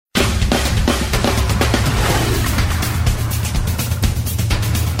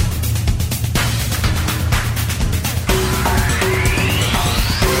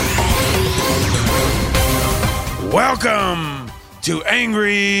Welcome to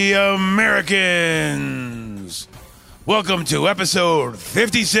Angry Americans. Welcome to episode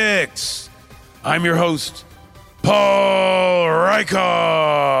 56. I'm your host, Paul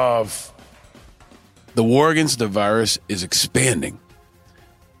Rykoff. The war against the virus is expanding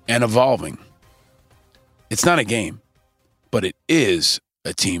and evolving. It's not a game, but it is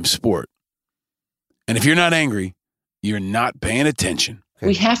a team sport. And if you're not angry, you're not paying attention.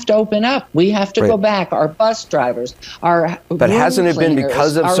 We have to open up. We have to go back. Our bus drivers, our But hasn't it been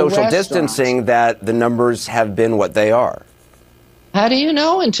because of social restaurants. distancing that the numbers have been what they are? How do you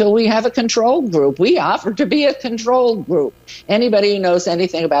know until we have a control group? We offer to be a control group. Anybody who knows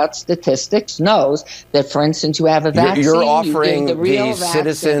anything about statistics knows that, for instance, you have a vaccine. You're offering you give the the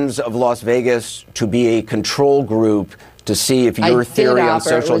citizens of Las Vegas to be a control group to see if your theory on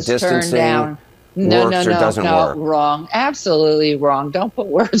social distancing works or doesn't work. Wrong. Absolutely wrong. Don't put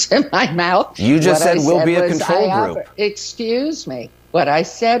words in my mouth. You just said we'll be a control group. Excuse me. What I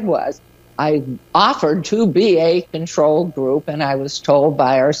said was I offered to be a control group, and I was told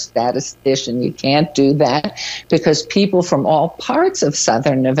by our statistician you can't do that because people from all parts of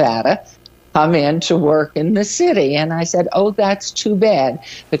Southern Nevada come in to work in the city. And I said, oh, that's too bad,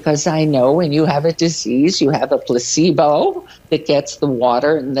 because I know when you have a disease, you have a placebo that gets the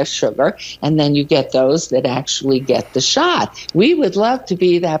water and the sugar, and then you get those that actually get the shot. We would love to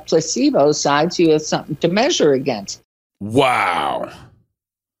be that placebo side so you have something to measure against. Wow.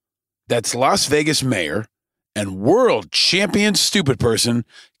 That's Las Vegas mayor and world champion stupid person,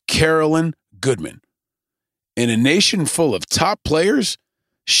 Carolyn Goodman. In a nation full of top players,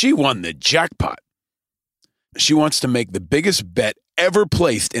 she won the jackpot. She wants to make the biggest bet ever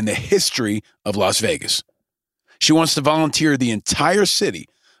placed in the history of Las Vegas. She wants to volunteer the entire city,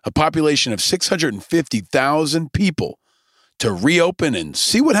 a population of 650,000 people, to reopen and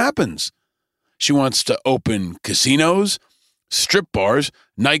see what happens. She wants to open casinos, strip bars,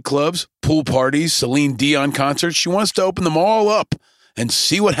 nightclubs, pool parties, Celine Dion concerts. She wants to open them all up and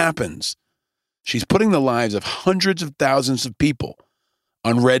see what happens. She's putting the lives of hundreds of thousands of people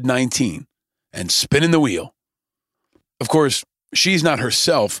on Red 19 and spinning the wheel. Of course, she's not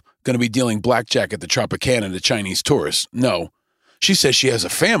herself going to be dealing blackjack at the Tropicana to Chinese tourists. No, she says she has a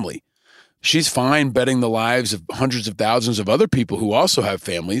family. She's fine betting the lives of hundreds of thousands of other people who also have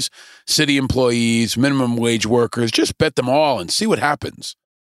families, city employees, minimum wage workers. Just bet them all and see what happens.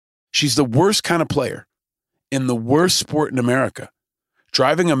 She's the worst kind of player in the worst sport in America,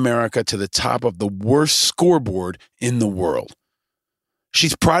 driving America to the top of the worst scoreboard in the world.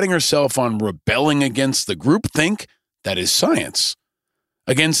 She's priding herself on rebelling against the groupthink that is science,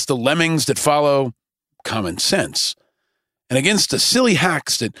 against the lemmings that follow common sense, and against the silly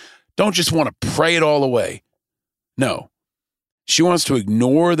hacks that don't just want to pray it all away. No, she wants to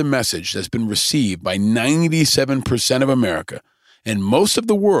ignore the message that's been received by 97% of America and most of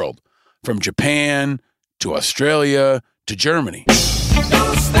the world, from Japan to Australia to Germany.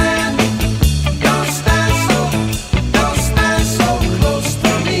 Don't stand so close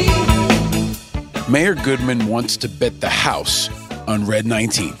to me. Mayor Goodman wants to bet the house on Red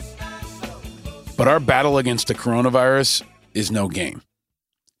 19. But our battle against the coronavirus is no game.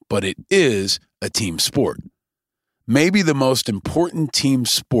 But it is a team sport. Maybe the most important team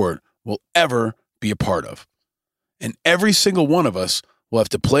sport we'll ever be a part of. And every single one of us will have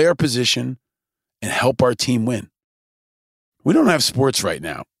to play our position and help our team win. We don't have sports right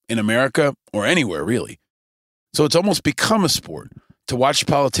now, in America or anywhere really. So it's almost become a sport to watch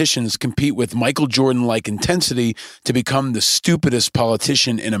politicians compete with Michael Jordan-like intensity to become the stupidest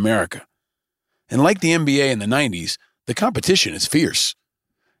politician in America. And like the NBA in the 90s, the competition is fierce.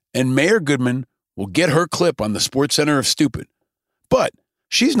 And Mayor Goodman will get her clip on the SportsCenter of stupid. But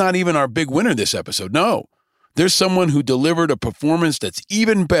she's not even our big winner this episode. No, there's someone who delivered a performance that's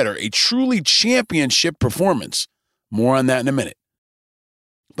even better, a truly championship performance. More on that in a minute.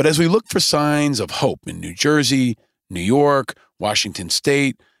 But as we look for signs of hope in New Jersey, New York, Washington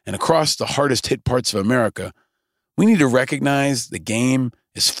State, and across the hardest hit parts of America, we need to recognize the game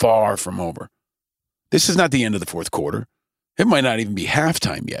is far from over. This is not the end of the fourth quarter. It might not even be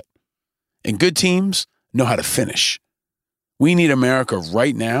halftime yet. And good teams know how to finish. We need America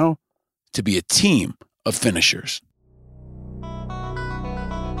right now to be a team of finishers.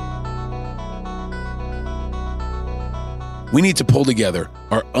 We need to pull together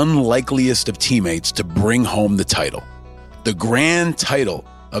our unlikeliest of teammates to bring home the title, the grand title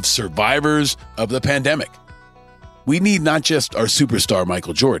of survivors of the pandemic. We need not just our superstar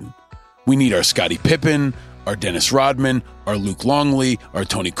Michael Jordan. We need our Scottie Pippen, our Dennis Rodman, our Luke Longley, our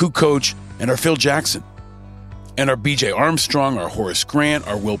Tony Kukoc, and our Phil Jackson. And our B.J. Armstrong, our Horace Grant,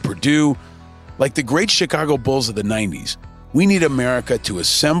 our Will Perdue. Like the great Chicago Bulls of the 90s, we need America to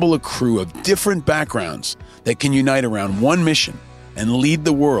assemble a crew of different backgrounds that can unite around one mission and lead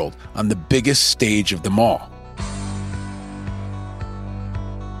the world on the biggest stage of them all.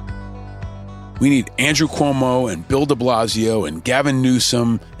 We need Andrew Cuomo and Bill de Blasio and Gavin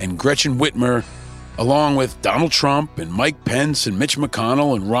Newsom and Gretchen Whitmer, along with Donald Trump and Mike Pence and Mitch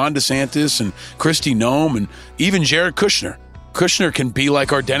McConnell and Ron DeSantis and Kristi Noem and even Jared Kushner. Kushner can be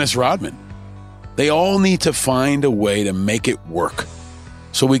like our Dennis Rodman. They all need to find a way to make it work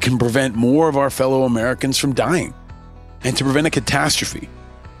so we can prevent more of our fellow Americans from dying and to prevent a catastrophe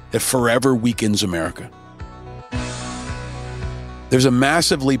that forever weakens America. There's a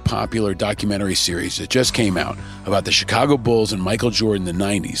massively popular documentary series that just came out about the Chicago Bulls and Michael Jordan in the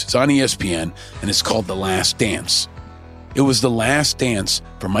 90s. It's on ESPN, and it's called The Last Dance. It was the last dance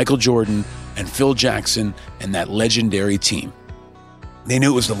for Michael Jordan and Phil Jackson and that legendary team. They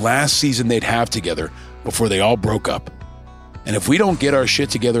knew it was the last season they'd have together before they all broke up. And if we don't get our shit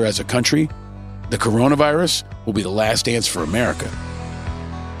together as a country, the coronavirus will be the last dance for America.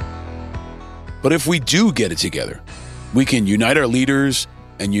 But if we do get it together, we can unite our leaders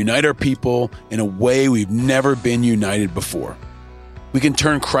and unite our people in a way we've never been united before. We can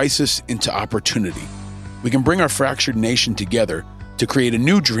turn crisis into opportunity. We can bring our fractured nation together to create a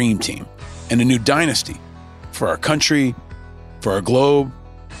new dream team and a new dynasty for our country, for our globe,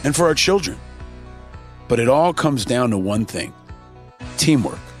 and for our children. But it all comes down to one thing: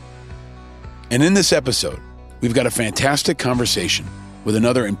 teamwork. And in this episode, we've got a fantastic conversation with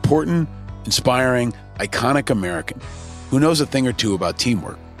another important, inspiring, iconic American who knows a thing or two about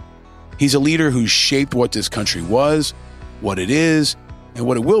teamwork. He's a leader who's shaped what this country was, what it is, and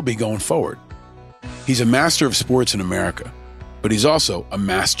what it will be going forward. He's a master of sports in America, but he's also a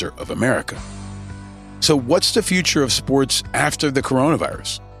master of America. So what's the future of sports after the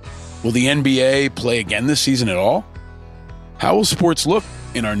coronavirus? Will the NBA play again this season at all? How will sports look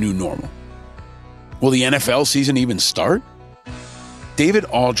in our new normal? Will the NFL season even start? David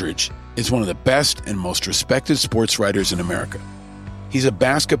Aldridge is one of the best and most respected sports writers in America. He's a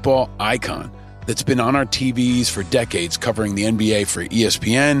basketball icon that's been on our TVs for decades, covering the NBA for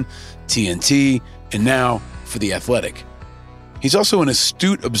ESPN, TNT, and now for The Athletic. He's also an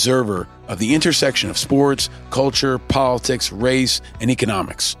astute observer of the intersection of sports, culture, politics, race, and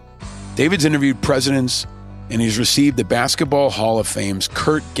economics. David's interviewed presidents, and he's received the Basketball Hall of Fame's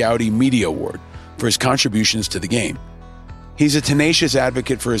Curt Gowdy Media Award for his contributions to the game. He's a tenacious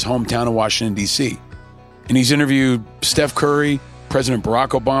advocate for his hometown of Washington, D.C., and he's interviewed Steph Curry, President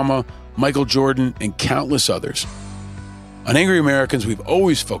Barack Obama, Michael Jordan, and countless others. On Angry Americans, we've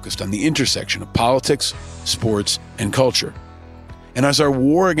always focused on the intersection of politics, sports, and culture. And as our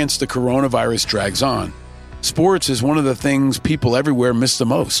war against the coronavirus drags on, sports is one of the things people everywhere miss the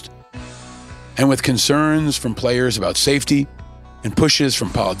most. And with concerns from players about safety and pushes from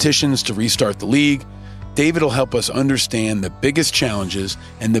politicians to restart the league, David will help us understand the biggest challenges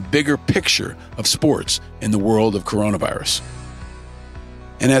and the bigger picture of sports in the world of coronavirus.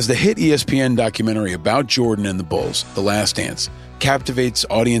 And as the hit ESPN documentary about Jordan and the Bulls, The Last Dance, captivates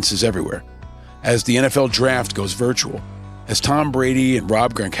audiences everywhere, as the NFL draft goes virtual, as Tom Brady and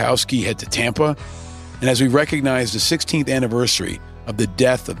Rob Gronkowski head to Tampa, and as we recognize the 16th anniversary of the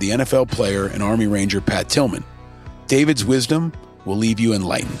death of the NFL player and Army Ranger Pat Tillman, David's wisdom will leave you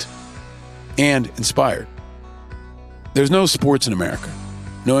enlightened and inspired. There's no sports in America.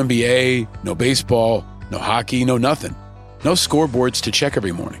 No NBA, no baseball, no hockey, no nothing. No scoreboards to check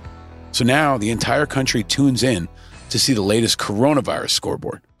every morning. So now the entire country tunes in to see the latest coronavirus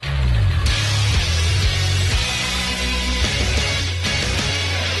scoreboard.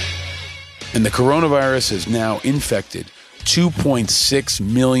 And the coronavirus has now infected 2.6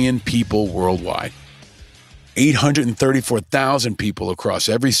 million people worldwide. 834,000 people across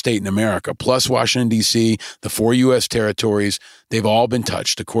every state in America, plus Washington, D.C., the 4 U.S. territories. They've all been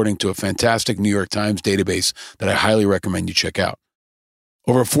touched, according to a fantastic New York Times database that I highly recommend you check out.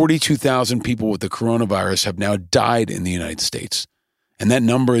 Over 42,000 people with the coronavirus have now died in the United States, and that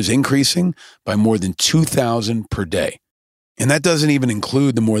number is increasing by more than 2,000 per day. And that doesn't even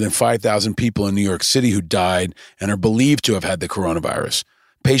include the more than 5,000 people in New York City who died and are believed to have had the coronavirus,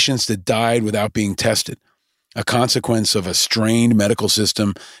 patients that died without being tested, a consequence of a strained medical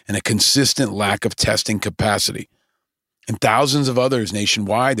system and a consistent lack of testing capacity, and thousands of others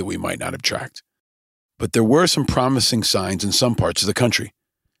nationwide that we might not have tracked. But there were some promising signs in some parts of the country.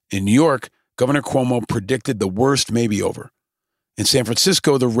 In New York, Governor Cuomo predicted the worst may be over. In San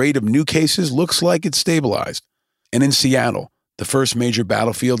Francisco, the rate of new cases looks like it's stabilized. And in Seattle, the first major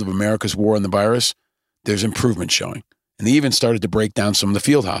battlefield of America's war on the virus, there's improvement showing. And they even started to break down some of the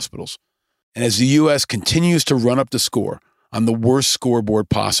field hospitals. And as the U.S. continues to run up the score on the worst scoreboard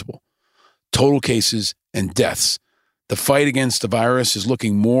possible, total cases and deaths, the fight against the virus is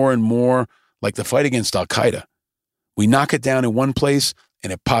looking more and more like the fight against Al-Qaeda. We knock it down in one place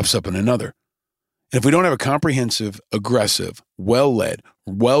and it pops up in another. And if we don't have a comprehensive, aggressive, well-led,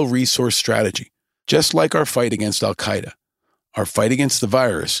 well-resourced strategy, just like our fight against Al-Qaeda, our fight against the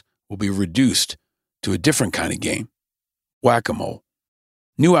virus will be reduced to a different kind of game, whack-a-mole.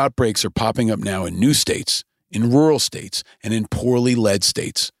 New outbreaks are popping up now in new states, in rural states, and in poorly led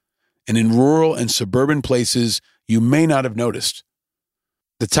states. And in rural and suburban places you may not have noticed.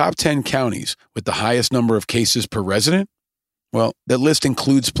 The top 10 counties with the highest number of cases per resident, well, that list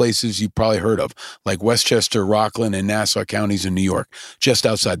includes places you've probably heard of, like Westchester, Rockland, and Nassau counties in New York, just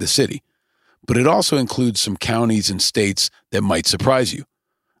outside the city. But it also includes some counties and states that might surprise you,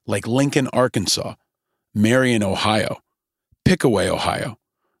 like Lincoln, Arkansas, Marion, Ohio, Pickaway, Ohio,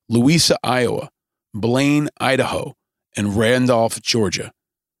 Louisa, Iowa, Blaine, Idaho, and Randolph, Georgia.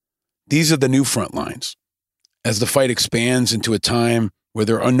 These are the new front lines. As the fight expands into a time where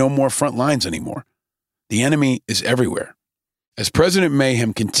there are no more front lines anymore, the enemy is everywhere. As President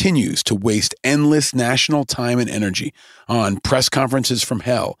Mayhem continues to waste endless national time and energy on press conferences from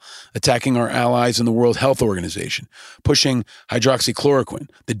hell, attacking our allies in the World Health Organization, pushing hydroxychloroquine,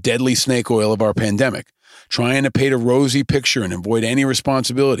 the deadly snake oil of our pandemic, trying to paint a rosy picture and avoid any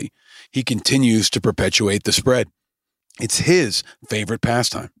responsibility, he continues to perpetuate the spread. It's his favorite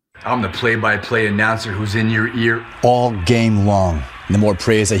pastime. I'm the play-by-play announcer who's in your ear all game long. And the more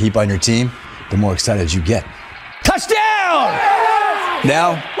praise I heap on your team, the more excited you get. Touchdown!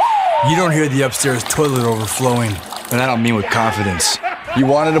 Now, you don't hear the upstairs toilet overflowing, and I don't mean with confidence. You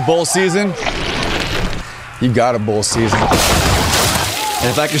wanted a bowl season? You got a bowl season. And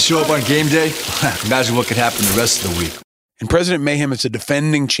if I could show up on game day, imagine what could happen the rest of the week. And President Mayhem is a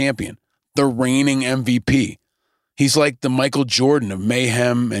defending champion, the reigning MVP. He's like the Michael Jordan of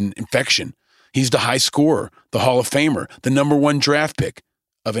mayhem and infection. He's the high scorer, the Hall of Famer, the number 1 draft pick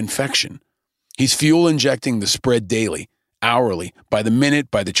of infection. He's fuel injecting the spread daily, hourly, by the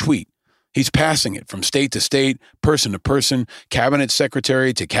minute, by the tweet. He's passing it from state to state, person to person, cabinet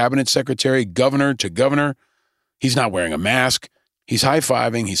secretary to cabinet secretary, governor to governor. He's not wearing a mask. He's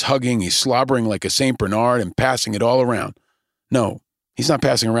high-fiving, he's hugging, he's slobbering like a St. Bernard and passing it all around. No, he's not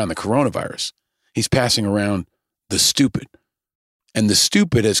passing around the coronavirus. He's passing around the stupid. And the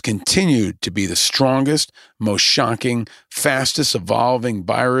stupid has continued to be the strongest, most shocking, fastest evolving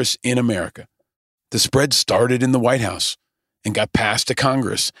virus in America. The spread started in the White House and got passed to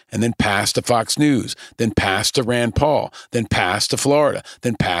Congress, and then passed to Fox News, then passed to Rand Paul, then passed to Florida,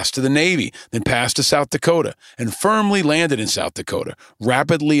 then passed to the Navy, then passed to South Dakota, and firmly landed in South Dakota,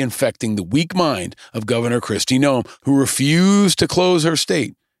 rapidly infecting the weak mind of Governor Kristi Noem, who refused to close her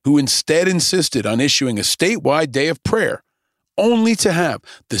state, who instead insisted on issuing a statewide day of prayer, only to have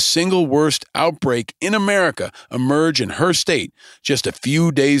the single worst outbreak in America emerge in her state just a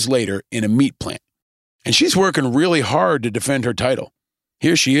few days later in a meat plant. And she's working really hard to defend her title.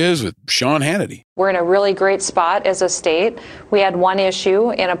 Here she is with Sean Hannity. We're in a really great spot as a state. We had one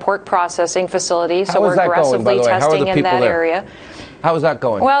issue in a pork processing facility, so we're aggressively testing in that area. How is that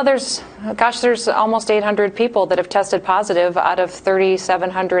going? Well, there's almost 800 people that have tested positive out of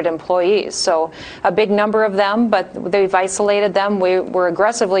 3,700 employees. So a big number of them, but they've isolated them. We're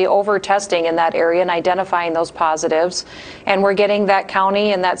aggressively over-testing in that area and identifying those positives. And we're getting that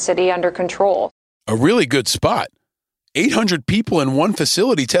county and that city under control. A really good spot. 800 people in one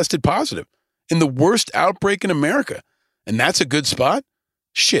facility tested positive in the worst outbreak in America. And that's a good spot?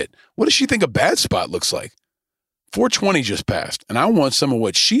 Shit, what does she think a bad spot looks like? 420 just passed, and I want some of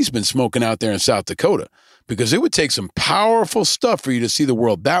what she's been smoking out there in South Dakota, because it would take some powerful stuff for you to see the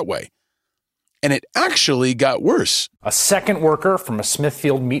world that way. And it actually got worse. A second worker from a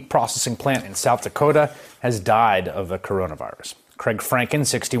Smithfield meat processing plant in South Dakota has died of the coronavirus. Craig Franken,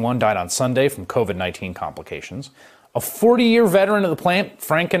 61, died on Sunday from COVID-19 complications. A 40-year veteran of the plant,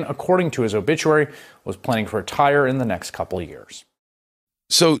 Franken, according to his obituary, was planning to retire in the next couple of years.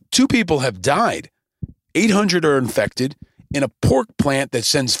 So 2 people have died. 800 are infected in a pork plant that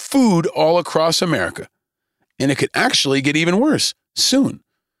sends food all across America. And it could actually get even worse soon.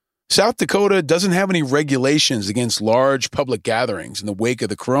 South Dakota doesn't have any regulations against large public gatherings in the wake of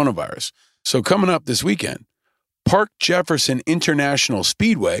the coronavirus. So coming up this weekend, Park Jefferson International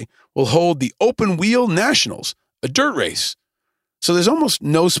Speedway will hold the Open Wheel Nationals, a dirt race. So there's almost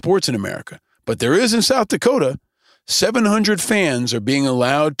no sports in America, but there is in South Dakota. 700 fans are being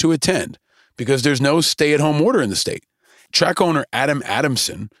allowed to attend because there's no stay-at-home order in the state. Track owner Adam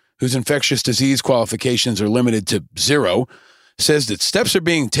Adamson, whose infectious disease qualifications are limited to 0, says that steps are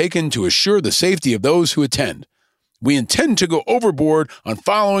being taken to assure the safety of those who attend. We intend to go overboard on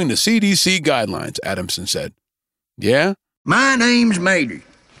following the CDC guidelines, Adamson said. Yeah? My name's Mater.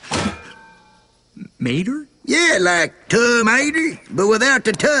 Mater? Yeah, like Tuh Mater, but without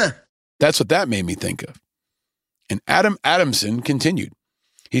the tuh. That's what that made me think of. And Adam Adamson continued.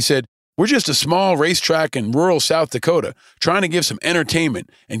 He said, we're just a small racetrack in rural South Dakota trying to give some entertainment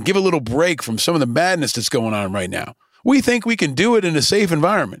and give a little break from some of the madness that's going on right now. We think we can do it in a safe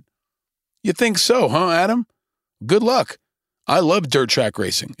environment. You think so, huh, Adam? Good luck. I love dirt track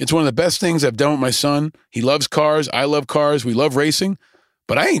racing. It's one of the best things I've done with my son. He loves cars. I love cars. We love racing.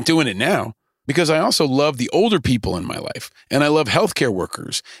 But I ain't doing it now because I also love the older people in my life. And I love healthcare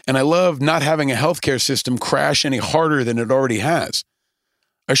workers. And I love not having a healthcare system crash any harder than it already has.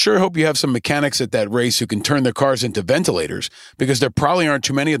 I sure hope you have some mechanics at that race who can turn their cars into ventilators because there probably aren't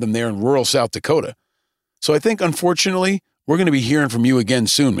too many of them there in rural South Dakota. So I think, unfortunately, we're going to be hearing from you again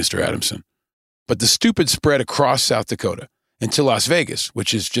soon, Mr. Adamson. But the stupid spread across South Dakota into Las Vegas,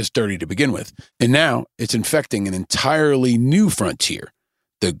 which is just dirty to begin with. And now it's infecting an entirely new frontier,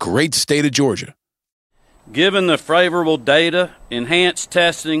 the great state of Georgia. Given the favorable data, enhanced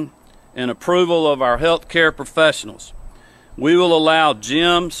testing, and approval of our healthcare professionals, we will allow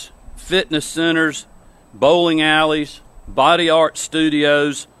gyms, fitness centers, bowling alleys, body art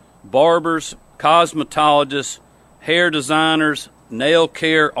studios, barbers, cosmetologists, hair designers, nail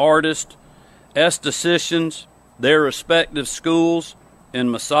care artists, estheticians, their respective schools,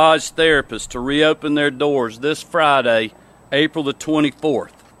 and massage therapists to reopen their doors this Friday, April the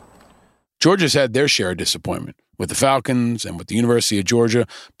 24th. Georgia's had their share of disappointment with the Falcons and with the University of Georgia,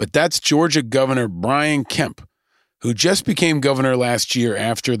 but that's Georgia Governor Brian Kemp, who just became governor last year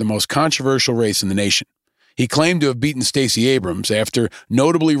after the most controversial race in the nation. He claimed to have beaten Stacey Abrams after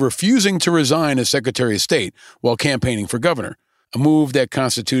notably refusing to resign as Secretary of State while campaigning for governor, a move that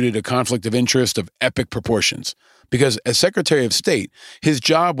constituted a conflict of interest of epic proportions, because as Secretary of State, his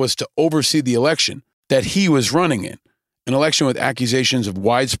job was to oversee the election that he was running in, an election with accusations of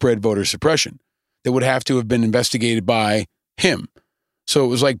widespread voter suppression that would have to have been investigated by him. So it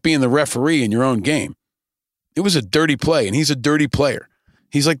was like being the referee in your own game. It was a dirty play, and he's a dirty player.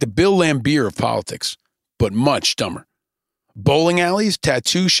 He's like the Bill Laimbeer of politics, but much dumber. Bowling alleys,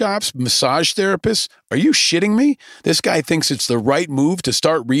 tattoo shops, massage therapists? Are you shitting me? This guy thinks it's the right move to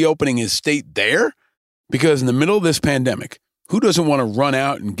start reopening his state there? Because in the middle of this pandemic, who doesn't want to run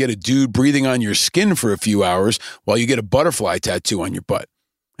out and get a dude breathing on your skin for a few hours while you get a butterfly tattoo on your butt?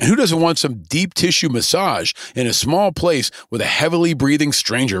 And who doesn't want some deep tissue massage in a small place with a heavily breathing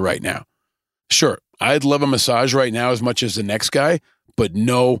stranger right now? Sure, I'd love a massage right now as much as the next guy, but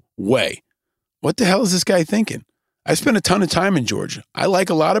no way. What the hell is this guy thinking? I spent a ton of time in Georgia. I like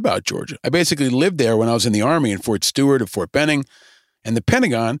a lot about Georgia. I basically lived there when I was in the Army in Fort Stewart and Fort Benning, and the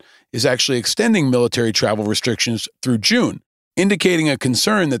Pentagon is actually extending military travel restrictions through June, indicating a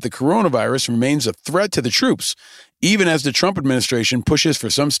concern that the coronavirus remains a threat to the troops, even as the Trump administration pushes for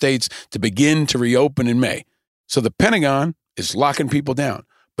some states to begin to reopen in May. So the Pentagon is locking people down.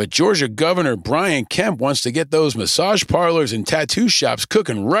 But Georgia Governor Brian Kemp wants to get those massage parlors and tattoo shops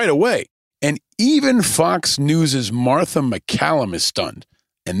cooking right away. And even Fox News' Martha McCallum is stunned.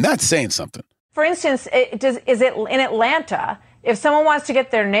 And that's saying something. For instance, is it in Atlanta, if someone wants to get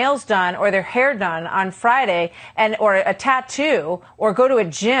their nails done or their hair done on Friday or a tattoo or go to a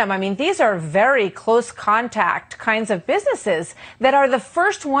gym, I mean, these are very close contact kinds of businesses that are the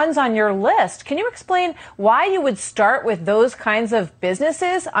first ones on your list. Can you explain why you would start with those kinds of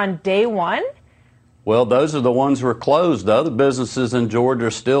businesses on day one? Well, those are the ones who are closed. The other businesses in Georgia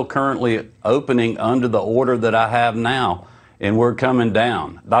are still currently opening under the order that I have now, and we're coming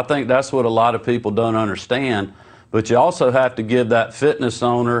down. I think that's what a lot of people don't understand. But you also have to give that fitness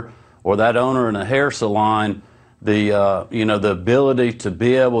owner or that owner in a hair salon the ability to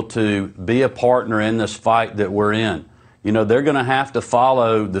be able to be a partner in this fight that we're in. You know, they're going to have to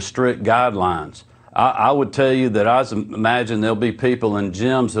follow the strict guidelines. I would tell you that I imagine there'll be people in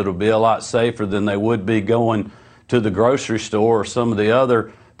gyms that'll be a lot safer than they would be going to the grocery store or some of the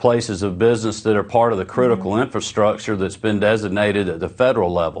other places of business that are part of the critical infrastructure that's been designated at the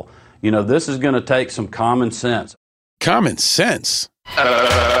federal level. You know, this is going to take some common sense. Common sense?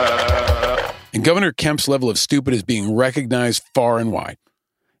 And Governor Kemp's level of stupid is being recognized far and wide.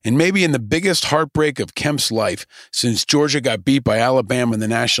 And maybe in the biggest heartbreak of Kemp's life since Georgia got beat by Alabama in the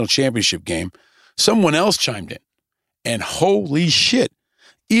national championship game, someone else chimed in. And holy shit,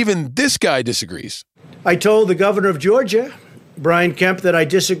 even this guy disagrees. I told the governor of Georgia, Brian Kemp, that I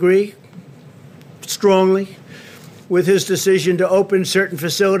disagree strongly with his decision to open certain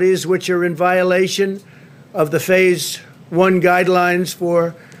facilities which are in violation of the Phase one guidelines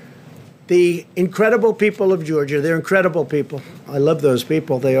for the incredible people of Georgia. They're incredible people. I love those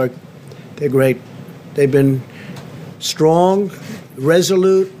people. They're great. They've been strong,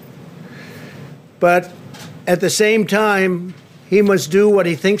 resolute, but at the same time, he must do what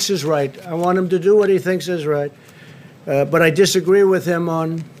he thinks is right. I want him to do what he thinks is right. But I disagree with him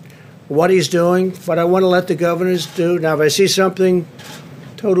on what he's doing, but I want to let the governors do. Now, if I see something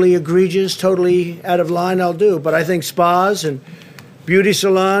totally egregious, totally out of line, I'll do. But I think spas and beauty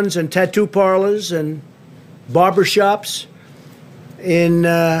salons and tattoo parlors and barber shops in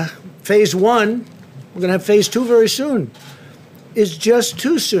phase one, we're going to have phase two very soon, is just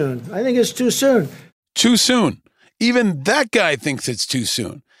too soon. I think it's too soon. Too soon. Even that guy thinks it's too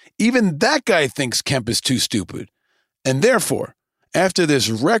soon. Even that guy thinks Kemp is too stupid. And therefore, after this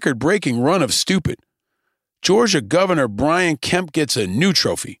record-breaking run of stupid, Georgia Governor Brian Kemp gets a new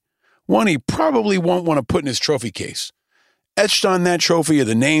trophy, one he probably won't want to put in his trophy case. Etched on that trophy are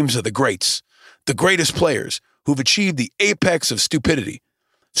the names of the greats, the greatest players who've achieved the apex of stupidity.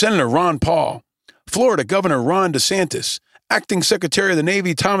 Senator Ron Paul, Florida Governor Ron DeSantis, Acting Secretary of the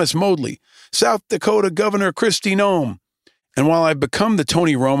Navy Thomas Modly, South Dakota Governor Kristi Noem. And while I've become the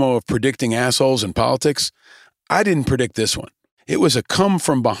Tony Romo of predicting assholes in politics, I didn't predict this one. It was a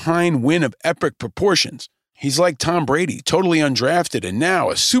come-from-behind win of epic proportions. He's like Tom Brady, totally undrafted and now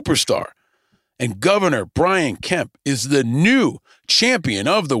a superstar. And Governor Brian Kemp is the new champion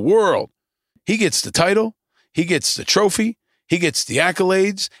of the world. He gets the title, he gets the trophy, he gets the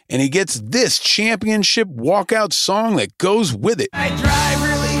accolades, and he gets this championship walkout song that goes with it. I drive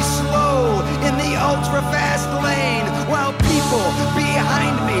really slow in the ultra-fast lane while people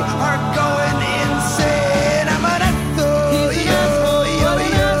behind me are going insane. I'm an asshole, yo.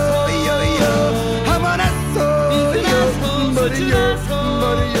 I'm an asshole,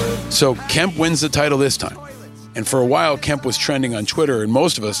 So Kemp wins the title this time. And for a while, Kemp was trending on Twitter, and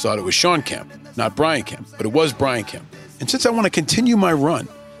most of us thought it was Sean Kemp, not Brian Kemp, but it was Brian Kemp. And since I want to continue my run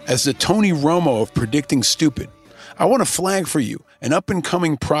as the Tony Romo of predicting stupid, I want to flag for you an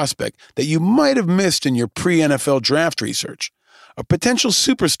up-and-coming prospect that you might have missed in your pre-NFL draft research, a potential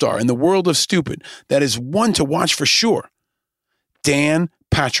superstar in the world of stupid that is one to watch for sure. Dan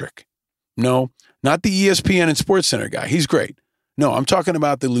Patrick. No, not the ESPN and SportsCenter guy. He's great. No, I'm talking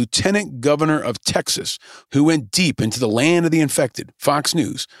about the Lieutenant Governor of Texas, who went deep into the land of the infected, Fox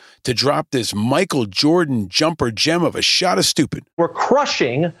News, to drop this Michael Jordan jumper gem of a shot of stupid. We're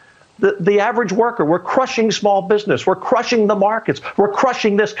crushing the average worker. We're crushing small business. We're crushing the markets. We're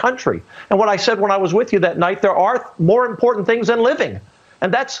crushing this country. And what I said when I was with you that night, there are more important things than living.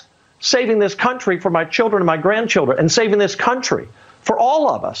 And that's saving this country for my children and my grandchildren and saving this country for all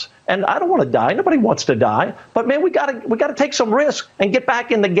of us. And I don't want to die. Nobody wants to die. But, man, we got to take some risk and get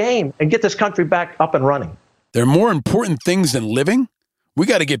back in the game and get this country back up and running. There are more important things than living? We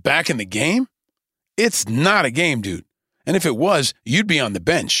got to get back in the game? It's not a game, dude. And if it was, you'd be on the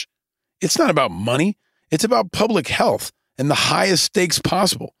bench. It's not about money. It's about public health and the highest stakes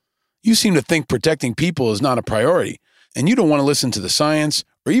possible. You seem to think protecting people is not a priority, and you don't want to listen to the science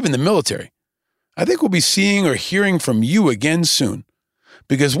or even the military. I think we'll be seeing or hearing from you again soon.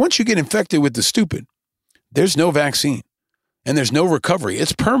 Because once you get infected with the stupid, there's no vaccine and there's no recovery.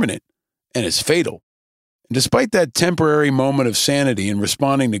 It's permanent and it's fatal. And despite that temporary moment of sanity in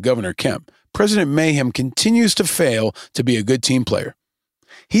responding to Governor Kemp, President Mayhem continues to fail to be a good team player.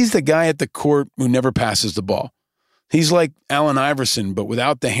 He's the guy at the court who never passes the ball. He's like Allen Iverson, but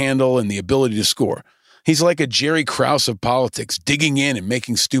without the handle and the ability to score. He's like a Jerry Krause of politics, digging in and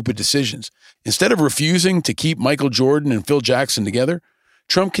making stupid decisions. Instead of refusing to keep Michael Jordan and Phil Jackson together,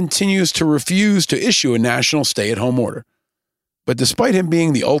 Trump continues to refuse to issue a national stay-at-home order. But despite him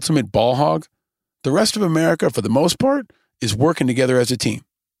being the ultimate ball hog, the rest of America, for the most part, is working together as a team.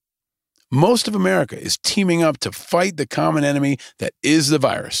 Most of America is teaming up to fight the common enemy that is the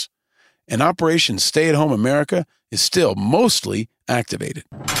virus. And Operation Stay-at-Home America is still mostly activated.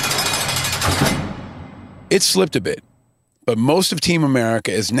 It slipped a bit, but most of Team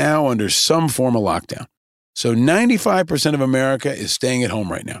America is now under some form of lockdown. So 95% of America is staying at home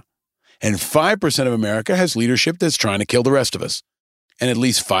right now. And 5% of America has leadership that's trying to kill the rest of us. And at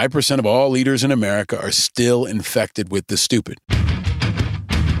least 5% of all leaders in America are still infected with the stupid.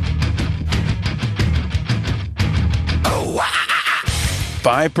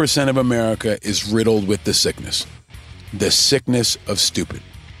 5% of America is riddled with the sickness of stupid.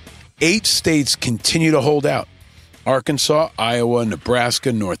 8 states continue to hold out. Arkansas, Iowa,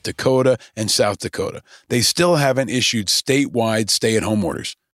 Nebraska, North Dakota, and South Dakota. They still haven't issued statewide stay-at-home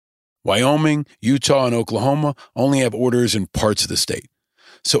orders. Wyoming, Utah, and Oklahoma only have orders in parts of the state.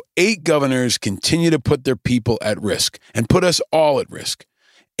 So 8 governors continue to put their people at risk and put us all at risk.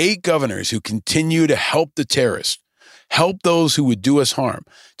 8 governors who continue to help the terrorists, help those who would do us harm,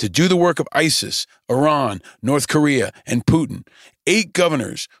 to do the work of ISIS, Iran, North Korea, and Putin. 8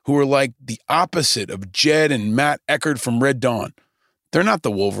 governors who are like the opposite of Jed and Matt Eckert from Red Dawn. They're not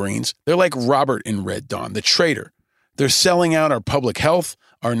the Wolverines. They're like Robert in Red Dawn, the traitor. They're selling out our public health,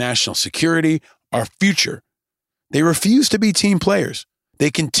 our national security, our future. They refuse to be team players.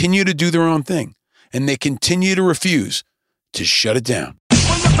 They continue to do their own thing, and they continue to refuse to shut it down.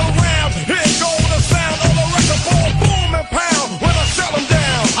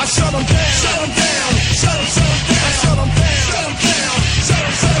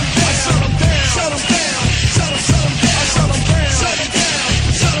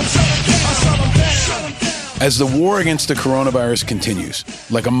 As the war against the coronavirus continues,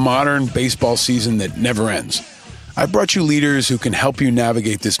 like a modern baseball season that never ends, I brought you leaders who can help you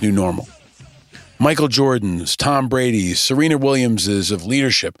navigate this new normal. Michael Jordan's, Tom Brady's, Serena Williams's of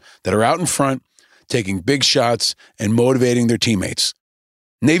leadership that are out in front, taking big shots and motivating their teammates.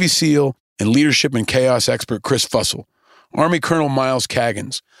 Navy SEAL and leadership and chaos expert Chris Fussell, Army Colonel Miles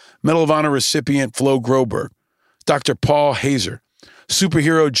Kaggans, Medal of Honor recipient Flo Groberg, Dr. Paul Hazer,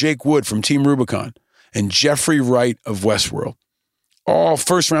 superhero Jake Wood from Team Rubicon, and Jeffrey Wright of Westworld. All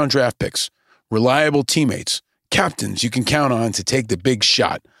first-round draft picks, reliable teammates, captains you can count on to take the big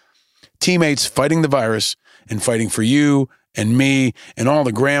shot. Teammates fighting the virus and fighting for you and me and all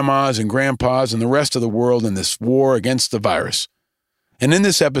the grandmas and grandpas and the rest of the world in this war against the virus. And in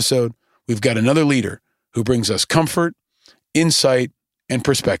this episode, we've got another leader who brings us comfort, insight, and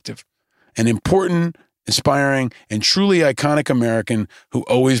perspective. An important, inspiring, and truly iconic American who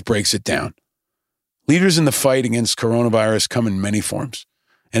always breaks it down. Leaders in the fight against coronavirus come in many forms.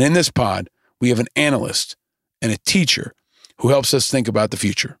 And in this pod, we have an analyst and a teacher who helps us think about the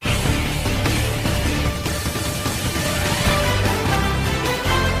future.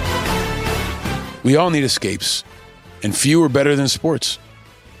 We all need escapes, and few are better than sports.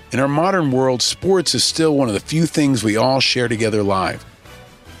 In our modern world, sports is still one of the few things we all share together live.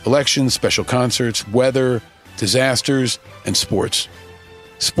 Elections, special concerts, weather, disasters, and sports.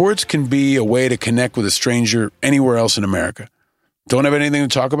 Sports can be a way to connect with a stranger anywhere else in America. Don't have anything to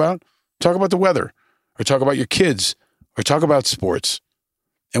talk about? Talk about the weather, or talk about your kids, or talk about sports.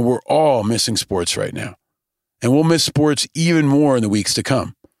 And we're all missing sports right now. And we'll miss sports even more in the weeks to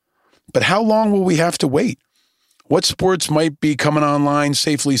come. But how long will we have to wait? What sports might be coming online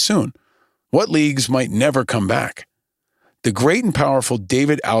safely soon? What leagues might never come back? The great and powerful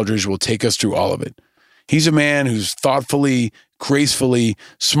David Aldridge will take us through all of it. He's a man who's thoughtfully, gracefully,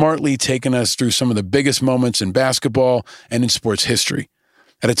 smartly taken us through some of the biggest moments in basketball and in sports history.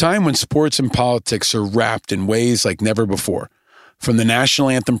 At a time when sports and politics are wrapped in ways like never before. From the national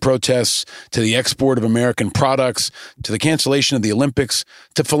anthem protests, to the export of American products, to the cancellation of the Olympics,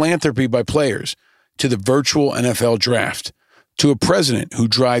 to philanthropy by players, to the virtual NFL draft, to a president who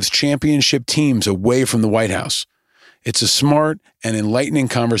drives championship teams away from the White House. It's a smart and enlightening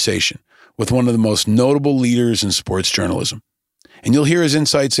conversation with one of the most notable leaders in sports journalism. And you'll hear his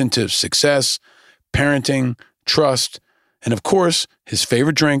insights into success, parenting, trust, and of course, his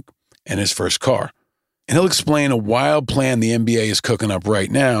favorite drink and his first car. And he'll explain a wild plan the NBA is cooking up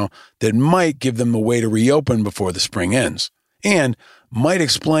right now that might give them a way to reopen before the spring ends, and might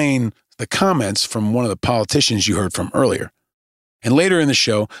explain the comments from one of the politicians you heard from earlier. And later in the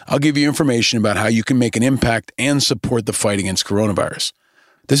show, I'll give you information about how you can make an impact and support the fight against coronavirus.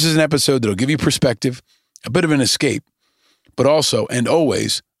 This is an episode that'll give you perspective, a bit of an escape, but also, and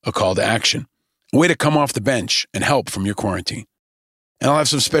always, a call to action, a way to come off the bench and help from your quarantine. And I'll have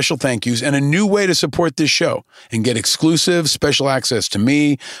some special thank yous and a new way to support this show and get exclusive special access to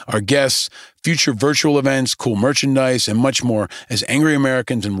me, our guests, future virtual events, cool merchandise, and much more as Angry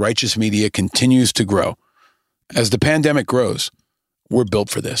Americans and Righteous Media continues to grow. As the pandemic grows, we're built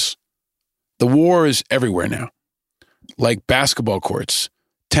for this. The war is everywhere now. Like basketball courts,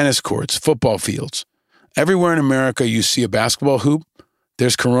 tennis courts, football fields. Everywhere in America you see a basketball hoop,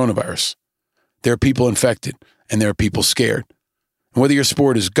 there's coronavirus. There are people infected, and there are people scared. And whether your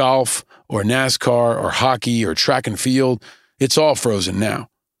sport is golf or NASCAR or hockey or track and field, it's all frozen now.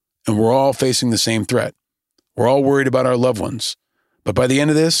 And we're all facing the same threat. We're all worried about our loved ones. But by the end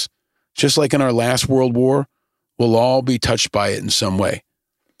of this, just like in our last World War, we'll all be touched by it in some way.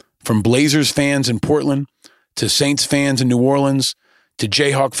 From Blazers fans in Portland, to Saints fans in New Orleans, to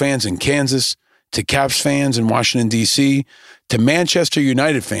Jayhawk fans in Kansas, to Caps fans in Washington, D.C., to Manchester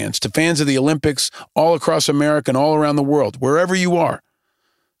United fans, to fans of the Olympics all across America and all around the world, wherever you are,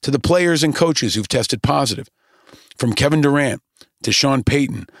 to the players and coaches who've tested positive, from Kevin Durant to Sean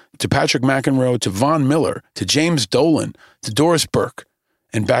Payton, to Patrick McEnroe, to Von Miller, to James Dolan, to Doris Burke,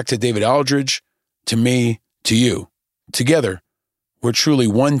 and back to David Aldridge, to me, to you. Together, we're truly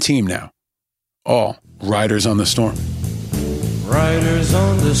one team now. All riders on the storm. Riders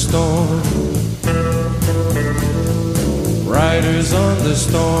on the storm. Riders on the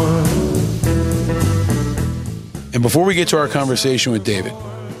storm. And before we get to our conversation with David,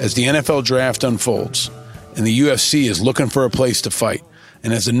 as the NFL draft unfolds and the UFC is looking for a place to fight,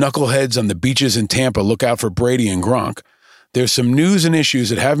 and as the knuckleheads on the beaches in Tampa look out for Brady and Gronk, there's some news and issues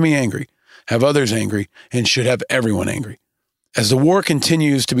that have me angry, have others angry, and should have everyone angry. As the war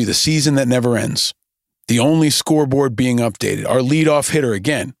continues to be the season that never ends, the only scoreboard being updated, our leadoff hitter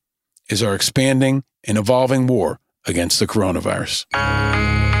again, is our expanding and evolving war against the coronavirus.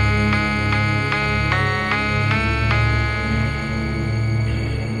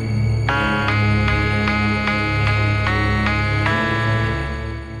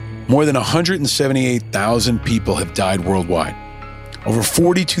 More than 178,000 people have died worldwide. Over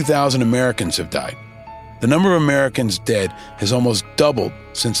 42,000 Americans have died. The number of Americans dead has almost doubled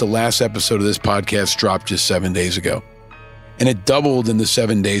since the last episode of this podcast dropped just 7 days ago. And it doubled in the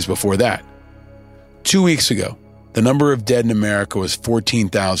 7 days before that. 2 weeks ago, the number of dead in America was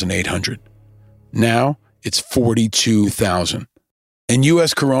 14,800. Now, it's 42,000. And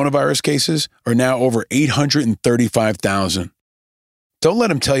U.S. coronavirus cases are now over 835,000. Don't let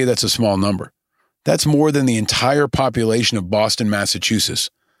them tell you that's a small number. That's more than the entire population of Boston, Massachusetts,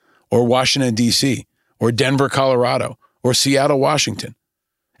 or Washington, D.C., or Denver, Colorado, or Seattle, Washington.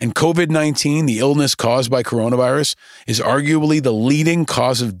 And COVID-19, the illness caused by coronavirus, is arguably the leading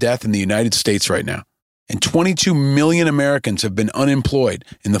cause of death in the United States right now. And 22 million Americans have been unemployed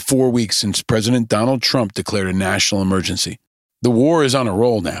in the 4 weeks since President Donald Trump declared a national emergency. The war is on a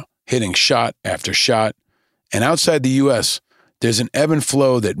roll now, hitting shot after shot. And outside the U.S., there's an ebb and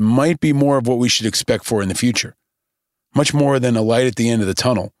flow that might be more of what we should expect for in the future. Much more than a light at the end of the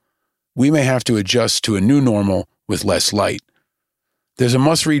tunnel. We may have to adjust to a new normal with less light. There's a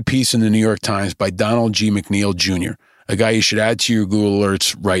must-read piece in the New York Times by Donald G. McNeil Jr., a guy you should add to your Google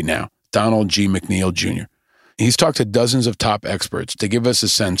alerts right now, Donald G. McNeil Jr. He's talked to dozens of top experts to give us a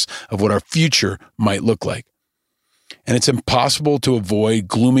sense of what our future might look like. And it's impossible to avoid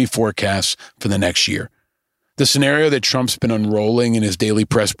gloomy forecasts for the next year. The scenario that Trump's been unrolling in his daily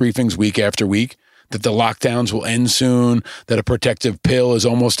press briefings week after week, that the lockdowns will end soon, that a protective pill is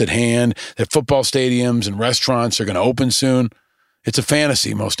almost at hand, that football stadiums and restaurants are going to open soon. It's a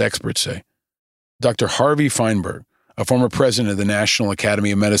fantasy, most experts say. Dr. Harvey Feinberg, a former president of the National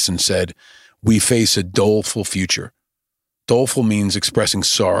Academy of Medicine, said, "We face a doleful future." Doleful means expressing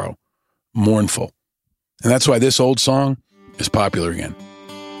sorrow, mournful. And that's why this old song is popular again.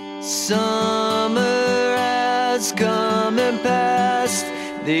 Summer has come and passed.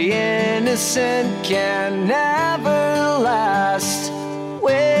 The innocent can never last.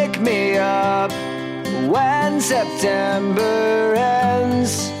 Wake me up when September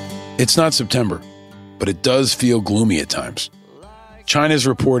ends. It's not September, but it does feel gloomy at times. China's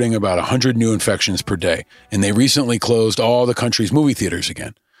reporting about 100 new infections per day, and they recently closed all the country's movie theaters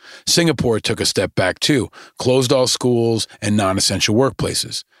again. Singapore took a step back too, closed all schools and non-essential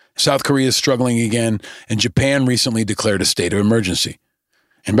workplaces. South Korea is struggling again, and Japan recently declared a state of emergency.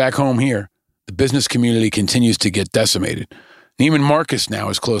 And back home here, the business community continues to get decimated. Neiman Marcus now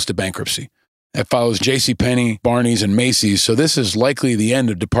is close to bankruptcy. That follows JCPenney, Barney's, and Macy's, so this is likely the end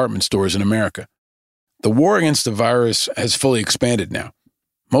of department stores in America. The war against the virus has fully expanded now.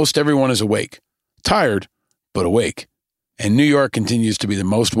 Most everyone is awake. Tired, but awake. And New York continues to be the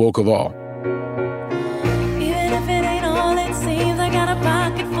most woke of all. Even if it ain't all it seems, I got a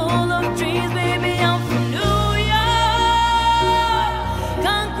pocket full of dreams, baby, I'm from New York.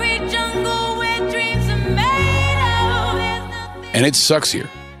 Concrete jungle where dreams are made of. And it sucks here.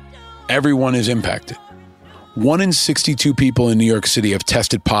 Everyone is impacted. 1 in 62 people in New York City have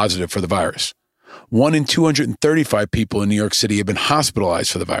tested positive for the virus. 1 in 235 people in New York City have been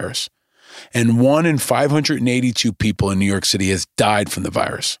hospitalized for the virus. And 1 in 582 people in New York City has died from the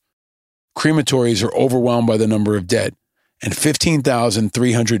virus. Crematories are overwhelmed by the number of dead, and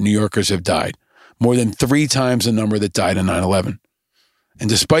 15,300 New Yorkers have died, more than 3 times the number that died in 9/11. And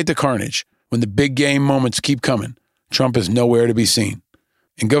despite the carnage, when the big game moments keep coming, Trump is nowhere to be seen.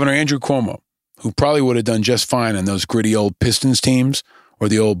 And Governor Andrew Cuomo, who probably would have done just fine on those gritty old Pistons teams, or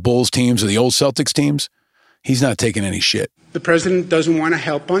the old Bulls teams, or the old Celtics teams, he's not taking any shit. The president doesn't want to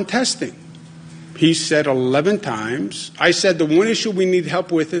help on testing. He said 11 times. I said the one issue we need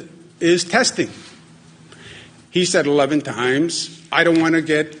help with is testing. He said 11 times, I don't want to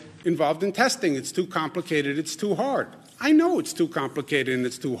get involved in testing. It's too complicated. It's too hard. I know it's too complicated and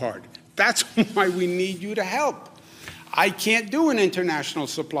it's too hard. That's why we need you to help. I can't do an international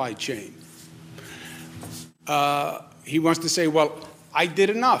supply chain. He wants to say, well, I did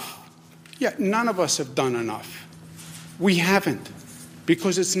enough. Yeah, none of us have done enough. We haven't,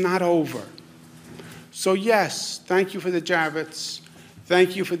 because it's not over. So yes, thank you for the Javits.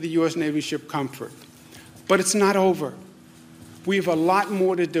 Thank you for the U.S. Navy ship Comfort. But it's not over. We have a lot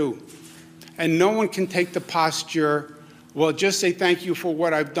more to do. And no one can take the posture, well, just say thank you for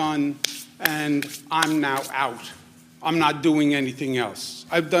what I've done, and I'm now out. I'm not doing anything else.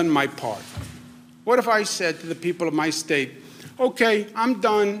 I've done my part. What if I said to the people of my state, okay, I'm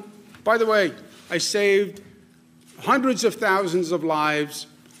done. By the way, I saved hundreds of thousands of lives.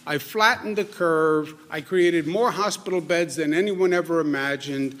 I flattened the curve. I created more hospital beds than anyone ever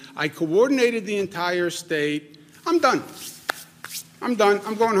imagined. I coordinated the entire state. I'm done. I'm done.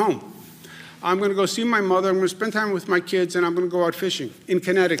 I'm going home. I'm going to go see my mother. I'm going to spend time with my kids, and I'm going to go out fishing in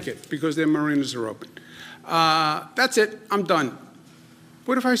Connecticut because their marinas are open. That's it. I'm done.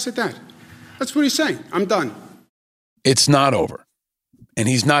 What if I said that? That's what he's saying. I'm done. It's not over. And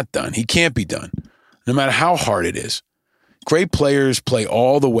he's not done. He can't be done, no matter how hard it is. Great players play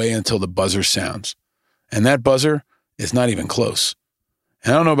all the way until the buzzer sounds. And that buzzer is not even close.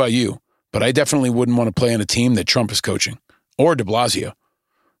 And I don't know about you, but I definitely wouldn't want to play on a team that Trump is coaching, or de Blasio.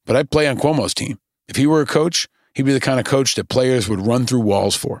 But I'd play on Cuomo's team. If he were a coach, he'd be the kind of coach that players would run through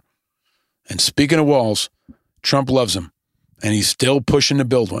walls for. And speaking of walls, Trump loves them, and he's still pushing to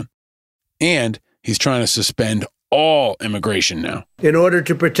build one. And he's trying to suspend all immigration now. In order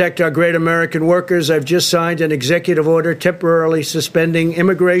to protect our great American workers, I've just signed an executive order temporarily suspending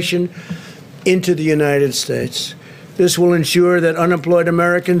immigration into the United States. This will ensure that unemployed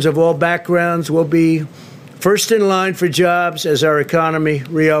Americans of all backgrounds will be first in line for jobs as our economy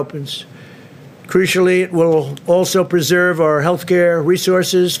reopens. Crucially, it will also preserve our healthcare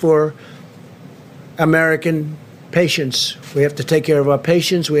resources for American patients. We have to take care of our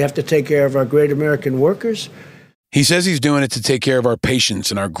patients. We have to take care of our great American workers. He says he's doing it to take care of our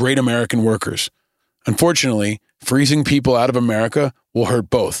patients and our great American workers. Unfortunately, freezing people out of America will hurt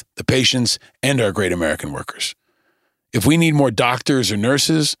both the patients and our great American workers. If we need more doctors or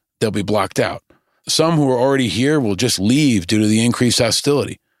nurses, they'll be blocked out. Some who are already here will just leave due to the increased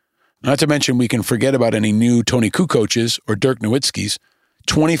hostility. Not to mention we can forget about any new Tony Kukocs or Dirk Nowitzkis.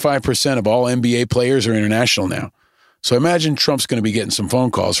 25% of all NBA players are international now. So imagine Trump's going to be getting some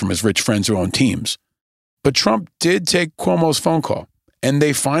phone calls from his rich friends who own teams. But Trump did take Cuomo's phone call, and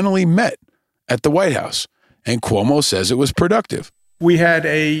they finally met at the White House, and Cuomo says it was productive. We had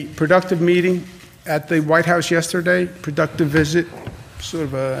a productive meeting at the White House yesterday, productive visit. Sort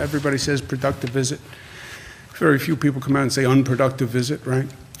of everybody says productive visit. Very few people come out and say unproductive visit, right?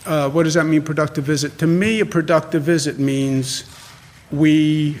 What does that mean, productive visit? To me, a productive visit means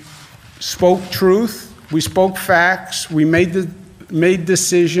we spoke truth, we spoke facts, we made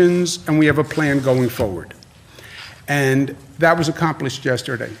decisions, and we have a plan going forward. And that was accomplished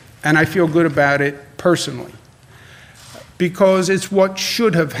yesterday. And I feel good about it personally, because it's what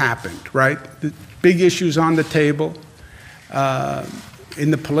should have happened, right? The big issues on the table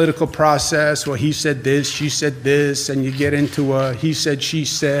in the political process, well, he said this, she said this, and you get into a he said, she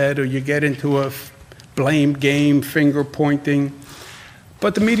said, or you get into a blame game, finger pointing.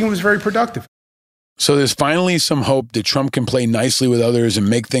 But the meeting was very productive. So there's finally some hope that Trump can play nicely with others and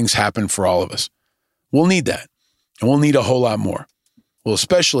make things happen for all of us. We'll need that, and we'll need a whole lot more. We'll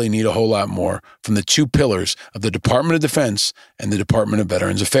especially need a whole lot more from the two pillars of the Department of Defense and the Department of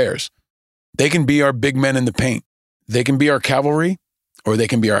Veterans Affairs. They can be our big men in the paint. They can be our cavalry, or they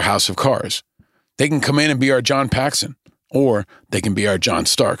can be our house of cards. They can come in and be our John Paxson, or they can be our John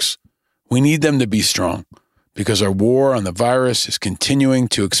Starks. We need them to be strong, because our war on the virus is continuing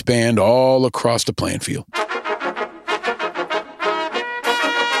to expand all across the playing field.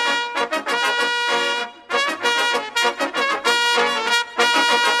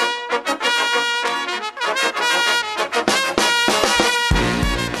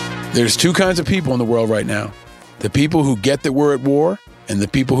 There's two kinds of people in the world right now. The people who get that we're at war and the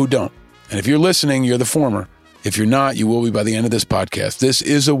people who don't. And if you're listening, you're the former. If you're not, you will be by the end of this podcast. This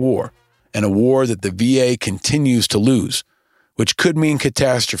is a war, and a war that the VA continues to lose, which could mean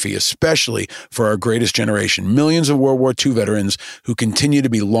catastrophe, especially for our greatest generation, millions of World War II veterans who continue to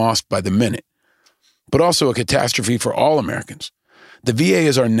be lost by the minute, but also a catastrophe for all Americans. The VA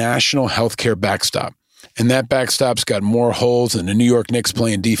is our national healthcare backstop, and that backstop's got more holes than the New York Knicks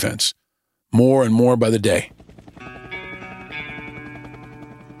playing defense. More and more by the day.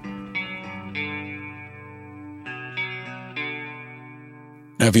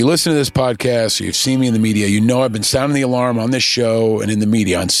 Now, if you listen to this podcast or you've seen me in the media, you know I've been sounding the alarm on this show and in the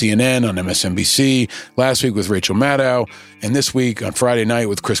media, on CNN, on MSNBC, last week with Rachel Maddow, and this week on Friday night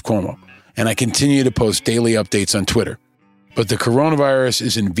with Chris Cuomo. And I continue to post daily updates on Twitter. But the coronavirus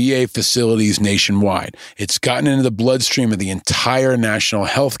is in VA facilities nationwide. It's gotten into the bloodstream of the entire national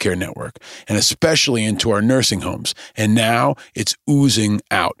healthcare network, and especially into our nursing homes. And now it's oozing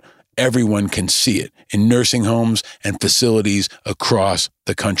out. Everyone can see it in nursing homes and facilities across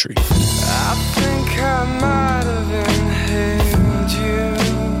the country. I think I might have inhaled you.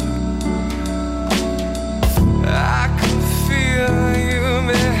 I can feel you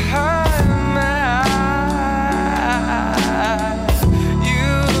behind my eyes.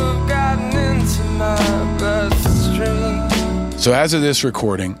 You've gotten into my bloodstream. So as of this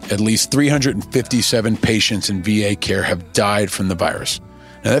recording, at least 357 patients in VA care have died from the virus.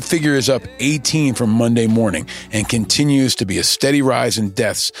 Now, that figure is up 18 from Monday morning and continues to be a steady rise in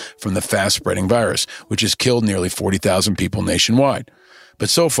deaths from the fast-spreading virus, which has killed nearly 40,000 people nationwide.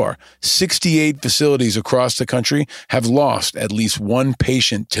 But so far, 68 facilities across the country have lost at least one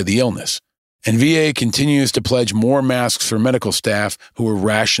patient to the illness. And VA continues to pledge more masks for medical staff who are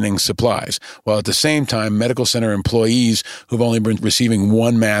rationing supplies, while at the same time, medical center employees who've only been receiving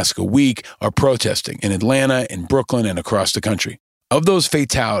one mask a week are protesting in Atlanta, in Brooklyn, and across the country. Of those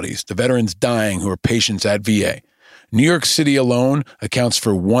fatalities, the veterans dying who are patients at VA, New York City alone accounts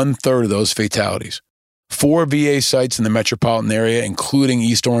for 1/3 of those fatalities. 4 VA sites in the metropolitan area, including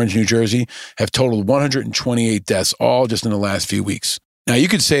East Orange, New Jersey, have totaled 128 deaths, all just in the last few weeks. Now, you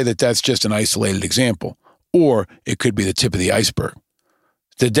could say that that's just an isolated example, or it could be the tip of the iceberg.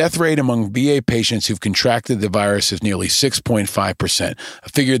 The death rate among VA patients who've contracted the virus is nearly 6.5%, a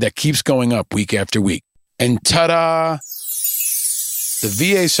figure that keeps going up week after week. And ta-da! The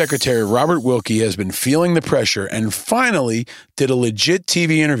VA Secretary, Robert Wilkie, has been feeling the pressure and finally did a legit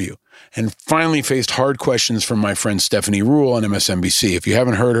TV interview and finally faced hard questions from my friend Stephanie Ruhle on MSNBC. If you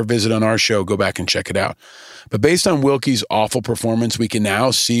haven't heard her visit on our show, go back and check it out. But based on Wilkie's awful performance, we can now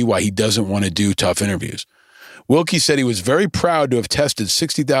see why he doesn't want to do tough interviews. Wilkie said he was very proud to have tested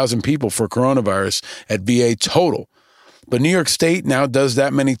 60,000 people for coronavirus at VA total. But New York State now does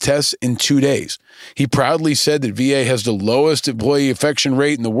that many tests in 2 days. He proudly said that VA has the lowest employee infection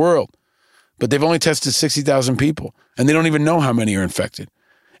rate in the world, but they've only tested 60,000 people, and they don't even know how many are infected.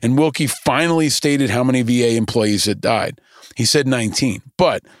 And Wilkie finally stated how many VA employees had died. He said 19,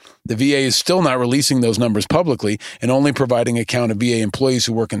 but the VA is still not releasing those numbers publicly and only providing a count of VA employees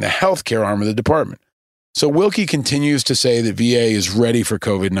who work in the healthcare arm of the department. So Wilkie continues to say that VA is ready for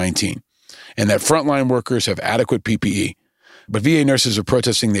COVID-19 and that frontline workers have adequate PPE. But VA nurses are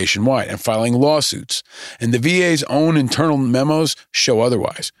protesting nationwide and filing lawsuits, and the VA's own internal memos show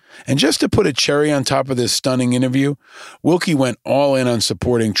otherwise. And just to put a cherry on top of this stunning interview, Wilkie went all in on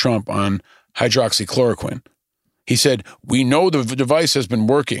supporting Trump on hydroxychloroquine. He said, "We know the device has been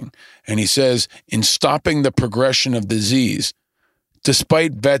working," and he says, "in stopping the progression of disease,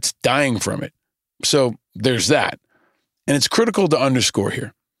 despite vets dying from it." So there's that. And it's critical to underscore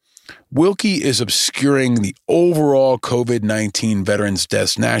here. Wilkie is obscuring the overall COVID-19 veterans'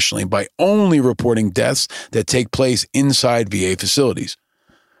 deaths nationally by only reporting deaths that take place inside VA facilities.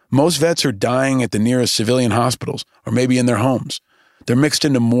 Most vets are dying at the nearest civilian hospitals or maybe in their homes. They're mixed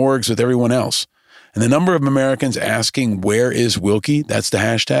into morgues with everyone else. And the number of Americans asking, "Where is Wilkie?" that's the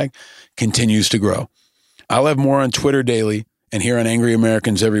hashtag, continues to grow. I'll have more on Twitter daily and here on Angry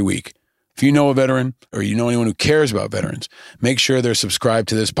Americans every week. If you know a veteran or you know anyone who cares about veterans, make sure they're subscribed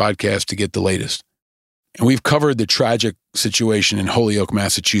to this podcast to get the latest. And we've covered the tragic situation in Holyoke,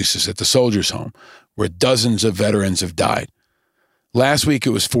 Massachusetts at the Soldiers' Home, where dozens of veterans have died. Last week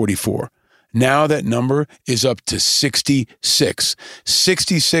it was 44. Now that number is up to 66.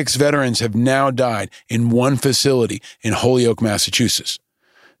 66 veterans have now died in one facility in Holyoke, Massachusetts.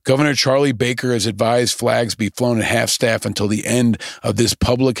 Governor Charlie Baker has advised flags be flown at half-staff until the end of this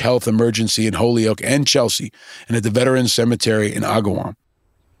public health emergency in Holyoke and Chelsea and at the Veterans Cemetery in Agawam.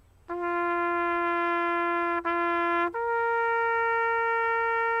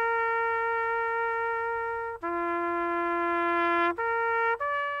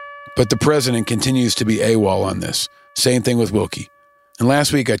 But the president continues to be AWOL on this. Same thing with Wilkie. And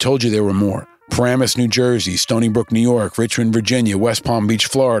last week I told you there were more. Paramus, New Jersey, Stony Brook, New York, Richmond, Virginia, West Palm Beach,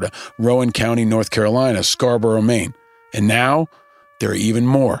 Florida, Rowan County, North Carolina, Scarborough, Maine. And now there are even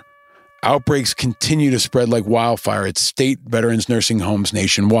more. Outbreaks continue to spread like wildfire at state veterans nursing homes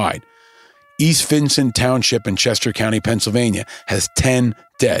nationwide. East Vincent Township in Chester County, Pennsylvania has 10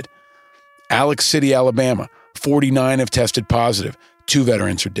 dead. Alex City, Alabama, 49 have tested positive. 2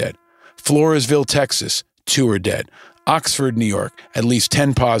 veterans are dead. Floresville, Texas, 2 are dead. Oxford, New York, at least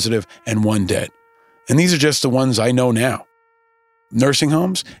 10 positive and 1 dead. And these are just the ones I know now. Nursing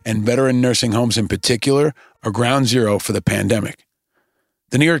homes, and veteran nursing homes in particular, are ground zero for the pandemic.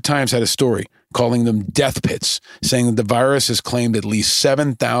 The New York Times had a story calling them death pits, saying that the virus has claimed at least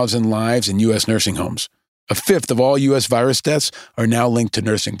 7,000 lives in U.S. nursing homes. A fifth of all U.S. virus deaths are now linked to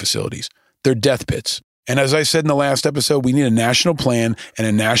nursing facilities. They're death pits. And as I said in the last episode, we need a national plan and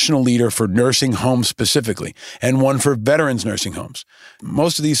a national leader for nursing homes specifically, and one for veterans nursing homes.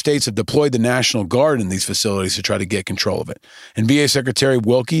 Most of these states have deployed the National Guard in these facilities to try to get control of it. And VA Secretary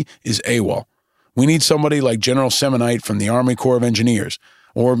Wilkie is AWOL. We need somebody like General Semonite from the Army Corps of Engineers,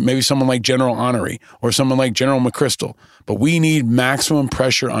 or maybe someone like General Honoré, or someone like General McChrystal. But we need maximum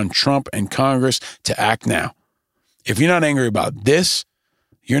pressure on Trump and Congress to act now. If you're not angry about this,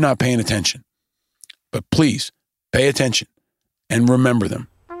 you're not paying attention. But please, pay attention and remember them.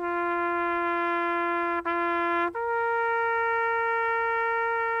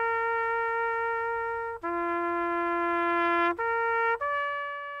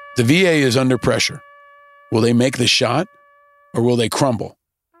 The VA is under pressure. Will they make the shot or will they crumble?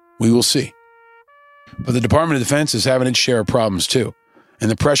 We will see. But the Department of Defense is having its share of problems too, and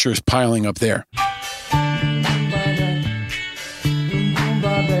the pressure is piling up there.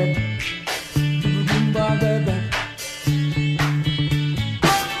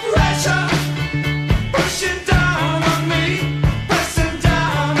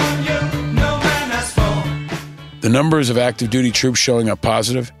 The numbers of active duty troops showing up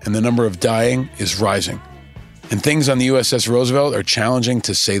positive and the number of dying is rising. And things on the USS Roosevelt are challenging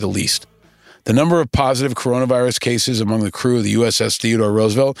to say the least. The number of positive coronavirus cases among the crew of the USS Theodore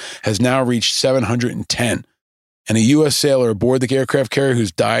Roosevelt has now reached 710. And a U.S. sailor aboard the aircraft carrier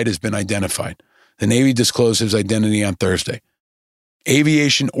who's died has been identified. The Navy disclosed his identity on Thursday.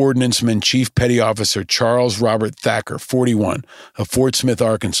 Aviation Ordnanceman Chief Petty Officer Charles Robert Thacker, 41, of Fort Smith,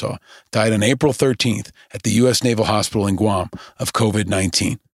 Arkansas, died on April 13th at the U.S. Naval Hospital in Guam of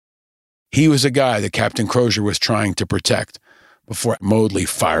COVID-19. He was a guy that Captain Crozier was trying to protect before Modly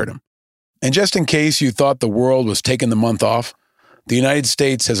fired him. And just in case you thought the world was taking the month off, the United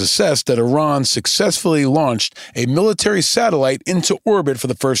States has assessed that Iran successfully launched a military satellite into orbit for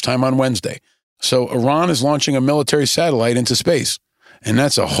the first time on Wednesday. So Iran is launching a military satellite into space. And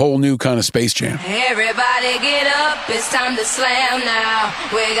that's a whole new kind of space jam. Everybody get up, it's time to slam now.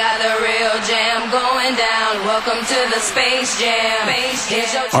 We got the real jam going down. Welcome to the Space Jam.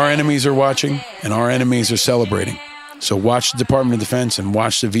 Our enemies are watching, and our enemies are celebrating. So watch the Department of Defense and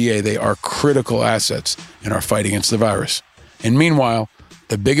watch the VA. They are critical assets in our fight against the virus. And meanwhile,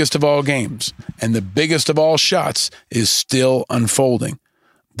 the biggest of all games and the biggest of all shots is still unfolding.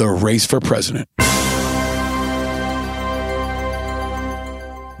 The race for president.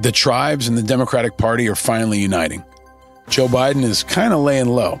 The tribes and the Democratic Party are finally uniting. Joe Biden is kind of laying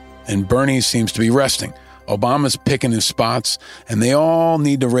low, and Bernie seems to be resting. Obama's picking his spots, and they all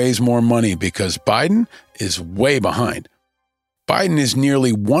need to raise more money because Biden is way behind. Biden is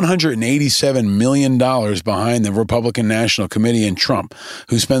nearly $187 million behind the Republican National Committee and Trump,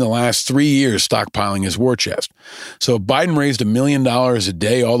 who spent the last 3 years stockpiling his war chest. So if Biden raised $1 million a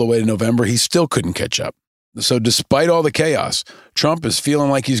day all the way to November, he still couldn't catch up. So despite all the chaos, Trump is feeling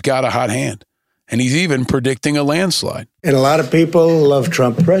like he's got a hot hand. And he's even predicting a landslide. And a lot of people love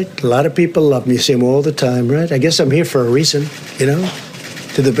Trump, right? A lot of people love him. You see him all the time, right? I guess I'm here for a reason, you know?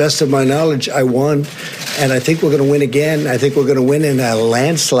 To the best of my knowledge, I won. And I think we're going to win again. I think we're going to win in a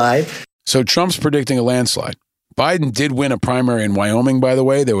landslide. So Trump's predicting a landslide. Biden did win a primary in Wyoming, by the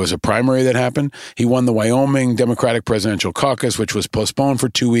way. There was a primary that happened. He won the Wyoming Democratic Presidential Caucus, which was postponed for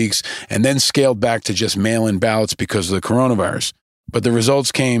 2 weeks and then scaled back to just mail-in ballots because of the coronavirus. But the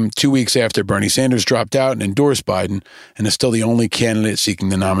results came 2 weeks after Bernie Sanders dropped out and endorsed Biden and is still the only candidate seeking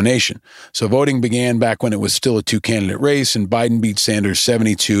the nomination. So voting began back when it was still a two-candidate race, and Biden beat Sanders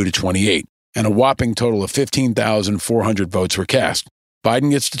 72-28. And a whopping total of 15,400 votes were cast.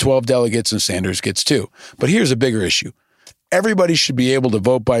 Biden gets to 12 delegates and Sanders gets 2. But here's a bigger issue. Everybody should be able to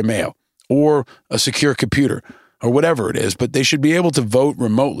vote by mail or a secure computer or whatever it is, but they should be able to vote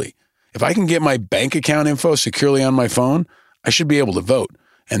remotely. If I can get my bank account info securely on my phone, I should be able to vote.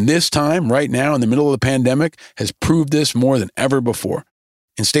 And this time, right now, in the middle of the pandemic, has proved this more than ever before.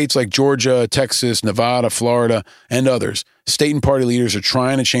 In states like Georgia, Texas, Nevada, Florida, and others, state and party leaders are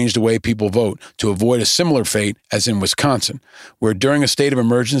trying to change the way people vote to avoid a similar fate as in Wisconsin, where during a state of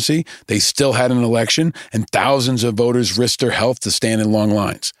emergency, they still had an election and thousands of voters risked their health to stand in long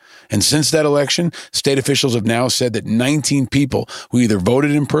lines. And since that election, state officials have now said that 19 people who either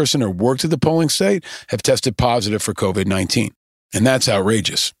voted in person or worked at the polling site have tested positive for COVID-19. And that's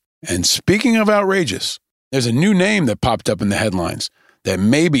outrageous. And speaking of outrageous, There's a new name that popped up in the headlines that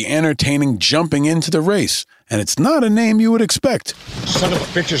may be entertaining jumping into the race, and it's not a name you would expect. Son of a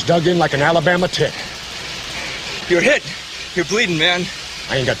bitch is dug in like an Alabama tick. You're hit. You're bleeding, man.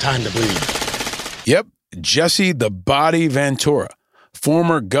 I ain't got time to bleed. Yep, Jesse the Body Ventura,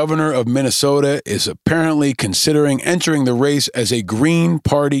 former governor of Minnesota, is apparently considering entering the race as a Green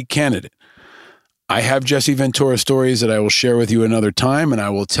Party candidate. I have Jesse Ventura stories that I will share with you another time, and I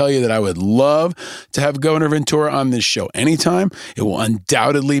will tell you that I would love to have Governor Ventura on this show anytime. It will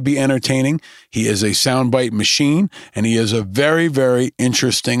undoubtedly be entertaining. He is a soundbite machine, and he is a very, very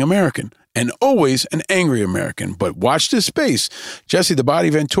interesting American, and always an angry American. But watch this space. Jesse the Body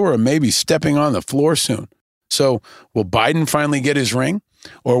Ventura may be stepping on the floor soon. So will Biden finally get his ring,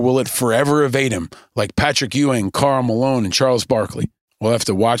 or will it forever evade him like Patrick Ewing, Karl Malone, and Charles Barkley? We'll have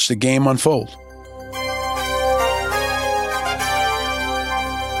to watch the game unfold.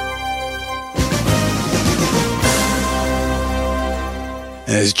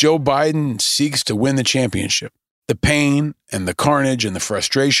 And as Joe Biden seeks to win the championship, the pain and the carnage and the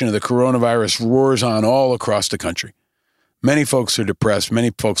frustration of the coronavirus roars on all across the country. Many folks are depressed.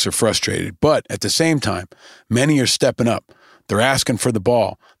 Many folks are frustrated. But at the same time, many are stepping up. They're asking for the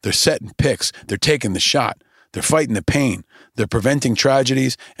ball. They're setting picks. They're taking the shot. They're fighting the pain. They're preventing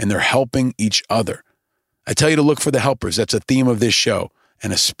tragedies, and they're helping each other. I tell you to look for the helpers. That's a theme of this show,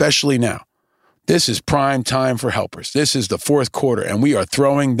 and especially now. This is prime time for helpers. This is the fourth quarter, and we are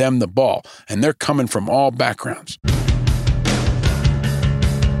throwing them the ball, and they're coming from all backgrounds.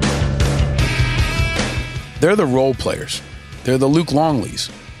 They're the role players. They're the Luke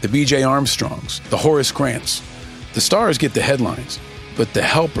Longleys, the B.J. Armstrongs, the Horace Grants. The stars get the headlines, but the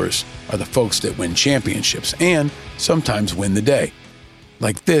helpers are the folks that win championships and sometimes win the day,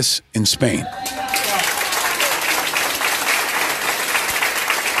 like this in Spain.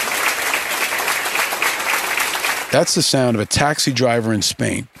 That's the sound of a taxi driver in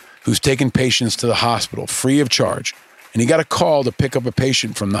Spain who's taken patients to the hospital free of charge, and he got a call to pick up a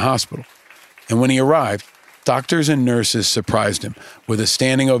patient from the hospital. And when he arrived, doctors and nurses surprised him with a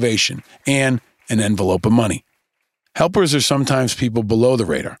standing ovation and an envelope of money. Helpers are sometimes people below the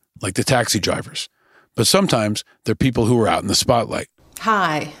radar, like the taxi drivers, but sometimes they're people who are out in the spotlight.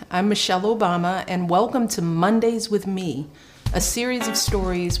 Hi, I'm Michelle Obama, and welcome to Mondays with Me, a series of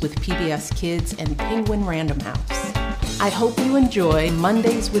stories with PBS Kids and Penguin Random House. I hope you enjoy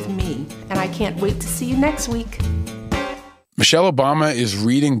Mondays with Me, and I can't wait to see you next week. Michelle Obama is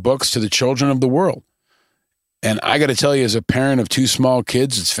reading books to the children of the world. And I got to tell you, as a parent of two small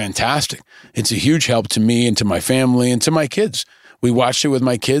kids, it's fantastic. It's a huge help to me and to my family and to my kids. We watched it with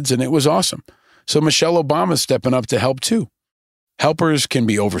my kids, and it was awesome. So Michelle Obama's stepping up to help, too. Helpers can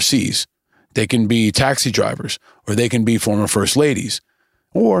be overseas. They can be taxi drivers, or they can be former first ladies,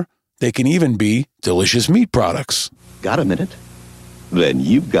 or they can even be delicious meat products. Got a minute? Then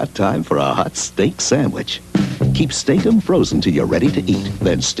you've got time for a hot steak sandwich. Keep Steak-'em frozen till you're ready to eat.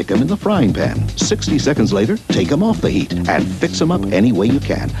 Then stick 'em in the frying pan. 60 seconds later, take 'em off the heat and fix 'em up any way you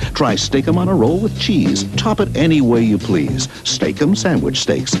can. Try Steak-'em on a roll with cheese. Top it any way you please. Steak-'em sandwich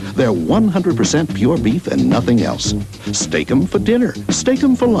steaks. They're 100% pure beef and nothing else. Steak-'em for dinner,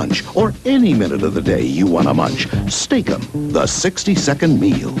 Steak-'em for lunch, or any minute of the day you want to munch. Steak-'em, the 60-second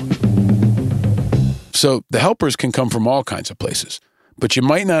meal. So the helpers can come from all kinds of places, but you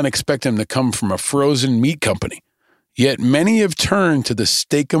might not expect them to come from a frozen meat company. Yet many have turned to the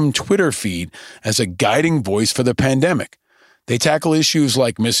Steak-'em Twitter feed as a guiding voice for the pandemic. They tackle issues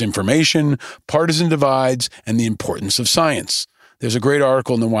like misinformation, partisan divides, and the importance of science. There's a great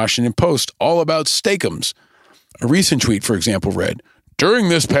article in the Washington Post all about Steak-'ems. A recent tweet, for example, read, "During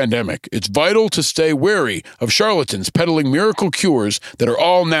this pandemic, it's vital to stay wary of charlatans peddling miracle cures that are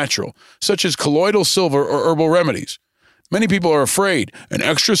all natural, such as colloidal silver or herbal remedies. Many people are afraid and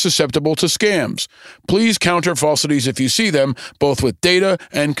extra susceptible to scams. Please counter falsities if you see them, both with data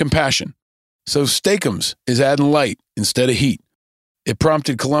and compassion." So Steak-'ems is adding light instead of heat. It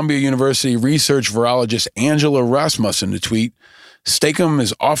prompted Columbia University research virologist Angela Rasmussen to tweet, "Steak-'em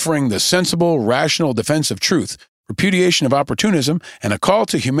is offering the sensible, rational defense of truth, repudiation of opportunism, and a call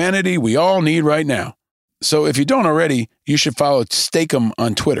to humanity we all need right now." So if you don't already, you should follow Steak-'em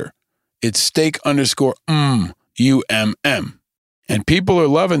on Twitter. It's steak_UMM. And people are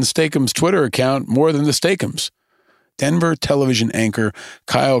loving Steak-'em's Twitter account more than the Steak-'ems. Denver television anchor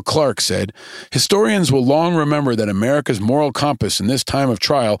Kyle Clark said, "Historians will long remember that America's moral compass in this time of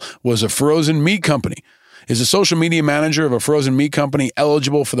trial was a frozen meat company. Is a social media manager of a frozen meat company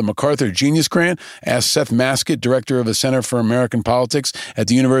eligible for the MacArthur Genius Grant? Asked Seth Maskett, director of the Center for American Politics at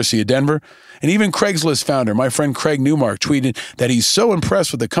the University of Denver. And even Craigslist founder, my friend Craig Newmark, tweeted that he's so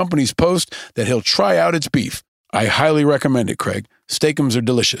impressed with the company's post that he'll try out its beef. I highly recommend it, Craig. Steakums are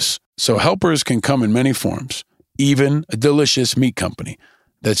delicious. So helpers can come in many forms, even a delicious meat company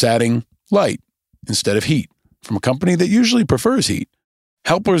that's adding light instead of heat from a company that usually prefers heat.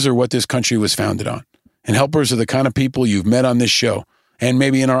 Helpers are what this country was founded on. And helpers are the kind of people you've met on this show and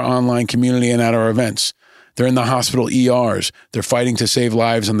maybe in our online community and at our events. They're in the hospital ERs. They're fighting to save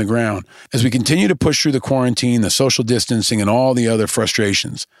lives on the ground. As we continue to push through the quarantine, the social distancing, and all the other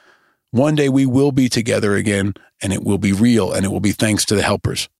frustrations, one day we will be together again, and it will be real, and it will be thanks to the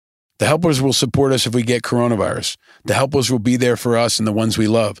helpers. The helpers will support us if we get coronavirus. The helpers will be there for us and the ones we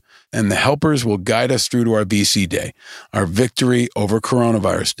love. And the helpers will guide us through to our VC Day, our victory over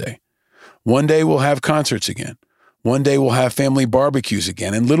coronavirus day. One day we'll have concerts again. One day we'll have family barbecues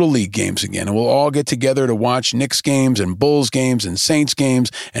again and Little League games again. And we'll all get together to watch Knicks games and Bulls games and Saints games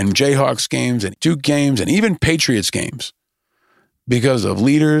and Jayhawks games and Duke games and even Patriots games. Because of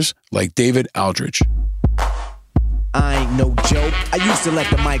leaders like David Aldridge. I ain't no joke. I used to let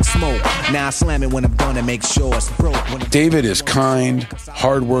the mic smoke. Now I slam it when I'm done and make sure it's broke. David is kind,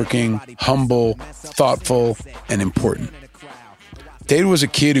 hardworking, humble, thoughtful, and important. David was a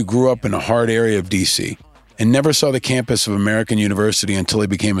kid who grew up in a hard area of D.C. and never saw the campus of American University until he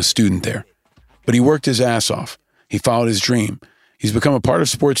became a student there. But he worked his ass off. He followed his dream. He's become a part of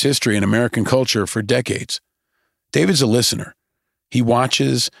sports history and American culture for decades. David's a listener. He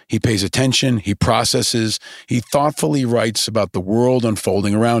watches, he pays attention, he processes, he thoughtfully writes about the world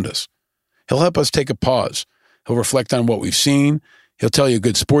unfolding around us. He'll help us take a pause. He'll reflect on what we've seen. He'll tell you a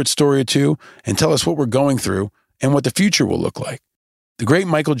good sports story or two and tell us what we're going through and what the future will look like. The great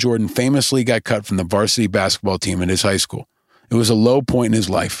Michael Jordan famously got cut from the varsity basketball team at his high school. It was a low point in his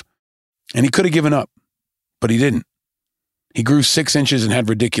life. And he could have given up, but he didn't. He grew 6 inches and had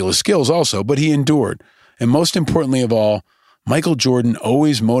ridiculous skills also, but he endured. And most importantly of all, Michael Jordan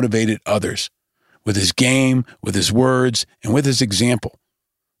always motivated others with his game, with his words, and with his example.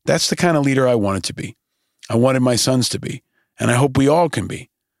 That's the kind of leader I wanted to be. I wanted my sons to be, and I hope we all can be.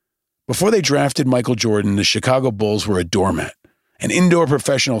 Before they drafted Michael Jordan, the Chicago Bulls were a doormat. An indoor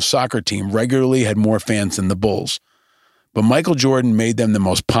professional soccer team regularly had more fans than the Bulls. But Michael Jordan made them the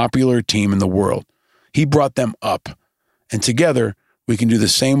most popular team in the world. He brought them up. And together, we can do the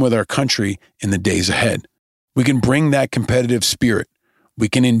same with our country in the days ahead. We can bring that competitive spirit. We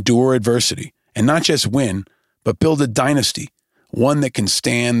can endure adversity and not just win, but build a dynasty, one that can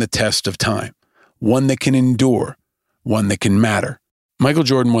stand the test of time, one that can endure, one that can matter. Michael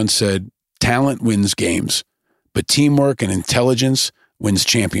Jordan once said, "Talent wins games, but teamwork and intelligence wins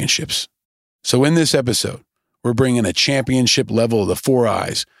championships." So in this episode, we're bringing a championship level of the 4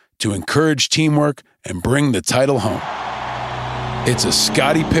 I's to encourage teamwork and bring the title home. It's a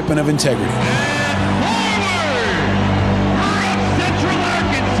Scottie Pippen of integrity.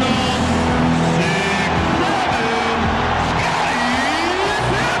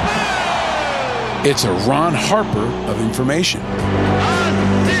 It's a Ron Harper of information.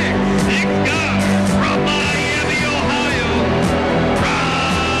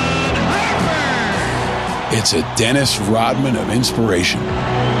 It's a Dennis Rodman of inspiration.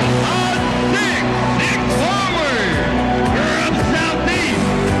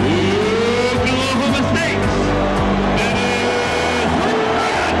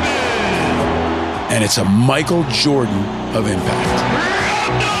 And it's a Michael Jordan of impact.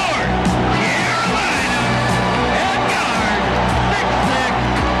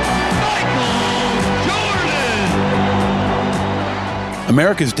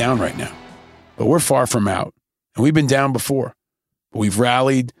 America's down right now, but we're far from out. And we've been down before. But we've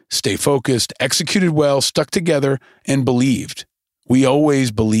rallied, stayed focused, executed well, stuck together, and believed. We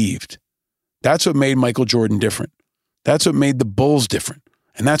always believed. That's what made Michael Jordan different. That's what made the Bulls different.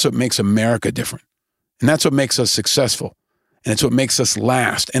 And that's what makes America different. And that's what makes us successful. And it's what makes us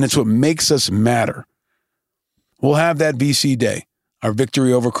last. And it's what makes us matter. We'll have that VC Day, our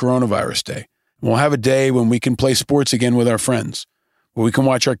victory over coronavirus day. We'll have a day when we can play sports again with our friends, where we can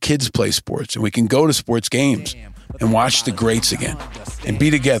watch our kids play sports and we can go to sports games and watch the greats again and be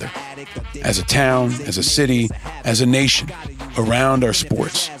together as a town, as a city, as a nation around our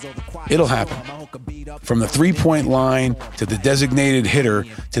sports. It'll happen. From the three-point line to the designated hitter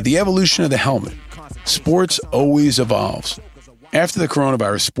to the evolution of the helmet, sports always evolves. After the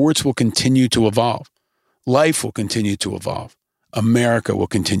coronavirus, sports will continue to evolve. Life will continue to evolve. America will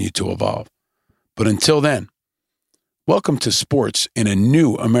continue to evolve. But until then, welcome to sports in a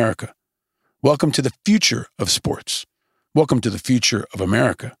new America, Welcome to the future of sports. Welcome to the future of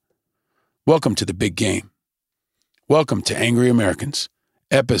America. Welcome to the big game. Welcome to Angry Americans,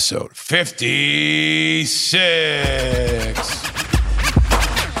 episode 56.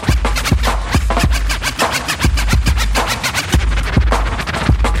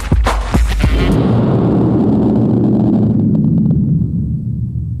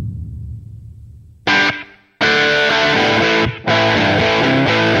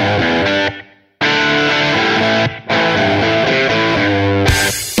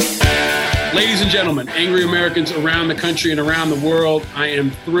 Gentlemen, Angry Americans around the country and around the world, I am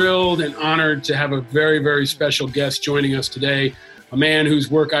thrilled and honored to have a very, very special guest joining us today, a man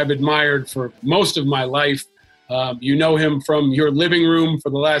whose work I've admired for most of my life. You know him from your living room for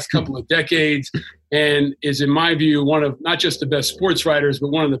the last couple of decades and is, in my view, one of not just the best sports writers, but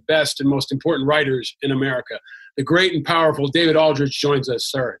one of the best and most important writers in America. The great and powerful David Aldridge joins us,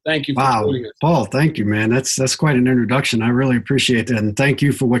 sir. Thank you for joining us. Paul, thank you, man. That's quite an introduction. I really appreciate that, and thank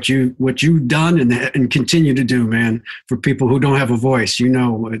you for what you've done and continue to do, man. For people who don't have a voice, you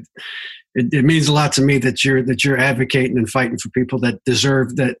know, it means a lot to me that you're advocating and fighting for people that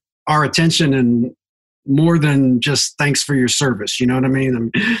deserve our attention, and more than just thanks for your service. You know what I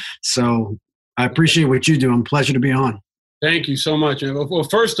mean? So I appreciate what you do. I'm a pleasure to be on. Thank you so much. Well,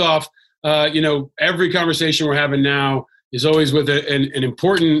 first off, every conversation we're having now is always with an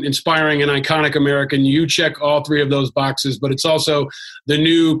important, inspiring, and iconic American. You check all three of those boxes, but it's also the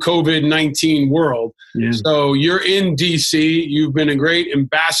new COVID-19 world. Yeah. So you're in D.C. You've been a great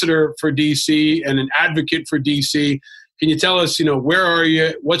ambassador for D.C. and an advocate for D.C. Can you tell us, where are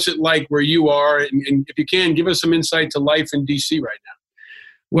you? What's it like where you are? And if you can, give us some insight to life in D.C. right now.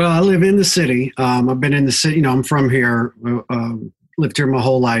 Well, I live in the city. I've been in the city. I'm from here. Lived here my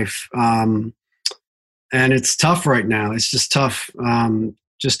whole life. And it's tough right now. It's just tough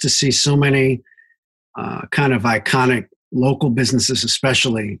just to see so many kind of iconic local businesses,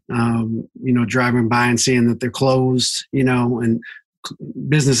 especially, driving by and seeing that they're closed, and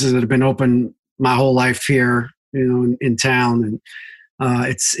businesses that have been open my whole life here, in town. And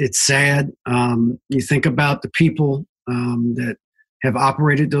it's sad. You think about the people that have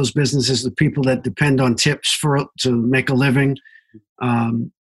operated those businesses, the people that depend on tips to make a living.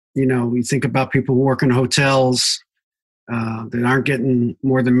 You think about people who work in hotels that aren't getting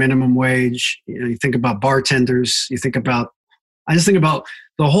more than minimum wage. You think about bartenders. I just think about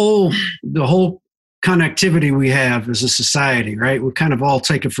the whole connectivity we have as a society, right? We kind of all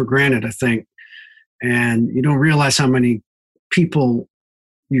take it for granted, I think. And you don't realize how many people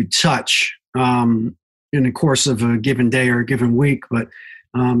you touch in the course of a given day or a given week. But,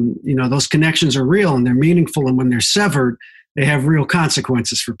 those connections are real and they're meaningful. And when they're severed, they have real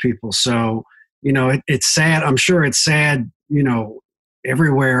consequences for people. So, it's sad. I'm sure it's sad,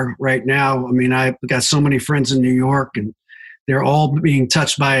 everywhere right now. I mean, I've got so many friends in New York and they're all being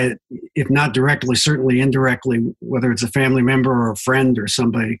touched by it, if not directly, certainly indirectly, whether it's a family member or a friend or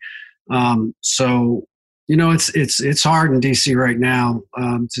somebody. So, it's hard in DC right now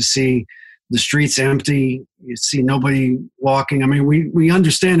to see the streets empty. You see nobody walking. I mean, we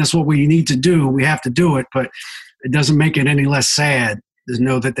understand that's what we need to do. We have to do it, but it doesn't make it any less sad to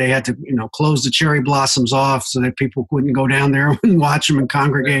know that they had to, close the cherry blossoms off so that people couldn't go down there and watch them and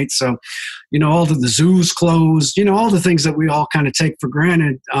congregate. So, all the zoos closed, all the things that we all kind of take for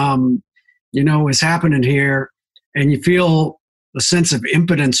granted, is happening here. And you feel a sense of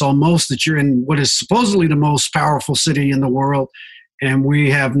impotence almost that you're in what is supposedly the most powerful city in the world. And we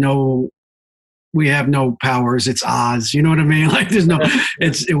have no powers. It's Oz. You know what I mean? Like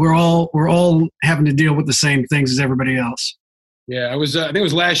we're all having to deal with the same things as everybody else. Yeah, I was. I think it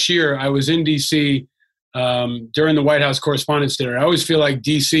was last year. I was in D.C. During the White House Correspondents' Dinner. I always feel like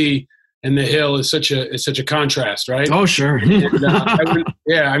D.C. and the Hill is such a contrast, right? Oh, sure. And,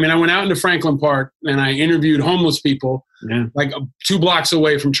 I went out into Franklin Park and I interviewed homeless people, like 2 blocks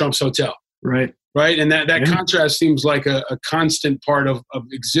away from Trump's hotel. Right. Right. And that contrast seems like a constant part of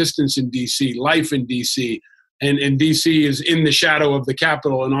existence in D.C., life in D.C. And D.C. is in the shadow of the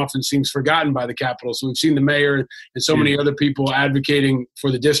Capitol and often seems forgotten by the Capitol. So we've seen the mayor and so many other people advocating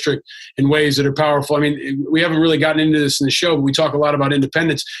for the district in ways that are powerful. I mean, we haven't really gotten into this in the show, but we talk a lot about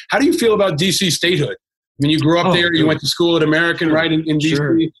independence. How do you feel about D.C. statehood? I mean, you grew up there. You went to school at American, right, in D.C.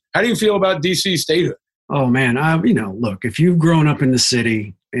 Sure. How do you feel about D.C. statehood? Oh, man. Look, if you've grown up in the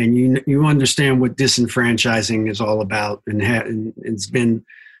city and you understand what disenfranchising is all about, and it's been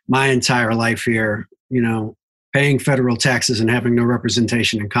my entire life here, paying federal taxes and having no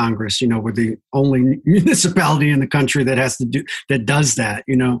representation in Congress. We're the only municipality in the country that does that.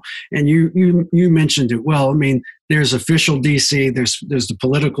 And you mentioned it well. I mean, there's official DC, there's the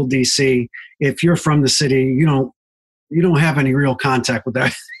political DC. If you're from the city, you don't have any real contact with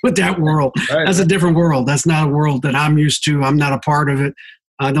that world. Right. That's a different world. That's not a world that I'm used to. I'm not a part of it.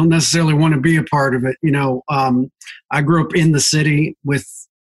 I don't necessarily want to be a part of it. I grew up in the city with,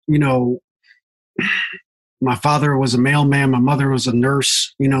 my father was a mailman. My mother was a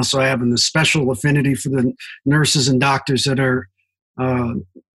nurse, so I have a special affinity for the nurses and doctors that are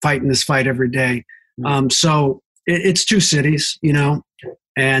fighting this fight every day. So it's two cities,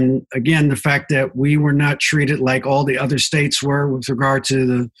 and again, the fact that we were not treated like all the other states were with regard to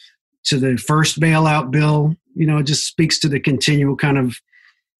the first bailout bill, it just speaks to the continual kind of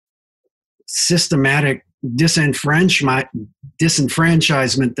systematic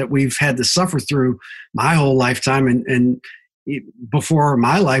disenfranchisement that we've had to suffer through my whole lifetime. And before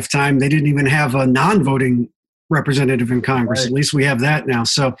my lifetime, they didn't even have a non-voting representative in Congress. Right. At least we have that now.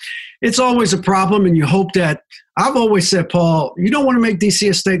 So it's always a problem. And you hope that, I've always said, Paul, you don't want to make DC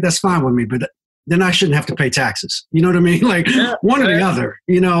a state, that's fine with me, but then I shouldn't have to pay taxes. You know what I mean? Like one or the other,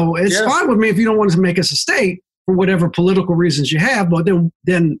 it's fine with me if you don't want to make us a state for whatever political reasons you have, but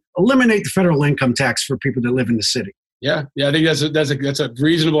then eliminate the federal income tax for people that live in the city. Yeah, I think that's a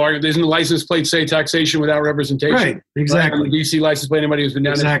reasonable argument. Isn't the license plate say taxation without representation? Right, exactly. Right? DC license plate, anybody who's been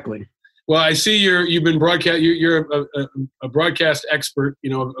down exactly. There. Well, I see you've been broadcast. You're a broadcast expert,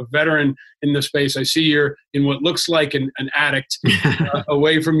 a veteran in the space. I see you're in what looks like an addict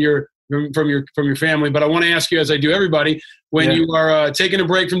away from your family. But I want to ask you, as I do everybody, when you are taking a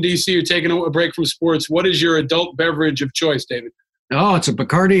break from DC or taking a break from sports, what is your adult beverage of choice, David? Oh, it's a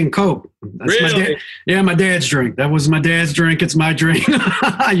Bacardi and Coke. That's really? My dad's drink. That was my dad's drink. It's my drink.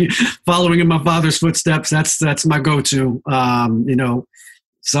 Following in my father's footsteps, that's my go-to.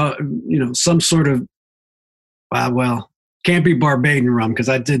 Some sort of can't be Barbadian rum, because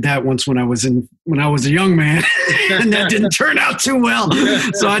I did that once when I was a young man, and that didn't turn out too well.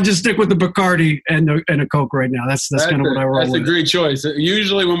 So I just stick with the Bacardi and a Coke right now. That's kind of what I roll with. That's a great choice.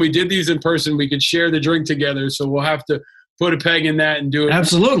 Usually when we did these in person, we could share the drink together. So we'll have to put a peg in that and do it.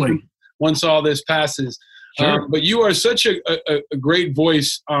 Absolutely. Once all this passes. Sure. But you are such a great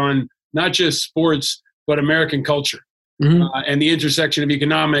voice on not just sports, but American culture. Mm-hmm. And the intersection of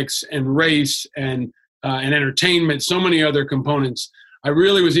economics and race and entertainment, so many other components. I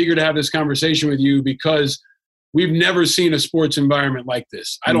really was eager to have this conversation with you because we've never seen a sports environment like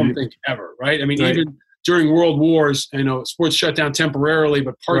this. I don't think ever, right? I mean, even during world wars, sports shut down temporarily,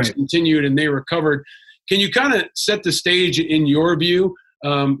 but parts continued and they recovered. Can you kind of set the stage in your view?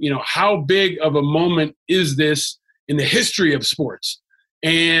 How big of a moment is this in the history of sports?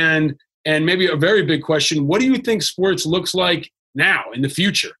 And maybe a very big question, what do you think sports looks like now in the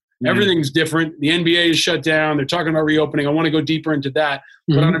future? Everything's different. The NBA is shut down. They're talking about reopening. I want to go deeper into that.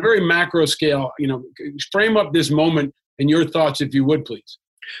 Mm-hmm. But on a very macro scale, frame up this moment and your thoughts, if you would, please.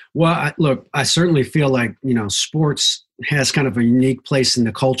 Well, I certainly feel like, sports has kind of a unique place in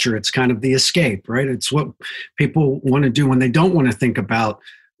the culture. It's kind of the escape, right? It's what people want to do when they don't want to think about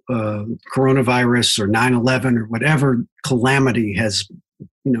coronavirus or 9/11 or whatever calamity has,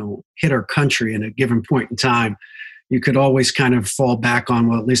 hit our country in a given point in time. You could always kind of fall back on,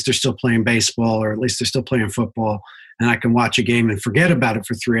 well, at least they're still playing baseball, or at least they're still playing football, and I can watch a game and forget about it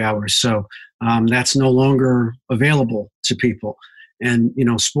for 3 hours. So that's no longer available to people. And,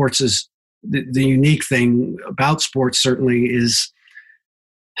 sports is the unique thing about sports certainly is,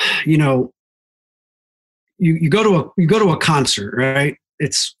 you go to a concert, right?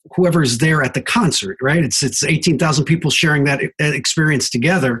 It's whoever's there at the concert, right? It's 18,000 people sharing that experience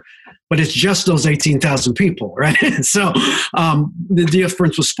together, but it's just those 18,000 people, right? So the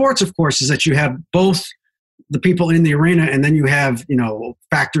difference with sports, of course, is that you have both the people in the arena, and then you have,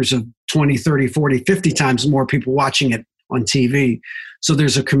 factors of 20, 30, 40, 50 times more people watching it on TV. So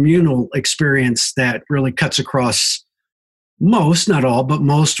there's a communal experience that really cuts across most, not all, but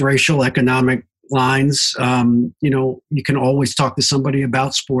most racial, economic lines. You can always talk to somebody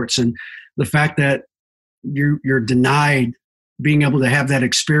about sports, and the fact that you're denied being able to have that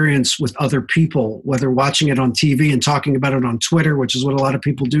experience with other people, whether watching it on TV and talking about it on Twitter, which is what a lot of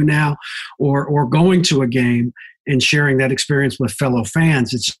people do now, or going to a game and sharing that experience with fellow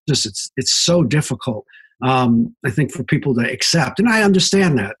fans. It's so difficult, I think, for people to accept. And I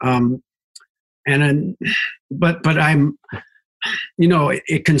understand that. But I'm,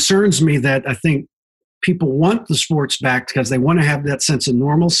 it concerns me that I think people want the sports back because they want to have that sense of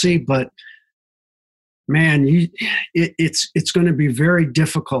normalcy, but man, it's going to be very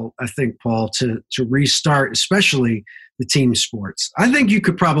difficult, I think, Paul, to restart, especially the team sports. I think you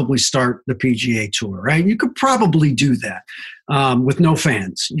could probably start the PGA Tour, right? You could probably do that with no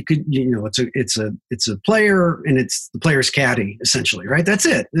fans. You could, it's a player and it's the player's caddy essentially, right? That's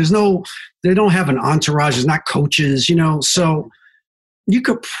it. They don't have an entourage. There's not coaches, so you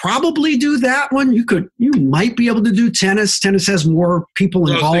could probably do that one. You might be able to do tennis. Tennis has more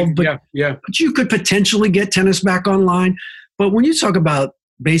people involved, but you could potentially get tennis back online. But when you talk about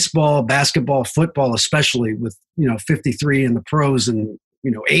baseball, basketball, football, especially with 53 in the pros and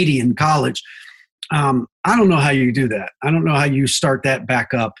 80 in college, I don't know how you do that. I don't know how you start that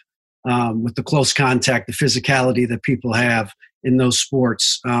back up with the close contact, the physicality that people have in those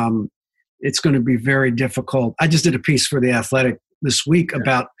sports. It's going to be very difficult. I just did a piece for The Athletic this week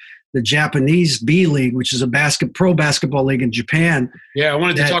about the Japanese B League, which is a pro basketball league in Japan. Yeah, I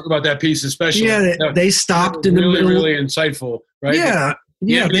wanted to talk about that piece especially. Yeah, they stopped in the middle. Really insightful, right? Yeah.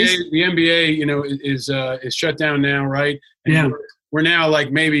 The NBA, is shut down now, right? And we're now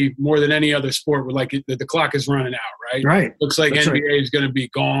like maybe more than any other sport. We're like the clock is running out, right? Right. Looks like That's NBA is going to be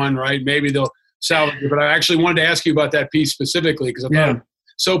gone, right? Maybe they'll salvage it. But I actually wanted to ask you about that piece specifically because I thought it was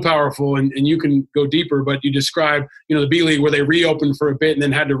so powerful, and you can go deeper. But you describe, the B League where they reopened for a bit and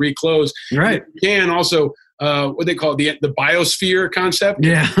then had to reclose. Right. You can also what they call the biosphere concept.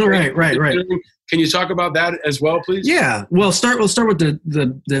 Yeah. Right. Can you talk about that as well, please? Yeah. Well, we'll start with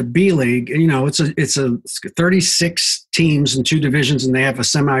the B League. It's a 36 teams in 2 divisions, and they have a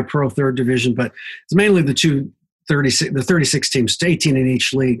semi-pro third division, but it's mainly the 36 teams, 18 in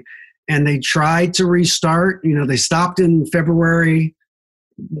each league. And they tried to restart. They stopped in February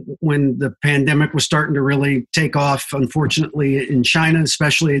when the pandemic was starting to really take off. Unfortunately, in China,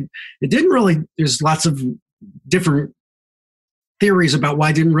 especially, it didn't really. There's lots of different theories about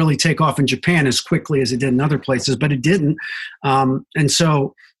why it didn't really take off in Japan as quickly as it did in other places, but it didn't. And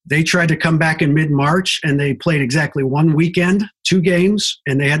so they tried to come back in mid-March, and they played exactly 1 weekend, 2 games,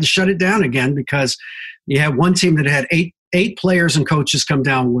 and they had to shut it down again because you had one team that had eight players and coaches come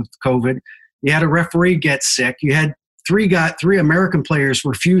down with COVID. You had a referee get sick. You had three American players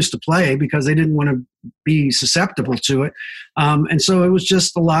refuse to play because they didn't want to be susceptible to it. And so it was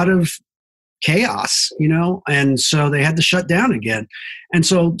just a lot of chaos, and so they had to shut down again. And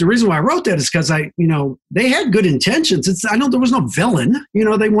so the reason why I wrote that is because they had good intentions. I know there was no villain,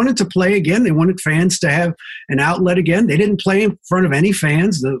 they wanted to play again. They wanted fans to have an outlet again. They didn't play in front of any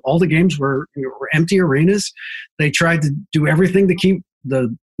fans. All the games were empty arenas. They tried to do everything to keep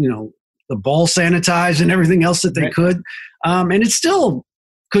the ball sanitized and everything else that they could. And it still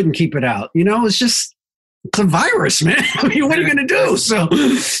couldn't keep it out. It's a virus, man. I mean, what are you going to do?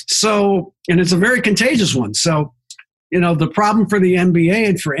 So, and it's a very contagious one. So, the problem for the NBA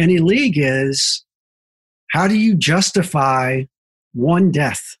and for any league is, how do you justify one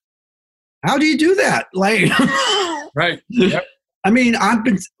death? How do you do that? Right. Yep. I mean, I've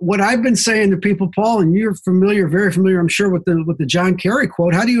been saying to people, Paul, and you're very familiar, I'm sure, with the John Kerry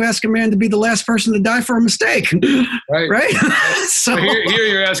quote. How do you ask a man to be the last person to die for a mistake? Right. So here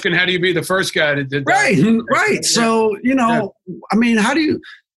you're asking, how do you be the first guy to die? Right. So, I mean, how do you,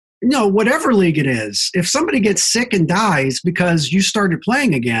 whatever league it is, if somebody gets sick and dies because you started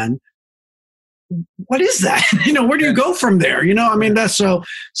playing again, what is that? Where do you go from there? I mean, that's so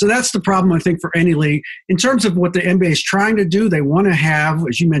that's the problem, I think, for any league. In terms of what the NBA is trying to do, they want to have,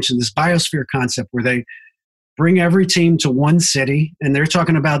 as you mentioned, this biosphere concept where they bring every team to one city, and they're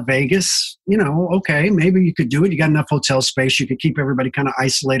talking about Vegas. Okay, maybe you could do it. You got enough hotel space. You could keep everybody kind of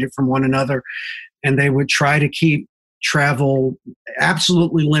isolated from one another, and they would try to keep travel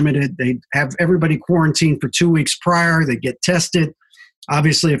absolutely limited. They'd have everybody quarantined for 2 weeks prior. They'd get tested.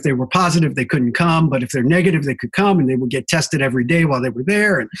 Obviously, if they were positive, they couldn't come. But if they're negative, they could come, and they would get tested every day while they were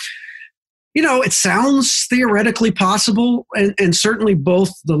there. And, it sounds theoretically possible. And certainly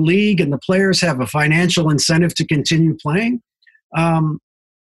both the league and the players have a financial incentive to continue playing.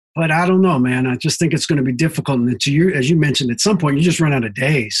 But I don't know, man. I just think it's going to be difficult. And as you mentioned, at some point, you just run out of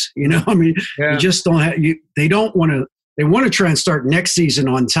days. I mean, you just don't have – they want to try and start next season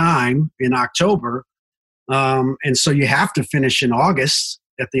on time in October. And so you have to finish in August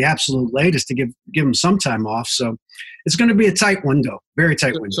at the absolute latest to give them some time off. So it's going to be a tight window, very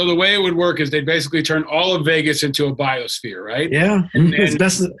tight window. So the way it would work is they'd basically turn all of Vegas into a biosphere, right? Yeah. And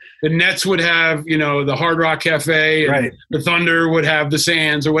the Nets would have, the Hard Rock Cafe, and the Thunder would have the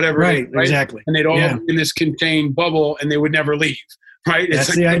Sands or whatever. Right, exactly. And they'd all be in this contained bubble, and they would never leave. Right?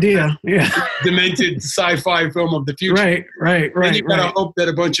 That's the idea. Yeah. Demented sci-fi film of the future. Right. And you gotta hope that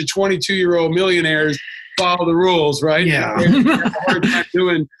a bunch of 22-year-old millionaires follow the rules, right? Yeah. They have a hard time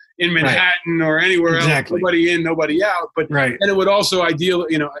doing, in Manhattan or anywhere else. Nobody in, nobody out. But and it would also I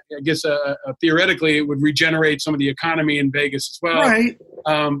guess theoretically it would regenerate some of the economy in Vegas as well. Right.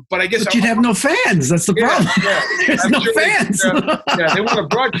 But I guess you'd have no fans. That's the problem. There's no fans. They want to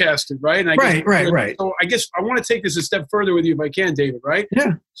broadcast it, right? And Right. So I guess I want to take this a step further with you if I can, David, right?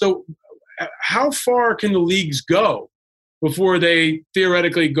 Yeah. So how far can the leagues go before they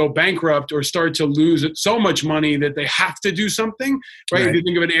theoretically go bankrupt or start to lose so much money that they have to do something, right? If you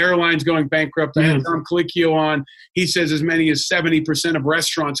think of an airlines going bankrupt, I had Tom Colicchio on. He says as many as 70% of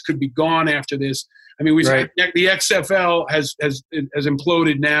restaurants could be gone after this. I mean, the XFL has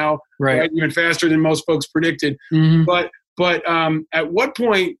imploded now, right? Even faster than most folks predicted. Mm-hmm. But at what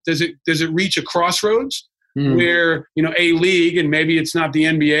point does it reach a crossroads where a league, and maybe it's not the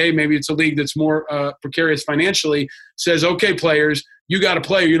NBA, maybe it's a league that's more precarious financially, says, okay, players, you got to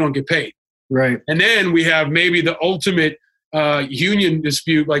play or you don't get paid. Right. And then we have maybe the ultimate union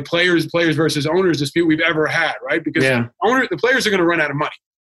dispute, like players versus owners dispute we've ever had, right? Because the players are going to run out of money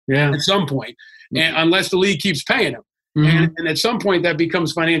at some point, and unless the league keeps paying them. Mm-hmm. And at some point that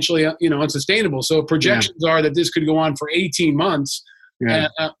becomes financially unsustainable. So projections are that this could go on for 18 months. Yeah.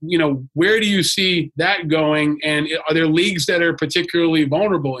 Where do you see that going? And are there leagues that are particularly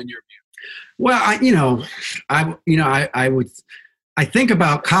vulnerable in your view? Well, I think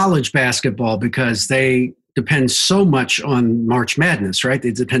about college basketball because they depend so much on March Madness, right?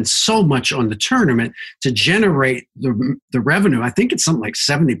 They depend so much on the tournament to generate the revenue. I think it's something like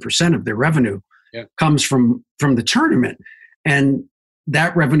 70% of their revenue comes from the tournament. And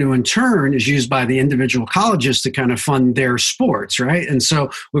that revenue in turn is used by the individual colleges to kind of fund their sports, right? And so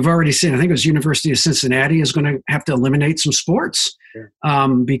we've already seen, I think it was University of Cincinnati is going to have to eliminate some sports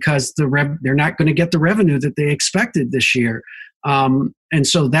because they're not going to get the revenue that they expected this year. And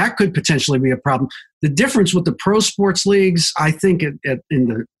so that could potentially be a problem. The difference with the pro sports leagues, I think at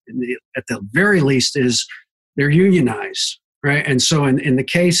the very least is they're unionized, right? And so in the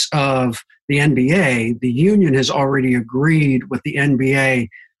case of the NBA, the union has already agreed with the NBA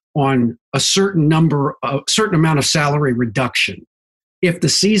on a certain amount of salary reduction. If the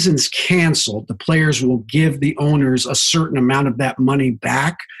season's canceled, the players will give the owners a certain amount of that money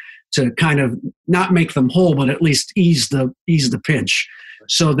back to kind of not make them whole, but at least ease the pinch,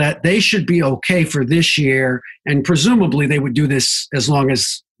 so that they should be okay for this year. And presumably they would do this as long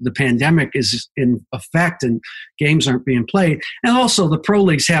as the pandemic is in effect and games aren't being played. And also the pro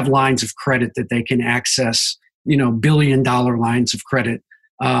leagues have lines of credit that they can access, $1 billion lines of credit,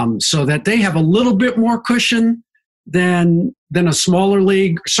 so that they have a little bit more cushion than a smaller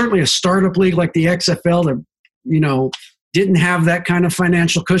league, certainly a startup league like the XFL that, didn't have that kind of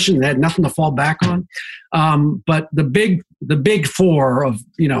financial cushion. They had nothing to fall back on. But the big four of,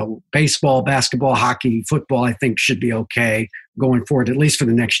 baseball, basketball, hockey, football, I think should be okay going forward, at least for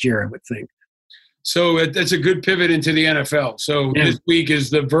the next year, I would think. So that's a good pivot into the NFL. So this week is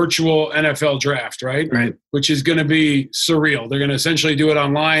the virtual NFL draft, right? Right. Which is going to be surreal. They're going to essentially do it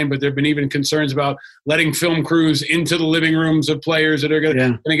online, but there have been even concerns about letting film crews into the living rooms of players that are going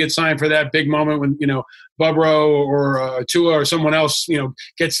to get signed for that big moment when, Bubro or Tua or someone else,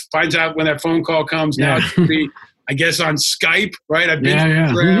 finds out when that phone call comes. Now it's going to be, I guess, on Skype, right? I've been to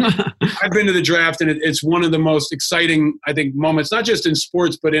the draft. I've been to the draft, and it's one of the most exciting, I think, moments, not just in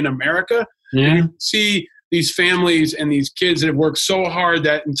sports, but in America. Yeah. You see these families and these kids that have worked so hard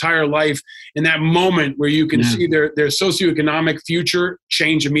that entire life, in that moment where you can see their socioeconomic future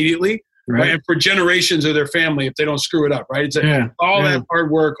change immediately, right? And for generations of their family if they don't screw it up, right? It's all that hard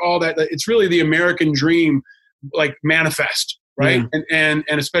work, all that. It's really the American dream, like manifest, right? And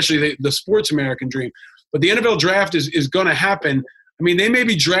especially the sports American dream. But the NFL draft is going to happen. I mean, they may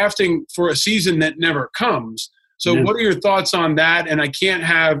be drafting for a season that never comes. So what are your thoughts on that? And I can't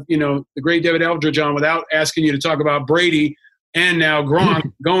have, the great David Eldridge on without asking you to talk about Brady and now Gronk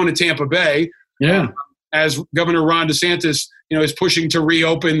going to Tampa Bay. Yeah. As Governor Ron DeSantis, is pushing to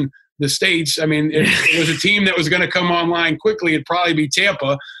reopen the states. I mean, if it was a team that was going to come online quickly, it'd probably be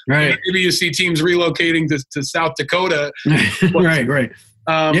Tampa. Right. Maybe you see teams relocating to South Dakota. Right.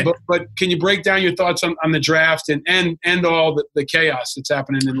 But can you break down your thoughts on the draft and all the chaos that's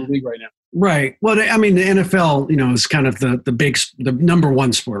happening in the league right now? Right. Well, I mean, the NFL, is kind of the number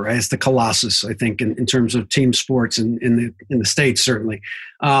one sport, right? It's the colossus, I think, in terms of team sports in the States, certainly.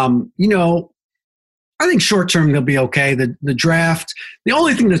 I think short term they'll be okay. The draft, the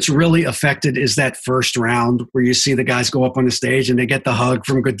only thing that's really affected is that first round where you see the guys go up on the stage and they get the hug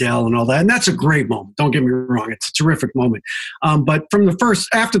from Goodell and all that. And that's a great moment. Don't get me wrong. It's a terrific moment. But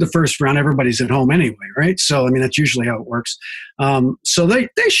after the first round, everybody's at home anyway, right? So, I mean, that's usually how it works. So they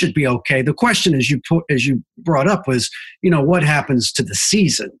should be okay. The question as you brought up was, what happens to the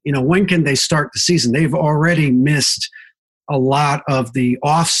season? When can they start the season? They've already missed a lot of the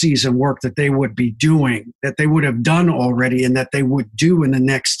off-season work that they would be doing, that they would have done already, and that they would do in the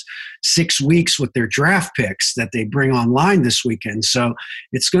next 6 weeks with their draft picks that they bring online this weekend. So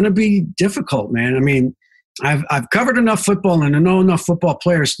it's going to be difficult, man. I mean, I've covered enough football and I know enough football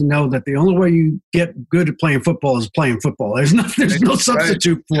players to know that the only way you get good at playing football is playing football. There's no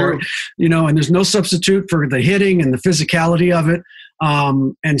substitute for it, and there's no substitute for the hitting and the physicality of it.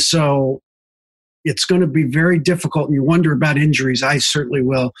 And so it's going to be very difficult, and you wonder about injuries. I certainly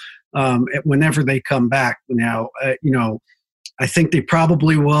will whenever they come back. Now, I think they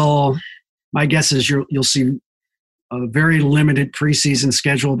probably will. My guess is you'll see a very limited preseason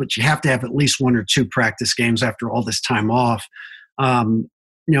schedule, but you have to have at least 1 or 2 practice games after all this time off.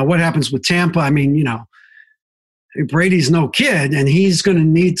 What happens with Tampa? I mean, Brady's no kid, and he's going to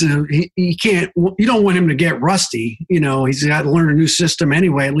need to. He can't. You don't want him to get rusty. He's got to learn a new system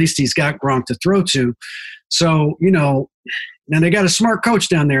anyway. At least he's got Gronk to throw to. So and they got a smart coach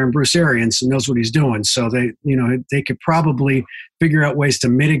down there in Bruce Arians and knows what he's doing. So they could probably figure out ways to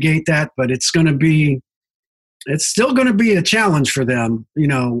mitigate that. But it's still going to be a challenge for them.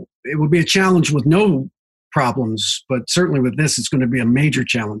 It would be a challenge with no problems, but certainly with this, it's going to be a major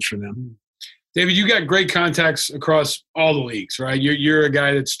challenge for them. David, you got great contacts across all the leagues, right? You're a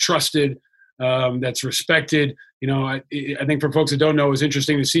guy that's trusted, that's respected. I think for folks that don't know, it was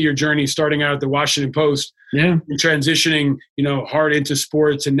interesting to see your journey starting out at the Washington Post, and transitioning, hard into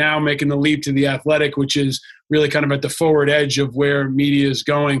sports, and now making the leap to The Athletic, which is really kind of at the forward edge of where media is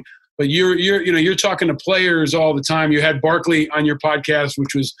going. But you're talking to players all the time. You had Barkley on your podcast,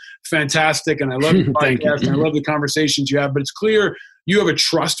 which was fantastic, and I love the podcast and I love the conversations you have. But it's clear you have a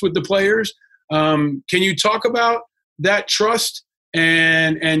trust with the players. Can you talk about that trust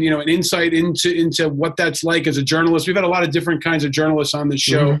and an insight into what that's like as a journalist? We've had a lot of different kinds of journalists on this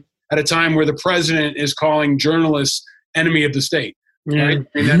show at a time where the president is calling journalists enemy of the state. Right?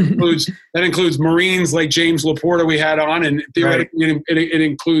 I mean, that includes Marines like James Laporta we had on, and theoretically it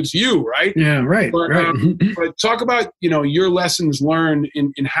includes you, right? Yeah, right. But talk about your lessons learned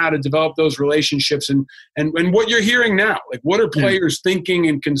in how to develop those relationships and what you're hearing now. Like, what are players thinking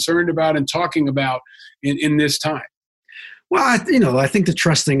and concerned about and talking about in this time? Well, I think the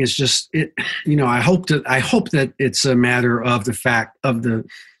trust thing is just it. I hope that it's a matter of the fact of the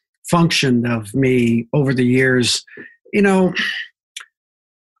function of me over the years.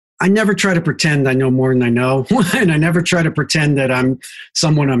 I never try to pretend I know more than I know, and I never try to pretend that I'm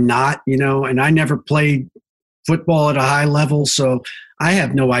someone I'm not, and I never played football at a high level, so I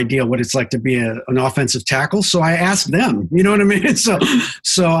have no idea what it's like to be an offensive tackle, so I ask them, you know what I mean? So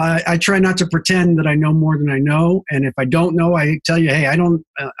I try not to pretend that I know more than I know, and if I don't know, I tell you, hey, I don't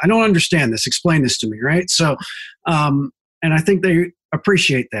understand this, explain this to me, right? So, and I think they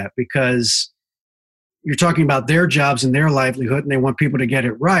appreciate that because you're talking about their jobs and their livelihood, and they want people to get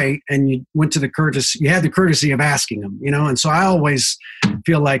it right. And you had the courtesy of asking them, And so I always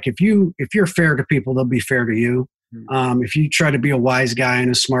feel like if you're fair to people, they'll be fair to you. If you try to be a wise guy and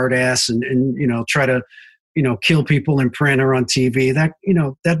a smart ass and try to, kill people in print or on TV,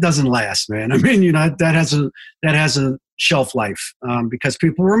 that doesn't last, man. I mean, that has a shelf life because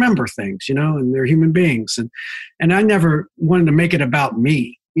people remember things, and they're human beings. And I never wanted to make it about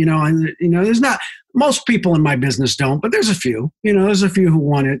me. There's not most people in my business don't, but there's a few. There's a few who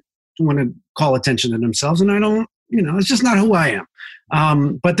want to call attention to themselves, and I don't. It's just not who I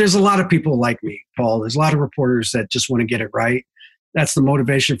am. But there's a lot of people like me, Paul. There's a lot of reporters that just want to get it right. That's the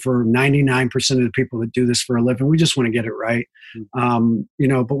motivation for 99% of the people that do this for a living. We just want to get it right.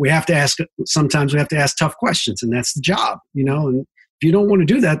 But we have to ask. Sometimes we have to ask tough questions, and that's the job. And if you don't want to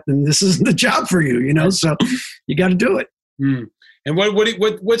do that, then this isn't the job for you. So you got to do it. And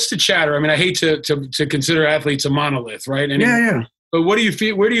what's the chatter? I mean, I hate to consider athletes a monolith, right? Yeah. But what do you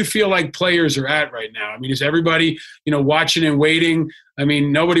feel? Where do you feel like players are at right now? I mean, is everybody watching and waiting? I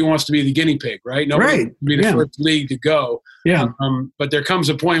mean, nobody wants to be the guinea pig, right? Nobody wants to be the first league to go. Yeah. But there comes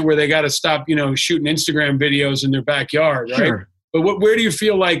a point where they got to stop, shooting Instagram videos in their backyard, right? Sure. But where do you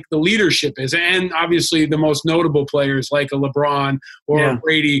feel like the leadership is? And obviously, the most notable players like a LeBron or a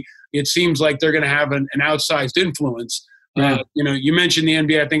Brady, it seems like they're going to have an outsized influence. You mentioned the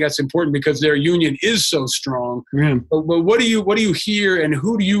NBA. I think that's important because their union is so strong. Yeah. But what do you hear, and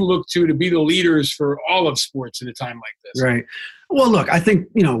who do you look to be the leaders for all of sports in a time like this? Right. Well, look, I think,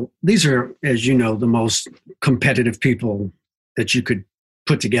 these are, as you know, the most competitive people that you could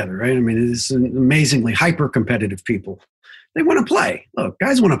put together, right? I mean, it's amazingly hyper-competitive people. They want to play. Look,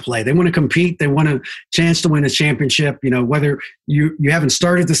 guys want to play. They want to compete. They want a chance to win a championship. Whether you haven't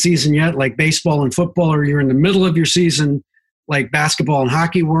started the season yet, like baseball and football, or you're in the middle of your season, like basketball and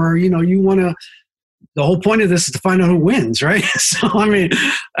hockey were, you want to. The whole point of this is to find out who wins, right? So I mean,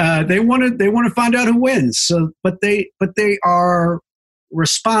 they want to find out who wins. So, but they are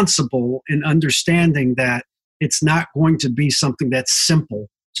responsible in understanding that it's not going to be something that's simple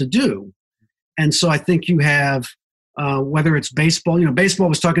to do. And so I think you have. Whether it's baseball, baseball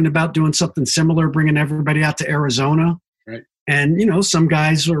was talking about doing something similar, bringing everybody out to Arizona. Right. And, some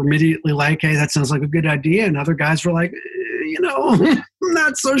guys were immediately like, hey, that sounds like a good idea. And other guys were like, I'm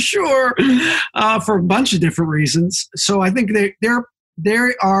not so sure for a bunch of different reasons. So I think they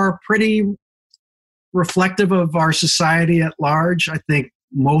are pretty reflective of our society at large. I think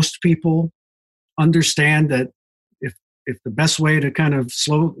most people understand that if the best way to kind of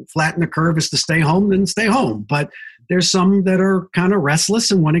flatten the curve is to stay home, then stay home. But there's some that are kind of restless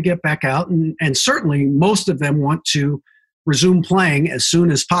and want to get back out. And certainly most of them want to resume playing as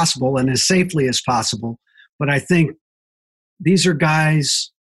soon as possible and as safely as possible. But I think these are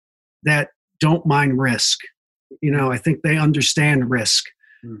guys that don't mind risk. I think they understand risk,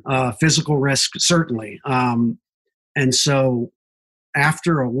 physical risk, certainly. And so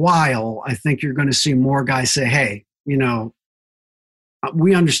after a while, I think you're going to see more guys say, hey,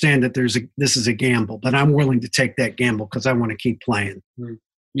 we understand that this is a gamble, but I'm willing to take that gamble because I want to keep playing.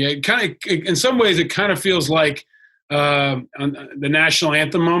 Yeah, in some ways, it kind of feels like on the national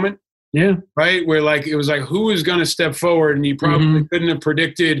anthem moment. Yeah. Right? Where it was like, who is going to step forward? And you probably couldn't have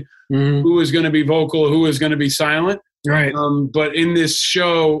predicted who was going to be vocal, who was going to be silent. Right. But in this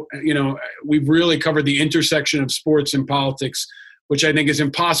show, we've really covered the intersection of sports and politics, which I think is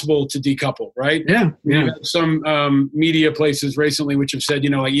impossible to decouple, right? Yeah. We've had some media places recently which have said,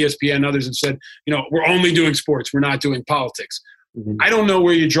 like ESPN and others have said, we're only doing sports, we're not doing politics. Mm-hmm. I don't know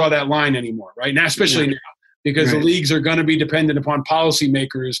where you draw that line anymore, right? Now, especially now, because the leagues are going to be dependent upon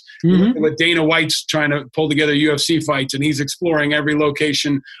policymakers. What Dana White's trying to pull together UFC fights, and he's exploring every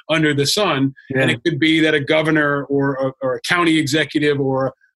location under the sun. Yeah. And it could be that a governor or a county executive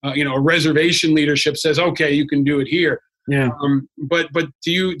or a reservation leadership says, okay, you can do it here. Yeah. But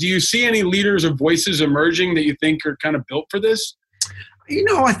do you see any leaders or voices emerging that you think are kind of built for this?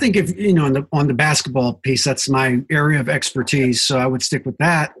 I think if on the basketball piece, that's my area of expertise. So I would stick with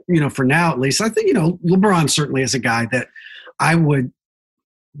that. For now at least. I think LeBron certainly is a guy that I would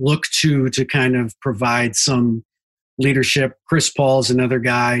look to kind of provide some leadership. Chris Paul's another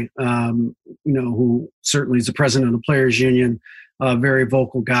guy, who certainly is the president of the Players Union. A very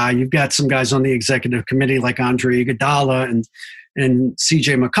vocal guy. You've got some guys on the executive committee like Andre Iguodala and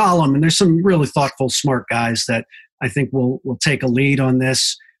CJ McCollum, and there's some really thoughtful, smart guys that I think will take a lead on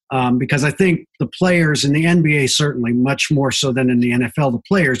this because I think the players in the NBA certainly much more so than in the NFL, the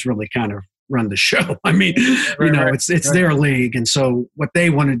players really kind of run the show. I mean, it's their league, and so what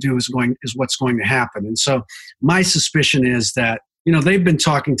they want to do is what's going to happen. And so my suspicion is that they've been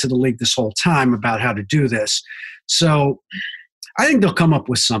talking to the league this whole time about how to do this. So I think they'll come up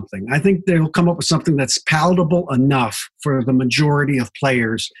with something. I think they'll come up with something that's palatable enough for the majority of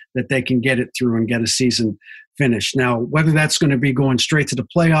players that they can get it through and get a season finished. Now, whether that's going to be going straight to the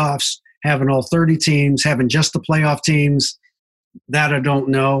playoffs, having all 30 teams, having just the playoff teams, that I don't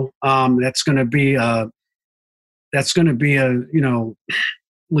know. That's going to be a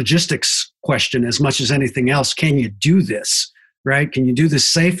logistics question as much as anything else. Can you do this, right? Can you do this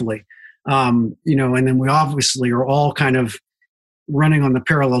safely? And then we obviously are all kind of running on the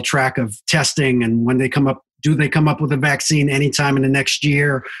parallel track of testing, and when they come up, do they come up with a vaccine anytime in the next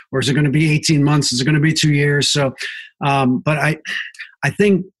year, or is it going to be 18 months? Is it going to be 2 years? So, but I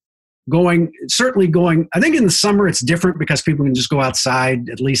think I think in the summer it's different because people can just go outside,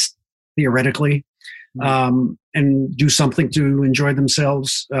 at least theoretically, and do something to enjoy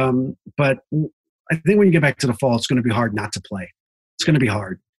themselves. But I think when you get back to the fall, it's going to be hard not to play. It's going to be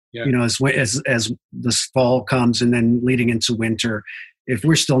hard. Yeah. As this fall comes and then leading into winter, if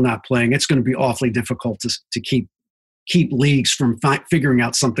we're still not playing, it's going to be awfully difficult to keep leagues from figuring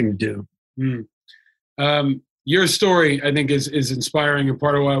out something to do. Your story, I think, is inspiring and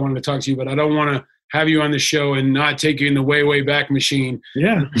part of why I wanted to talk to you. But I don't want to have you on the show and not take you in the way back machine.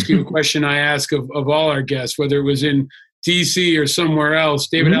 Yeah. Ask you a question I ask of all our guests, whether it was in D.C. or somewhere else.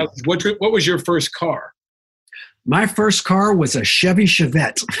 David, what was your first car? My first car was a Chevy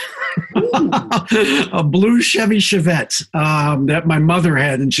Chevette, a blue Chevy Chevette that my mother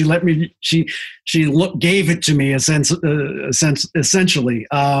had, and she let me. She gave it to me essentially,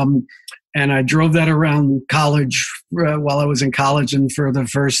 and I drove that around college while I was in college, and for the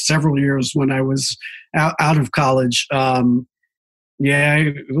first several years when I was out of college.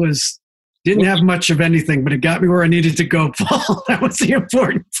 Didn't have much of anything, but it got me where I needed to go, Paul. That was the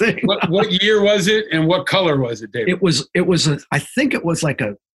important thing. What year was it, and what color was it, David? I think it was like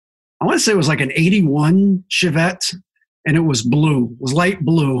I want to say it was like an 81 Chevette, and it was blue. It was light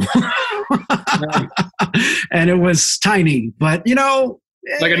blue. And it was tiny, but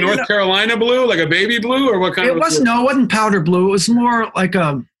like a North Carolina blue, like a baby blue, or what kind of? It wasn't powder blue. It was more like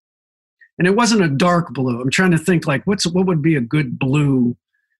and it wasn't a dark blue. I'm trying to think like what would be a good blue.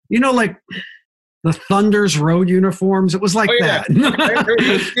 Like the Thunder's road uniforms. It was like that.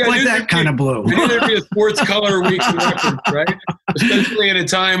 Like that kind of blue. There'd be a sports color week record, right? Especially at a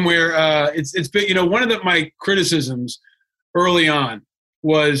time where it's been, one of my criticisms early on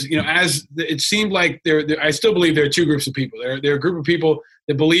was, as it seemed like I still believe there are two groups of people. There are a group of people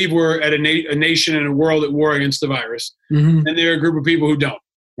that believe we're at a nation and a world at war against the virus. Mm-hmm. And there are a group of people who don't,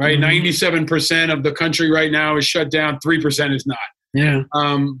 right? Mm-hmm. 97% of the country right now is shut down. 3% is not. Yeah.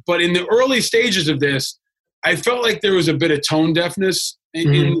 But in the early stages of this, I felt like there was a bit of tone deafness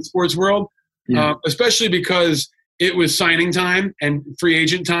in the sports world, especially because it was signing time and free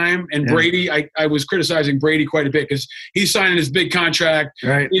agent time. And Brady, I was criticizing Brady quite a bit because he's signing his big contract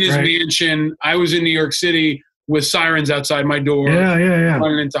in his mansion. I was in New York City with sirens outside my door,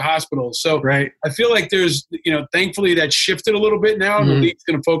 running into hospitals. So I feel like there's, thankfully that shifted a little bit now. The league's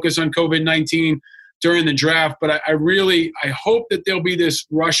going to focus on COVID-19 during the draft, but I hope that there'll be this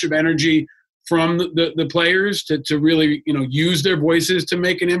rush of energy from the players to really, use their voices to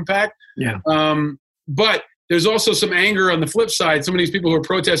make an impact. Yeah. But there's also some anger on the flip side. Some of these people who are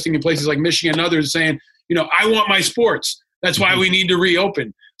protesting in places like Michigan and others saying, I want my sports. That's why we need to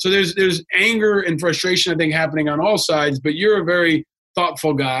reopen. So there's anger and frustration, I think, happening on all sides, but you're a very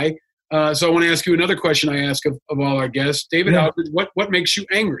thoughtful guy. So I want to ask you another question I ask of all our guests. David Alford, what makes you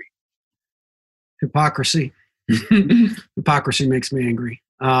angry? Hypocrisy. Hypocrisy makes me angry.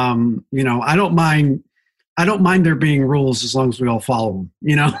 I don't mind there being rules as long as we all follow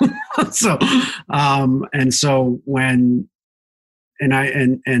them, so when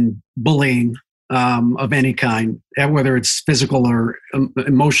bullying of any kind, whether it's physical or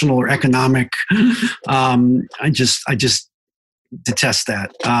emotional or economic, I just detest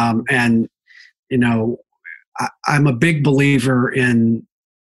that. I'm a big believer in,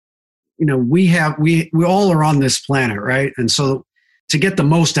 we all are on this planet, right? And so to get the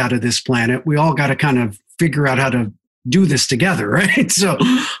most out of this planet, we all got to kind of figure out how to do this together, right? So,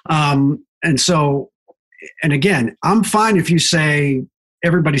 and again, I'm fine if you say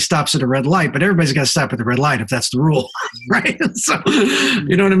everybody stops at a red light, but everybody's got to stop at the red light if that's the rule, right? So,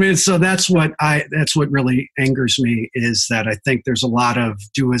 you know what I mean? So that's what really angers me, is that I think there's a lot of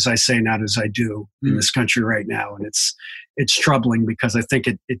do as I say, not as I do in this country right now. And it's troubling because I think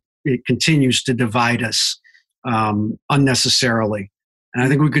it continues to divide us unnecessarily. And I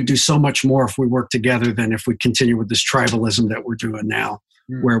think we could do so much more if we work together than if we continue with this tribalism that we're doing now,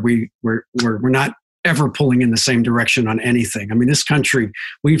 where we're not ever pulling in the same direction on anything. I mean, this country,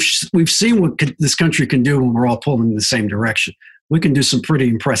 we've seen what this country can do when we're all pulling in the same direction. We can do some pretty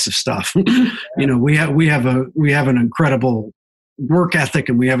impressive stuff. We have an incredible work ethic,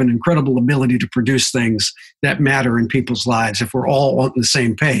 and we have an incredible ability to produce things that matter in people's lives if we're all on the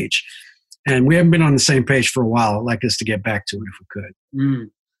same page. And we haven't been on the same page for a while. I'd like us to get back to it if we could.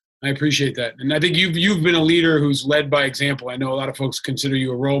 I appreciate that. And I think you've been a leader who's led by example. I know a lot of folks consider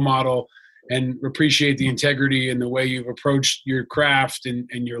you a role model and appreciate the integrity and the way you've approached your craft and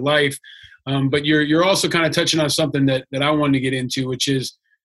your life. But you're also kind of touching on something that I wanted to get into, which is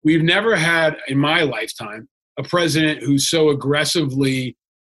we've never had in my lifetime a president who's so aggressively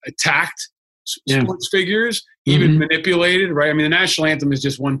attacked sports figures, even manipulated, right? I mean, the national anthem is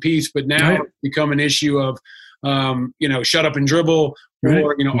just one piece, but now it's become an issue of, shut up and dribble,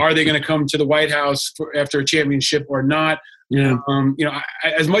 or, are they going to come to the White House after a championship or not? Yeah.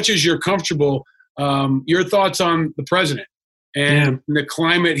 As much as you're comfortable, your thoughts on the president and the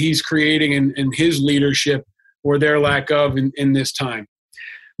climate he's creating and his leadership or their lack of in this time.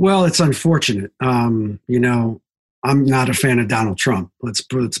 Well, it's unfortunate. I'm not a fan of Donald Trump. Let's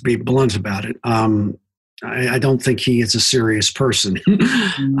be blunt about it. I don't think he is a serious person,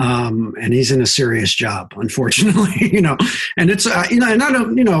 and he's in a serious job, unfortunately. And it's and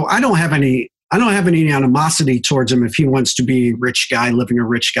I don't have any I don't have any animosity towards him if he wants to be a rich guy living a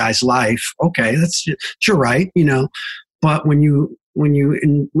rich guy's life. Okay, you're right, you know. But when you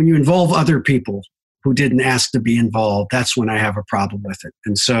involve other people who didn't ask to be involved, that's when I have a problem with it.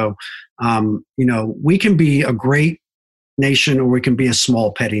 And so, you know, we can be a great nation or we can be a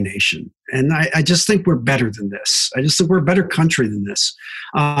small petty nation. And I just think we're better than this. I just think we're a better country than this.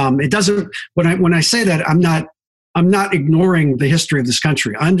 It doesn't. When I say that, I'm not ignoring the history of this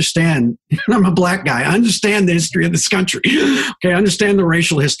country. I understand. I'm a black guy. I understand the history of this country. Okay, I understand the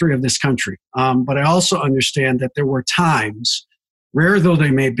racial history of this country. But I also understand that there were times, rare though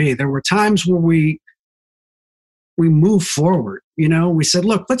they may be, there were times where we moved forward. You know, we said,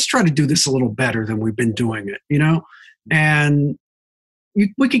 look, let's try to do this a little better than we've been doing it, you know? And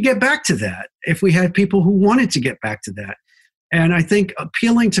we could get back to that if we had people who wanted to get back to that. And I think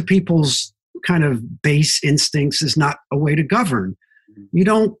appealing to people's kind of base instincts is not a way to govern. You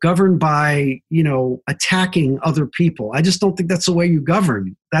don't govern by, you know, attacking other people. I just don't think that's the way you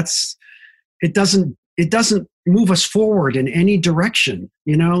govern. It doesn't move us forward in any direction.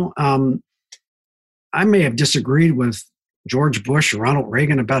 You know, I may have disagreed with George Bush or Ronald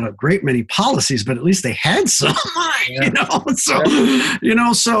Reagan about a great many policies, but at least they had some, you know? So, you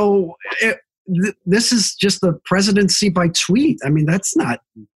know, this is just the presidency by tweet. I mean, that's not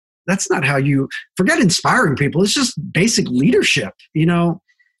how you forget inspiring people. It's just basic leadership. You know,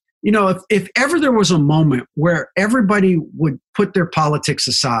 if ever there was a moment where everybody would put their politics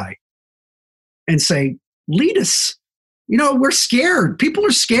aside and say, lead us, you know, we're scared. People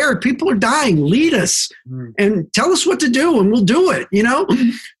are scared. People are dying. Lead us and tell us what to do and we'll do it, you know?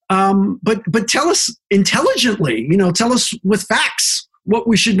 But tell us intelligently, you know, tell us with facts what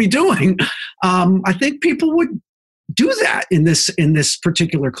we should be doing. I think people would do that in this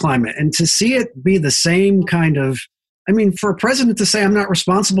particular climate, and to see it be the same kind of, I mean, for a president to say I'm not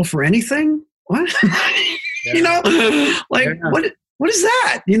responsible for anything, what? You know, like what is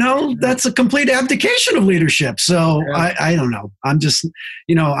that? You know, that's a complete abdication of leadership. So I don't know. I'm just,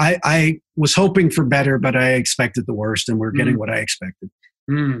 you know, I was hoping for better, but I expected the worst, and we're getting what I expected.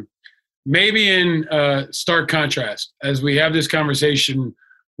 Maybe in stark contrast, as we have this conversation,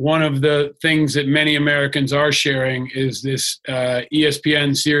 one of the things that many Americans are sharing is this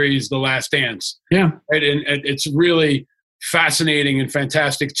ESPN series, The Last Dance. Yeah. Right? And it's really fascinating and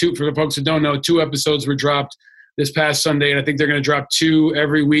fantastic. For the folks that don't know, 2 episodes were dropped this past Sunday, and I think they're going to drop 2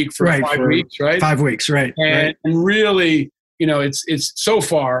 every week for 5 weeks, right? 5 weeks, right. And really, you know, it's so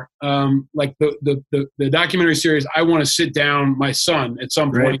far, like the documentary series, I want to sit down my son at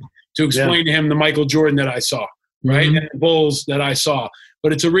some point to explain to him the Michael Jordan that I saw, right? And the Bulls that I saw.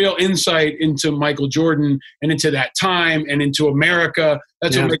 But it's a real insight into Michael Jordan and into that time and into America.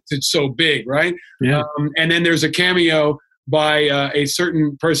 That's what makes it so big, right? Yeah. And then there's a cameo by a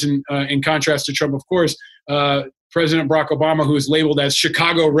certain person, in contrast to Trump, of course, President Barack Obama, who is labeled as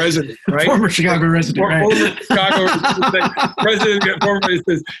Chicago resident, right? Former Chicago resident, right? Former Chicago president. Former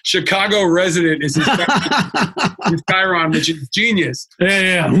says Chicago resident is his Chiron, which is genius.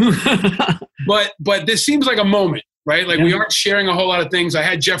 Yeah. But this seems like a moment. Right? Like we aren't sharing a whole lot of things. I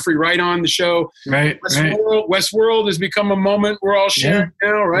had Jeffrey Wright on the show. Right. Westworld has become a moment we're all sharing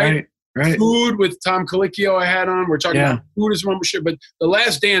now, right? Right. Food with Tom Colicchio I had on. We're talking about food as membership, but The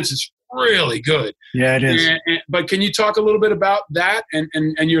Last Dance is really good. Yeah, it is. But can you talk a little bit about that and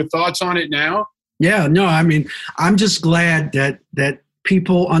your thoughts on it now? Yeah, no, I mean, I'm just glad that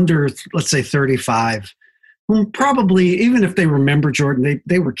people under, let's say, 35, who probably, even if they remember Jordan,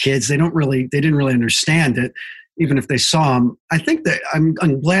 they were kids. They didn't really understand it. Even if they saw him, I think that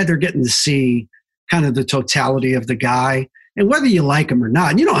I'm glad they're getting to see kind of the totality of the guy, and whether you like him or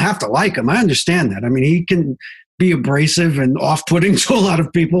not. You don't have to like him. I understand that. I mean, he can be abrasive and off-putting to a lot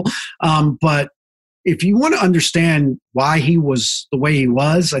of people. But if you want to understand why he was the way he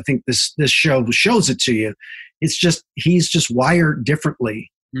was, I think this show shows it to you. It's just, he's just wired differently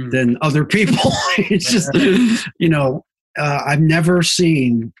than other people. It's just, you know, I've never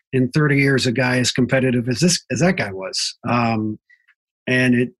seen in 30 years a guy as competitive as that guy was.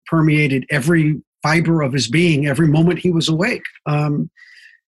 And it permeated every fiber of his being every moment he was awake. And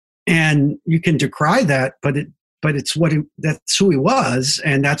you can decry that, but it's that's who he was.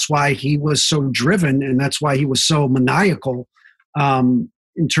 And that's why he was so driven. And that's why he was so maniacal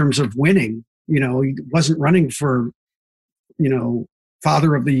in terms of winning. You know, he wasn't running for, you know,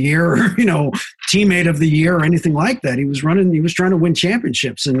 father of the year or, you know, teammate of the year or anything like that. He was trying to win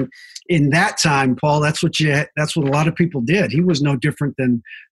championships. And in that time, Paul, that's what a lot of people did. He was no different than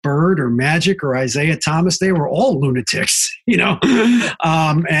Bird or Magic or Isaiah Thomas. They were all lunatics, you know,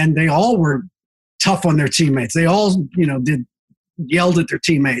 and they all were tough on their teammates. They all, you know, did yelled at their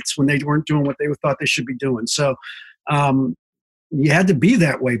teammates when they weren't doing what they thought they should be doing. So you had to be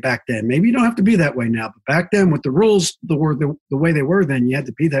that way back then. Maybe you don't have to be that way now, but back then with the rules, the way they were then, you had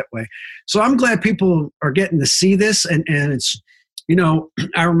to be that way. So I'm glad people are getting to see this. And it's,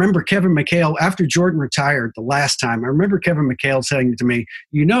 I remember Kevin McHale, after Jordan retired the last time, I remember Kevin McHale saying to me,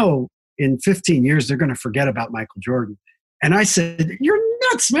 in 15 years, they're going to forget about Michael Jordan. And I said, you're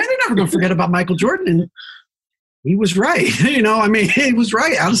nuts, man. They're never going to forget about Michael Jordan. And he was right. He was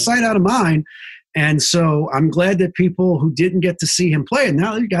right. Out of sight, out of mind. And so I'm glad that people who didn't get to see him play, and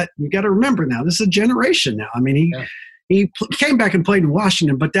now you got to remember now, this is a generation now. I mean, he came back and played in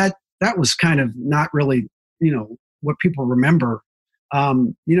Washington, but that was kind of not really, what people remember.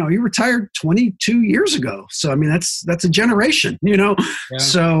 He retired 22 years ago. So, I mean, that's a generation,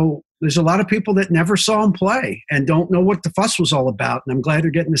 So there's a lot of people that never saw him play and don't know what the fuss was all about. And I'm glad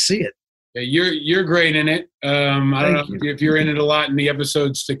they're getting to see it. Yeah, you're great in it. I don't know if you're in it a lot in the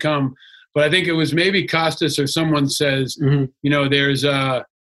episodes to come, but I think it was maybe Costas or someone says, there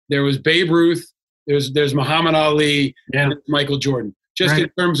was Babe Ruth, there's Muhammad Ali, and Michael Jordan. Just in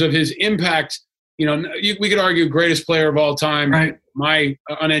terms of his impact, we could argue greatest player of all time. Right. My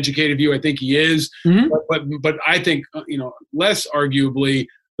uneducated view, I think he is, but I think less arguably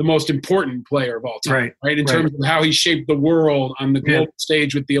the most important player of all time. Right. In terms of how he shaped the world on the global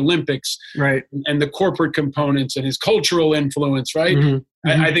stage with the Olympics, and the corporate components and his cultural influence. Right.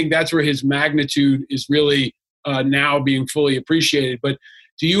 I think that's where his magnitude is really now being fully appreciated. But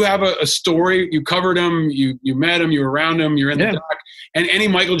do you have a story? You covered him, you met him, you were around him, you're in the doc. And any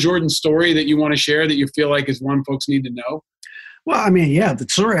Michael Jordan story that you want to share that you feel like is one folks need to know? Well, I mean, the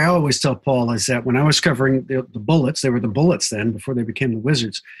story I always tell Paul is that when I was covering the Bullets, they were the Bullets then before they became the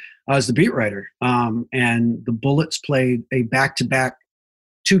Wizards, I was the beat writer. And the Bullets played a back-to-back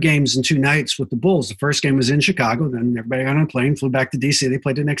 2 games in 2 nights with the Bulls. The first game was in Chicago. Then everybody got on a plane, flew back to D.C. They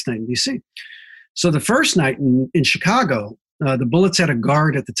played the next night in D.C. So the first night in Chicago, the Bullets had a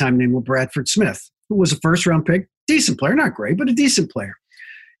guard at the time named LeBradford Smith, who was a first-round pick, decent player, not great, but a decent player.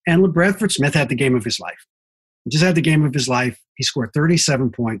 And LeBradford Smith had the game of his life. He just had the game of his life. He scored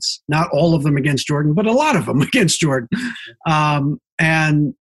 37 points, not all of them against Jordan, but a lot of them against Jordan.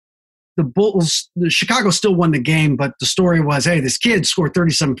 And the Bulls, Chicago still won the game, but the story was, hey, this kid scored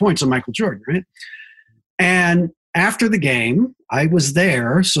 37 points on Michael Jordan, right? And after the game, I was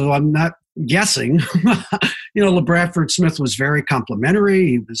there, so I'm not guessing. LeBradford Smith was very complimentary.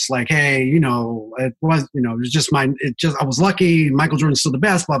 He was like, hey, it was just I was lucky. Michael Jordan's still the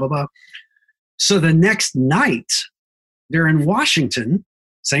best, blah, blah, blah. So the next night, they're in Washington,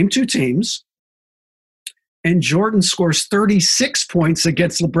 same 2 teams, and Jordan scores 36 points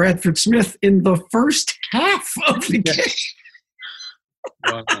against LeBradford Smith in the first half of the game.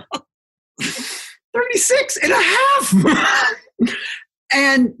 Wow. 36 and a half.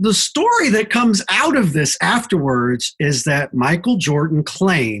 And the story that comes out of this afterwards is that Michael Jordan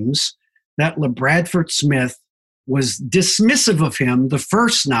claims that LeBradford Smith was dismissive of him the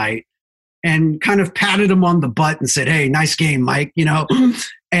first night and kind of patted him on the butt and said, hey, nice game, Mike,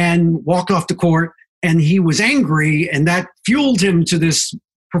 and walked off the court. And he was angry, and that fueled him to this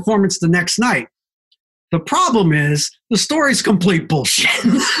performance the next night. The problem is the story's complete bullshit.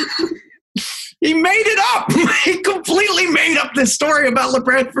 He made it up. He completely made up this story about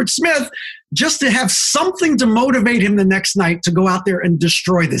LeBradford Smith just to have something to motivate him the next night to go out there and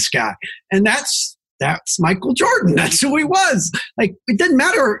destroy this guy. And that's Michael Jordan. That's who he was. Like, it didn't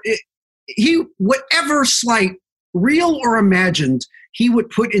matter. Whatever slight, real or imagined, he would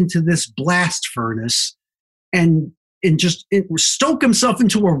put into this blast furnace and just stoke himself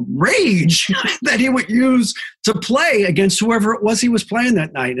into a rage that he would use to play against whoever it was he was playing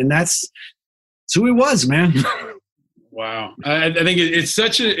that night. And that's who he was, man. Wow. I think it's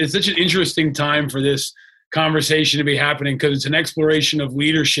such an interesting time for this conversation to be happening, because it's an exploration of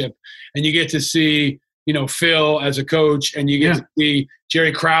leadership, and you get to see, Phil as a coach, and you get to see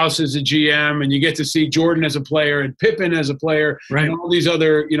Jerry Krause as a GM, and you get to see Jordan as a player and Pippen as a player, and all these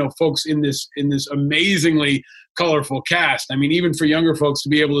other, folks in this amazingly colorful cast. I mean, even for younger folks to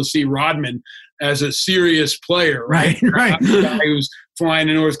be able to see Rodman as a serious player, right? A guy who's flying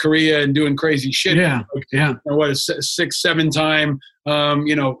to North Korea and doing crazy shit. What a 6-7 time, all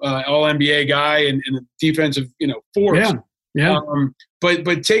NBA guy and a defensive, force.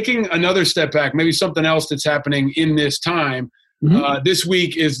 But taking another step back, maybe something else that's happening in this time. This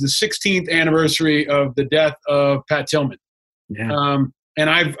week is the 16th anniversary of the death of Pat Tillman. And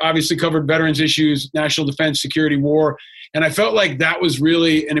I've obviously covered veterans issues, national defense, security, war. And I felt like that was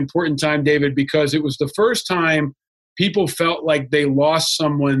really an important time, David, because it was the first time people felt like they lost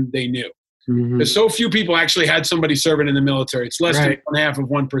someone they knew. Because so few people actually had somebody serving in the military. It's less than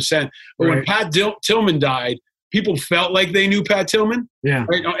 0.5%. But when Pat Tillman died, people felt like they knew Pat Tillman. Yeah.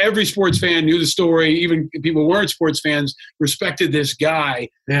 Right? Every sports fan knew the story. Even people who weren't sports fans respected this guy.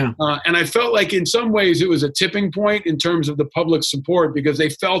 Yeah. And I felt like in some ways it was a tipping point in terms of the public support because they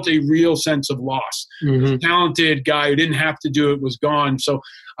felt a real sense of loss. A talented guy who didn't have to do it was gone. So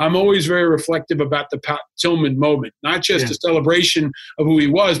I'm always very reflective about the Pat Tillman moment, not just a celebration of who he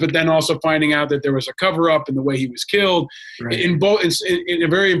was, but then also finding out that there was a cover-up in the way he was killed. In a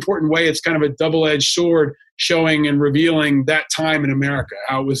very important way, it's kind of a double-edged sword showing and revealing that time in America,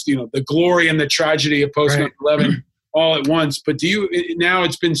 how it was, the glory and the tragedy of post 9/11 all at once. But now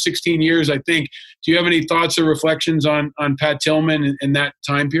it's been 16 years, I think. Do you have any thoughts or reflections on Pat Tillman in that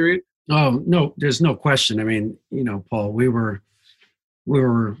time period? Oh, no, there's no question. I mean, Paul, we were,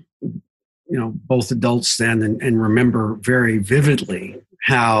 both adults then and remember very vividly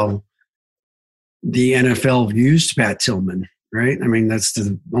how the NFL used Pat Tillman, right? I mean, that's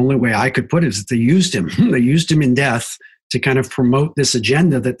the only way I could put it, is that they used him. They used him in death to kind of promote this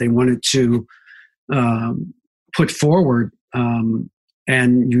agenda that they wanted to put forward. And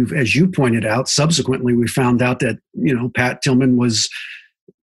as you pointed out, subsequently we found out that, Pat Tillman was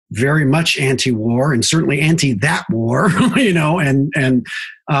very much anti-war and certainly anti that war, and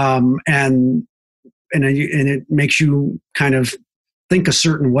it makes you kind of think a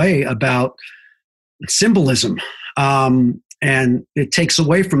certain way about symbolism. And it takes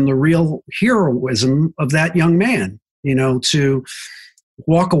away from the real heroism of that young man, to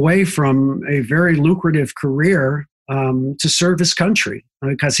walk away from a very lucrative career to serve his country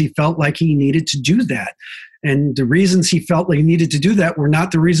because he felt like he needed to do that. And the reasons he felt like he needed to do that were not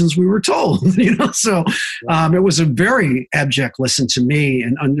the reasons we were told, So it was a very abject lesson to me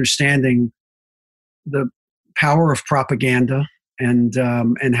in understanding the power of propaganda and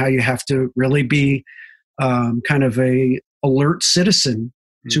how you have to really be kind of a alert citizen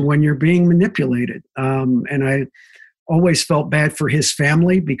to when you're being manipulated. And I always felt bad for his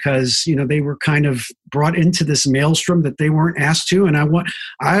family because, they were kind of brought into this maelstrom that they weren't asked to. And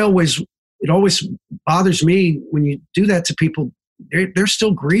it always bothers me when you do that to people. They're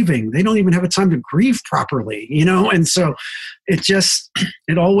still grieving. They don't even have a time to grieve properly, And so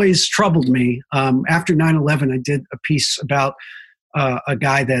it always troubled me. After 9/11, I did a piece about a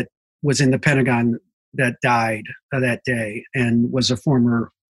guy that was in the Pentagon that died that day and was a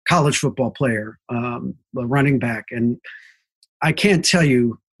former college football player, a running back. And I can't tell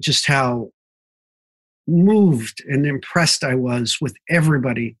you just how moved and impressed I was with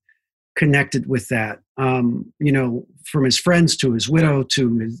everybody connected with that. From his friends to his widow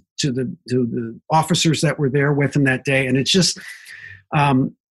to the officers that were there with him that day. And it's just,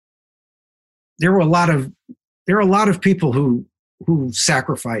 there are a lot of people who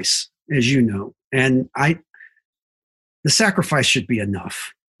sacrifice, as you know, and the sacrifice should be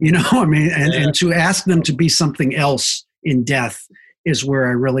enough, and to ask them to be something else in death is where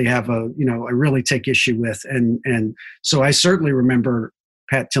I really have I really take issue with. And so I certainly remember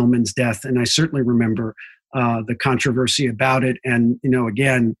Pat Tillman's death, and I certainly remember the controversy about it. And,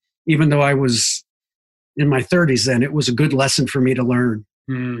 again, even though I was in my 30s then, it was a good lesson for me to learn.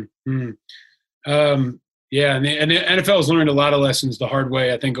 Mm-hmm. And the NFL has learned a lot of lessons the hard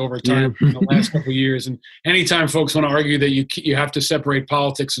way, I think, over time in the last couple of years. And anytime folks want to argue that you have to separate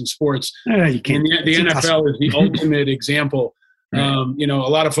politics and sports, you can't. The NFL is the ultimate example. Right. A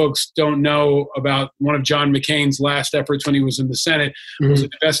lot of folks don't know about one of John McCain's last efforts when he was in the Senate was an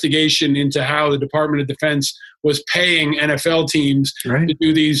investigation into how the Department of Defense was paying NFL teams to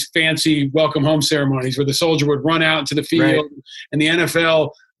do these fancy welcome home ceremonies where the soldier would run out into the field. And the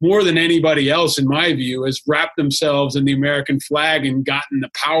NFL, more than anybody else, in my view, has wrapped themselves in the American flag and gotten the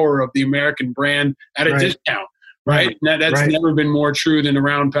power of the American brand at a discount. Right? And that's never been more true than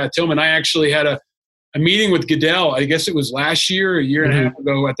around Pat Tillman. I actually had a meeting with Goodell, I guess it was last year, a year and a half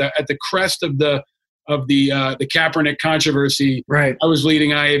ago, at the crest of the Kaepernick controversy. Right. I was leading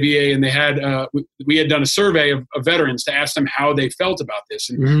IAVA, and they had we had done a survey of veterans to ask them how they felt about this.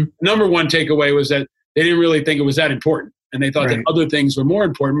 And the number one takeaway was that they didn't really think it was that important, and they thought that other things were more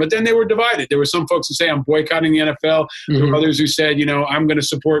important. But then they were divided. There were some folks who say, I'm boycotting the NFL. There were others who said, I'm going to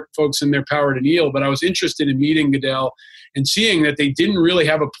support folks in their power to kneel. But I was interested in meeting Goodell and seeing that they didn't really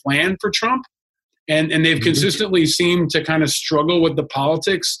have a plan for Trump. And they've consistently seemed to kind of struggle with the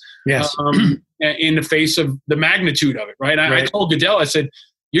politics in the face of the magnitude of it, right? I told Goodell, I said,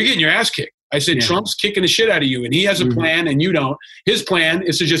 you're getting your ass kicked. I said, Trump's kicking the shit out of you, and he has a plan, and you don't. His plan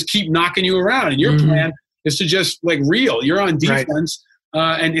is to just keep knocking you around, and your plan is to just, reel. You're on defense.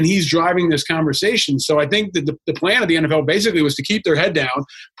 and he's driving this conversation. So I think that the plan of the NFL basically was to keep their head down,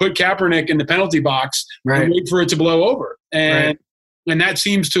 put Kaepernick in the penalty box, and wait for it to blow over. And that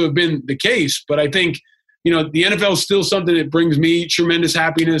seems to have been the case. But I think, the NFL is still something that brings me tremendous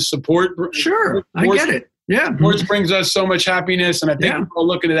happiness, support. Sure, I get it. Yeah. Sports brings us so much happiness, and I think we're all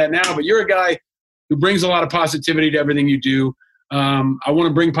looking at that now. But you're a guy who brings a lot of positivity to everything you do. I want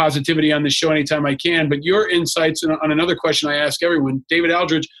to bring positivity on this show anytime I can, but your insights on another question I ask everyone, David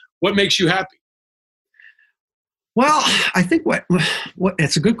Aldridge, what makes you happy? Well, I think what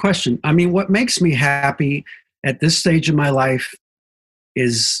it's a good question. I mean, what makes me happy at this stage of my life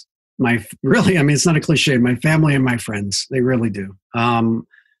is it's not a cliche, my family and my friends. They really do.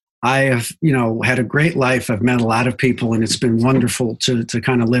 I have, had a great life. I've met a lot of people, and it's been wonderful to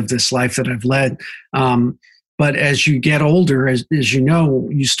kind of live this life that I've led. But as you get older, as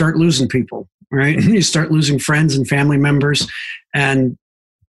you start losing people, right? You start losing friends and family members, and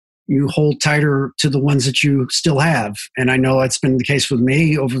you hold tighter to the ones that you still have. And I know that's been the case with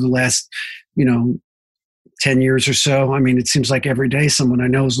me over the last, 10 years or so. I mean, it seems like every day someone I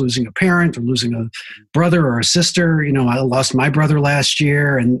know is losing a parent or losing a brother or a sister. I lost my brother last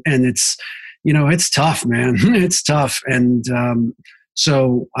year, and it's, it's tough, man. It's tough. And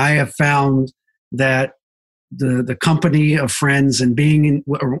so I have found that the company of friends and being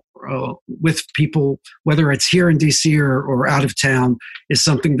with people, whether it's here in DC or out of town, is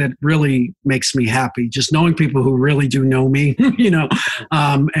something that really makes me happy. Just knowing people who really do know me,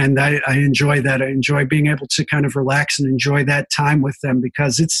 and I enjoy that. I enjoy being able to kind of relax and enjoy that time with them,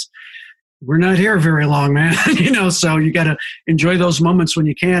 because we're not here very long, man. So you got to enjoy those moments when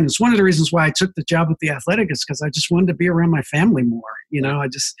you can. It's one of the reasons why I took the job with The Athletic, is because I just wanted to be around my family more.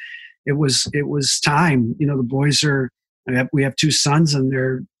 It was time. The boys we have 2 sons, and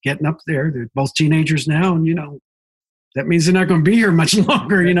they're getting up there. They're both teenagers now, and that means they're not going to be here much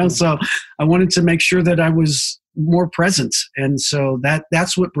longer. So I wanted to make sure that I was more present, and so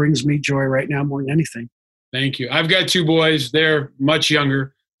that's what brings me joy right now more than anything. Thank you. I've got 2 boys. They're much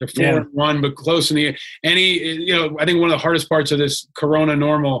younger. They're 4 and 1, but close in the I think one of the hardest parts of this Corona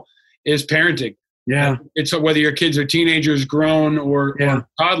normal is parenting. Yeah. It's whether your kids are teenagers, grown, or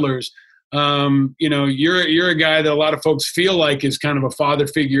toddlers. You're a guy that a lot of folks feel like is kind of a father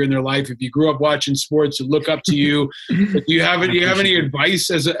figure in their life. If you grew up watching sports and look up to you, do you have any advice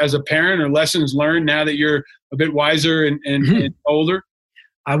as a parent, or lessons learned now that you're a bit wiser and older?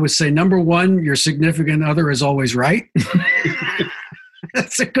 I would say, number 1, your significant other is always right.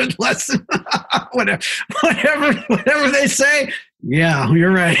 That's a good lesson. whatever they say. Yeah,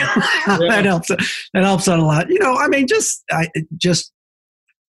 you're right. That helps. That helps out a lot.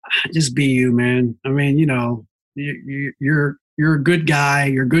 Just be you, man. I mean, you're a good guy.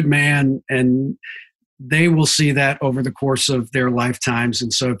 You're a good man, and they will see that over the course of their lifetimes.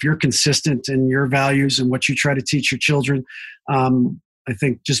 And so, if you're consistent in your values and what you try to teach your children, I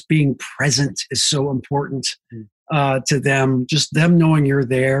think just being present is so important to them. Just them knowing you're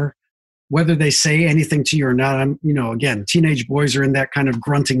there. Whether they say anything to you or not, again, teenage boys are in that kind of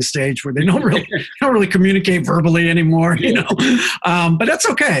grunting stage where they don't really communicate verbally anymore, but that's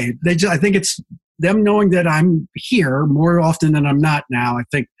okay. I think it's them knowing that I'm here more often than I'm not now, I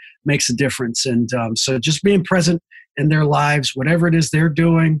think makes a difference. And so just being present in their lives, whatever it is they're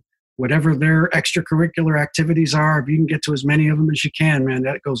doing, whatever their extracurricular activities are, if you can get to as many of them as you can, man,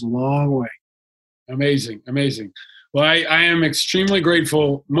 that goes a long way. Amazing. Well, I am extremely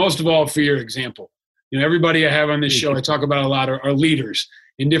grateful, most of all, for your example. Everybody I have on this show, I talk about a lot, are leaders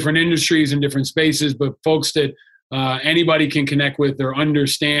in different industries and different spaces, but folks that anybody can connect with or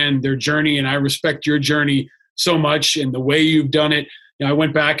understand their journey. And I respect your journey so much and the way you've done it. I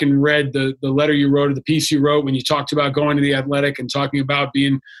went back and read the letter you wrote, or the piece you wrote when you talked about going to The Athletic and talking about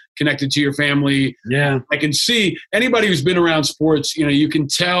being connected to your family. Yeah. I can see anybody who's been around sports, you can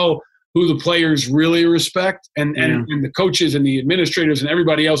tell who the players really respect, and the coaches and the administrators and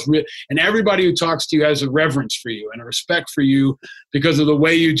everybody else, and everybody who talks to you has a reverence for you and a respect for you because of the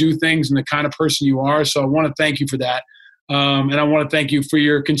way you do things and the kind of person you are. So I want to thank you for that. And I want to thank you for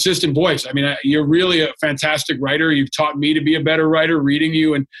your consistent voice. I mean, you're really a fantastic writer. You've taught me to be a better writer, reading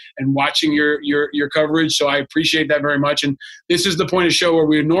you and watching your coverage. So I appreciate that very much. And this is the point of show where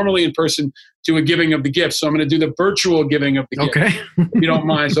we're normally in person do a giving of the gifts. So I'm going to do the virtual giving of the gifts, if you don't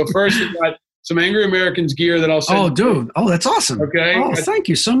mind. So first, we've got some Angry Americans gear that I'll send. Oh, dude. Oh, that's awesome. Okay. Oh, thank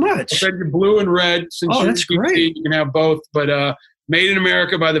you so much. I'll send you blue and red. Since that's great. You can have both. But Made in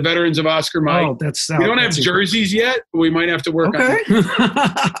America by the veterans of Oscar Mike. Oh, we don't have jerseys yet, but we might have to work on it.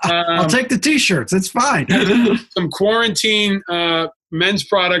 I'll take the T-shirts. It's fine. Some quarantine men's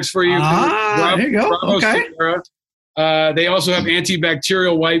products for you. There you go. Okay. They also have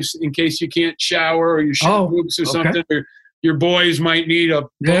antibacterial wipes in case you can't shower or you shit groups or something. Or your boys might need a.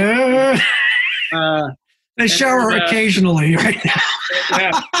 Yeah. They shower occasionally right now.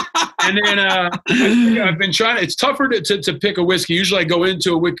 Yeah. And then I've been trying. It's tougher to pick a whiskey. Usually I go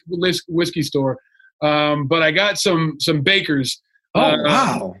into a whiskey store, but I got some Baker's.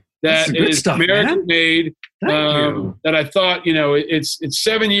 Wow. That is stuff, American made. That I thought, it's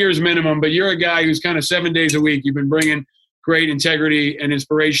 7 years minimum, but you're a guy who's kind of 7 days a week. You've been bringing great integrity and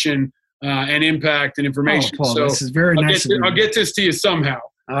inspiration and impact and information. Paul, so this is very nice. I'll get this to you somehow.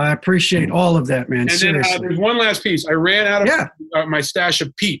 I appreciate all of that, man. And Seriously. then there's one last piece. I ran out of my stash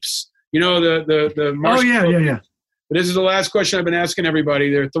of Peeps. The marshmallow. Yeah. But this is the last question I've been asking everybody.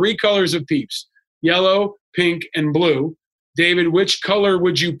 There are 3 colors of Peeps: yellow, pink, and blue. David, which color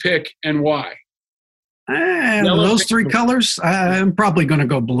would you pick and why? Yellow, those 3 colors, I'm probably going to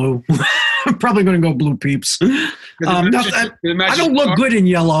go blue. I'm probably going to go blue Peeps. I don't look good in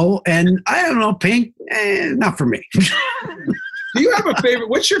yellow, and I don't know, pink, not for me. Do you have a favorite?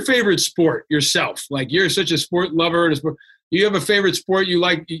 What's your favorite sport yourself? Like, you're such a sport lover. Do you have a favorite sport you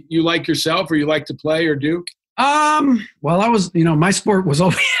like yourself, or you like to play or do? Well, I was, my sport was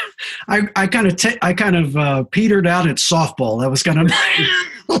always, I kind of petered out at softball. That was kind of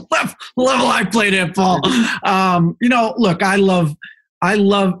level I played at, Paul. Look, I love,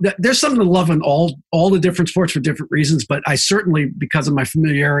 there's something to love in all the different sports for different reasons, but I certainly, because of my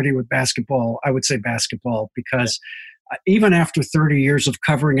familiarity with basketball, I would say basketball, because even after 30 years of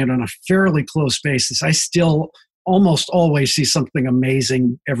covering it on a fairly close basis, I still almost always see something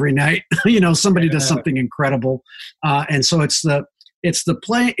amazing every night. Somebody does something incredible. And so it's the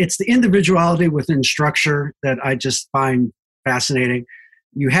individuality within structure that I just find fascinating.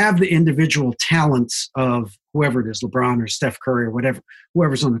 You have the individual talents of whoever it is, LeBron or Steph Curry or whatever,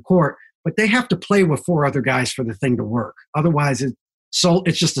 whoever's on the court, but they have to play with 4 other guys for the thing to work. Otherwise, it's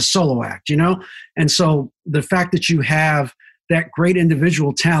just a solo act, And so the fact that you have that great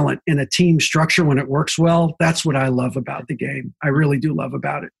individual talent in a team structure when it works well, that's what I love about the game. I really do love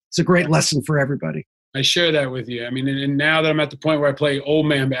about it. It's a great lesson for everybody. I share that with you. I mean, and now that I'm at the point where I play old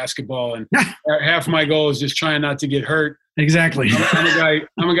man basketball, and half my goal is just trying not to get hurt. Exactly.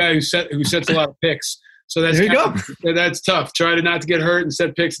 I'm a guy who sets a lot of picks. So that's tough. Try not to get hurt and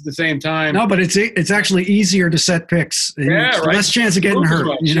set picks at the same time. No, but it's actually easier to set picks. Yeah, right. Less chance of getting hurt.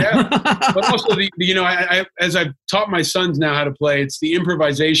 Yeah. But also, I as I've taught my sons now how to play, it's the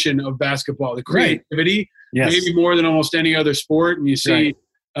improvisation of basketball, the creativity, maybe more than almost any other sport. And you see,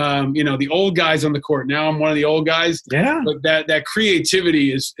 the old guys on the court. Now I'm one of the old guys. Yeah. But that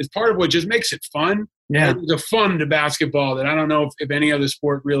creativity is part of what just makes it fun. Yeah. There's a fun to basketball that I don't know if any other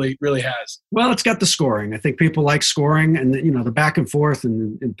sport really has. Well, it's got the scoring. I think people like scoring, and the back and forth,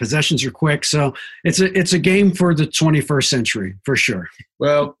 and possessions are quick. So it's a game for the 21st century for sure.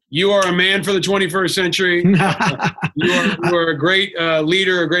 Well, you are a man for the 21st century. You are a great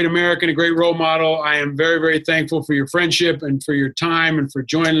leader, a great American, a great role model. I am very, very thankful for your friendship and for your time and for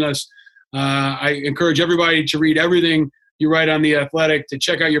joining us. I encourage everybody to read everything you write on The Athletic, to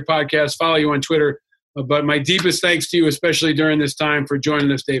check out your podcast, follow you on Twitter. But my deepest thanks to you, especially during this time, for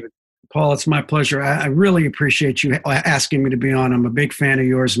joining us, David. Paul, it's my pleasure. I really appreciate you asking me to be on. I'm a big fan of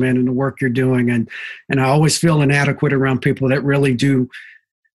yours, man, and the work you're doing. And I always feel inadequate around people that really do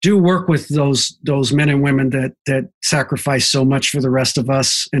work with those men and women that sacrifice so much for the rest of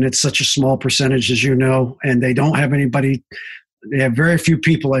us. And it's such a small percentage, as you know, and they don't have anybody. They have very few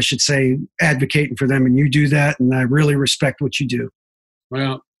people, I should say, advocating for them. And you do that. And I really respect what you do.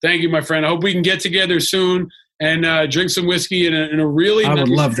 Well, thank you, my friend. I hope we can get together soon and drink some whiskey in a really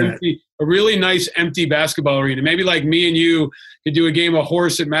a really nice empty basketball arena. Maybe like me and you could do a game of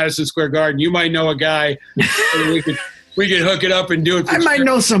horse at Madison Square Garden. You might know a guy. we could hook it up and do it. I might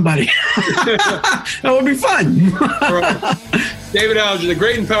know somebody. That would be fun. All right. David Alger, the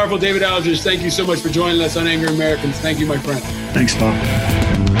great and powerful David Alger, thank you so much for joining us on Angry Americans. Thank you, my friend. Thanks, Paul.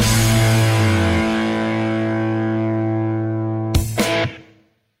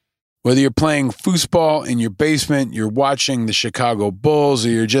 Whether you're playing foosball in your basement, you're watching the Chicago Bulls, or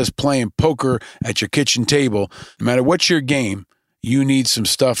you're just playing poker at your kitchen table, no matter what's your game, you need some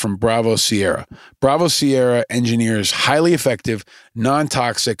stuff from Bravo Sierra. Bravo Sierra engineers highly effective,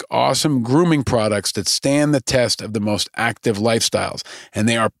 non-toxic, awesome grooming products that stand the test of the most active lifestyles, and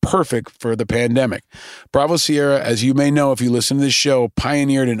they are perfect for the pandemic. Bravo Sierra, as you may know if you listen to this show,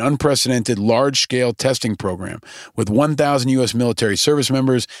 pioneered an unprecedented large-scale testing program with 1,000 U.S. military service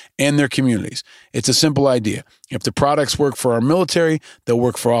members and their communities. It's a simple idea. If the products work for our military, they'll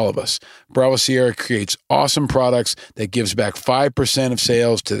work for all of us. Bravo Sierra creates awesome products that gives back 5% of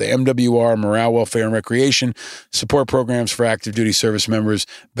sales to the MWR, Morale, Welfare, and Recreation support programs for active duty service members,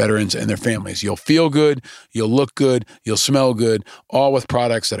 veterans, and their families. You'll feel good, you'll look good, you'll smell good, all with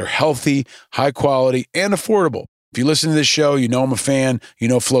products that are healthy, high quality, and affordable. If you listen to this show, you know I'm a fan. You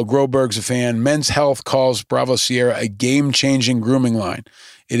know Flo Groberg's a fan. Men's Health calls Bravo Sierra a game-changing grooming line.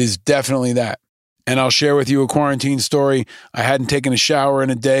 It is definitely that. And I'll share with you a quarantine story. I hadn't taken a shower in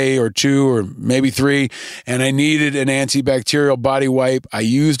a day or two or maybe 3, and I needed an antibacterial body wipe. I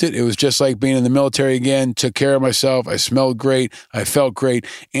used it. It was just like being in the military again. Took care of myself. I smelled great. I felt great.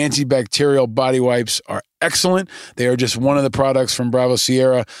 Antibacterial body wipes are excellent. They are just one of the products from Bravo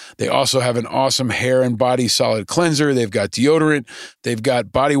Sierra. They also have an awesome hair and body solid cleanser. They've got deodorant. They've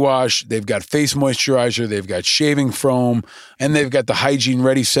got body wash. They've got face moisturizer. They've got shaving foam. And they've got the Hygiene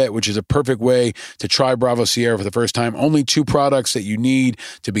Ready set, which is a perfect way to try Bravo Sierra for the first time. Only 2 products that you need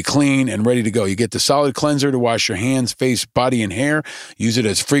to be clean and ready to go. You get the solid cleanser to wash your hands, face, body, and hair. Use it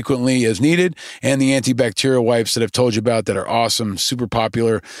as frequently as needed. And the antibacterial wipes that I've told you about that are awesome, super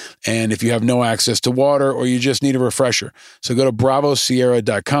popular. And if you have no access to water, or you just need a refresher, so go to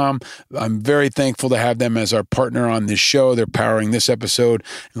bravosierra.com. I'm very thankful to have them as our partner on this show. They're powering this episode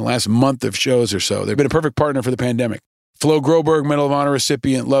in the last month of shows or so. They've been a perfect partner for the pandemic. Flo Groberg, Medal of Honor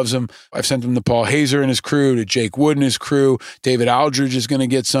recipient, loves them. I've sent them to Paul Hazer and his crew, to Jake Wood and his crew. David Aldridge is going to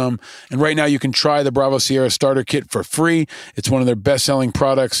get some. And right now you can try the Bravo Sierra Starter Kit for free. It's one of their best-selling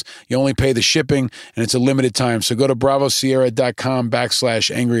products. You only pay the shipping, and it's a limited time. So go to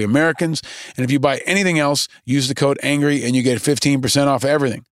bravosierra.com/Angry Americans. And if you buy anything else, use the code ANGRY, and you get 15% off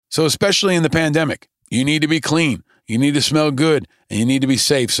everything. So especially in the pandemic, you need to be clean. You need to smell good, and you need to be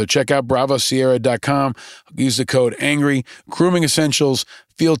safe. So check out bravosierra.com. Use the code ANGRY. Grooming essentials,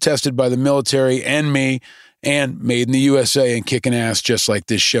 field tested by the military and me, and made in the USA and kicking ass just like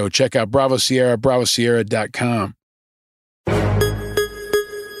this show. Check out Bravo Sierra, bravosierra.com.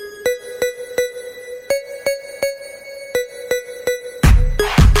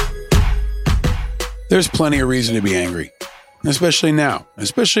 There's plenty of reason to be angry. Especially now,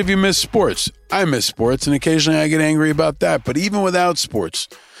 especially if you miss sports. I miss sports, and occasionally I get angry about that. But even without sports,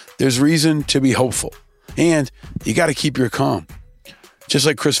 there's reason to be hopeful. And you got to keep your calm. Just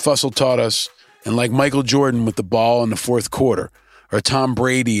like Chris Fussell taught us, and like Michael Jordan with the ball in the fourth quarter, or Tom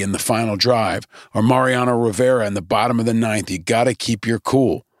Brady in the final drive, or Mariano Rivera in the bottom of the 9th, you got to keep your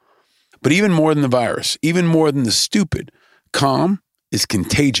cool. But even more than the virus, even more than the stupid, calm is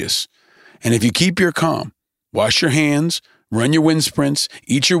contagious. And if you keep your calm, wash your hands, run your wind sprints,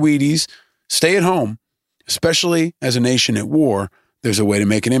 eat your Wheaties, stay at home, especially as a nation at war, there's a way to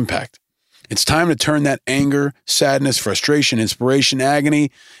make an impact. It's time to turn that anger, sadness, frustration, inspiration,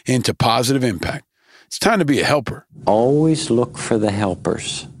 agony into positive impact. It's time to be a helper. Always look for the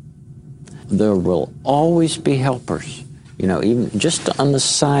helpers. There will always be helpers, even just on the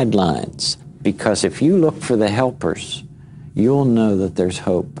sidelines. Because if you look for the helpers, you'll know that there's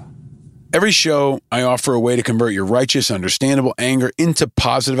hope. Every show, I offer a way to convert your righteous, understandable anger into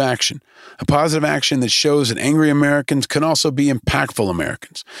positive action. A positive action that shows that angry Americans can also be impactful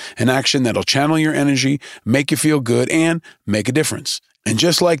Americans. An action that'll channel your energy, make you feel good, and make a difference. And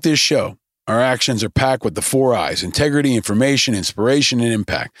just like this show, our actions are packed with the 4 I's: integrity, information, inspiration, and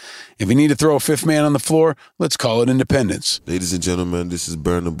impact. If you need to throw a fifth man on the floor, let's call it independence. Ladies and gentlemen, this is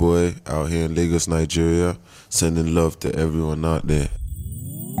Burna Boy out here in Lagos, Nigeria, sending love to everyone out there.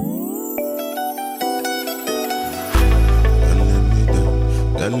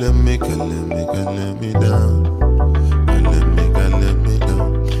 Let me down. Let me down.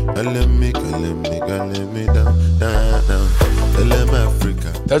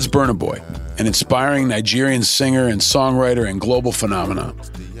 That's Burna Boy, an inspiring Nigerian singer and songwriter and global phenomenon.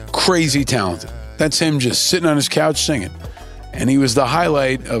 Crazy talented. That's him just sitting on his couch singing. And he was the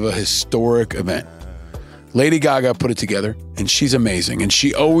highlight of a historic event. Lady Gaga put it together, and she's amazing. And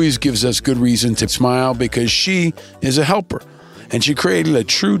she always gives us good reason to smile because she is a helper. And she created a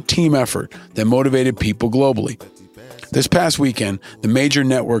true team effort that motivated people globally. This past weekend, the major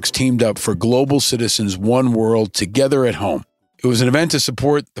networks teamed up for Global Citizens One World Together at Home. It was an event to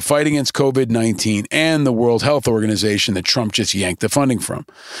support the fight against COVID-19 and the World Health Organization that Trump just yanked the funding from.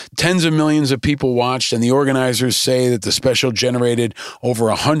 Tens of millions of people watched, and the organizers say that the special generated over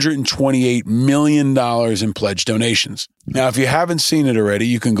 $128 million in pledged donations. Now, if you haven't seen it already,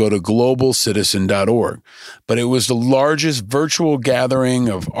 you can go to globalcitizen.org. But it was the largest virtual gathering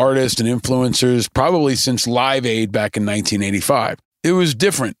of artists and influencers probably since Live Aid back in 1985. It was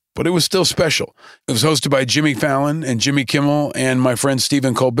different, but it was still special. It was hosted by Jimmy Fallon and Jimmy Kimmel and my friend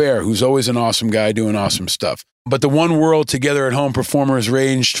Stephen Colbert, who's always an awesome guy doing awesome stuff. But the One World Together at Home performers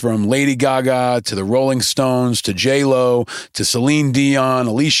ranged from Lady Gaga to the Rolling Stones to J-Lo to Celine Dion,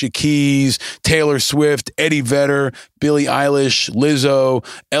 Alicia Keys, Taylor Swift, Eddie Vedder, Billie Eilish, Lizzo,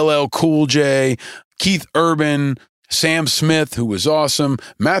 LL Cool J, Keith Urban, Sam Smith, who was awesome,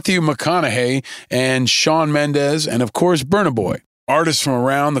 Matthew McConaughey, and Shawn Mendes, and of course, Burna Boy. Artists from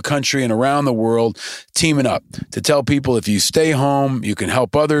around the country and around the world teaming up to tell people if you stay home, you can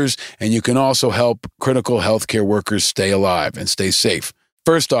help others, and you can also help critical healthcare workers stay alive and stay safe.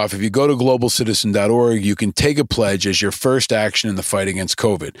 First off, if you go to globalcitizen.org, you can take a pledge as your first action in the fight against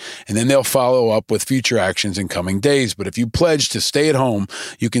COVID, and then they'll follow up with future actions in coming days. But if you pledge to stay at home,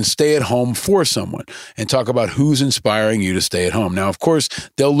 you can stay at home for someone and talk about who's inspiring you to stay at home. Now, of course,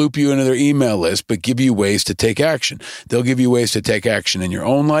 they'll loop you into their email list, but give you ways to take action. They'll give you ways to take action in your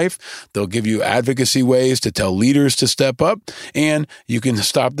own life. They'll give you advocacy ways to tell leaders to step up, and you can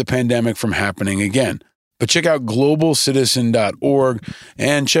stop the pandemic from happening again. But check out globalcitizen.org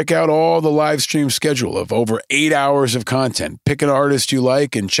and check out all the live stream schedule of over 8 hours of content. Pick an artist you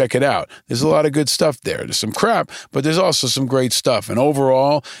like and check it out. There's a lot of good stuff there. There's some crap, but there's also some great stuff. And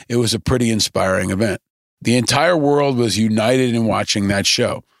overall, it was a pretty inspiring event. The entire world was united in watching that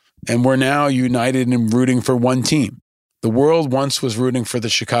show. And we're now united in rooting for one team. The world once was rooting for the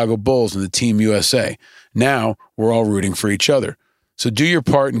Chicago Bulls and the Team USA. Now we're all rooting for each other. So do your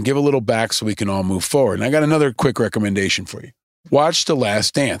part and give a little back so we can all move forward. And I got another quick recommendation for you. Watch The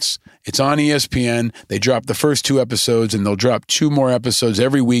Last Dance. It's on ESPN. They dropped the first 2 episodes, and they'll drop 2 more episodes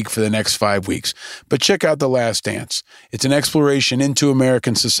every week for the next 5 weeks. But check out The Last Dance. It's an exploration into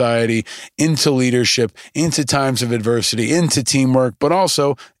American society, into leadership, into times of adversity, into teamwork, but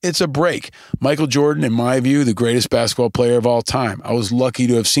also it's a break. Michael Jordan, in my view, the greatest basketball player of all time. I was lucky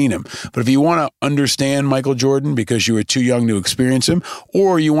to have seen him. But if you want to understand Michael Jordan because you were too young to experience him,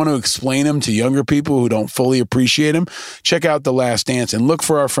 or you want to explain him to younger people who don't fully appreciate him, check out The Last Dance and look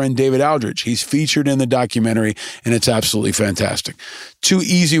for our friend David Aldridge. He's featured in the documentary, and it's absolutely fantastic. 2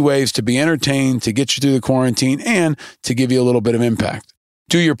 easy ways to be entertained, to get you through the quarantine, and to give you a little bit of impact.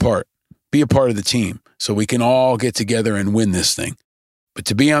 Do your part. Be a part of the team so we can all get together and win this thing. But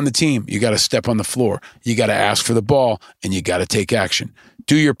to be on the team, you got to step on the floor. You got to ask for the ball, and you got to take action.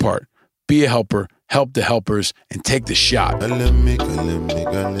 Do your part. Be a helper. Help the helpers, and take the shot.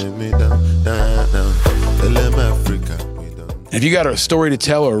 If you got a story to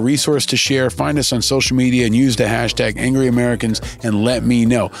tell or a resource to share, find us on social media and use the hashtag #AngryAmericans and let me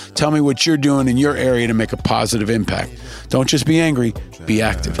know. Tell me what you're doing in your area to make a positive impact. Don't just be angry, be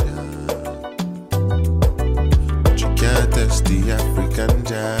active.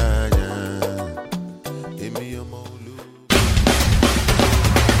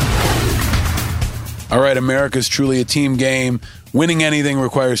 All right, America's truly a team game. Winning anything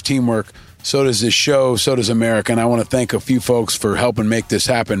requires teamwork. So does this show, so does America, and I want to thank a few folks for helping make this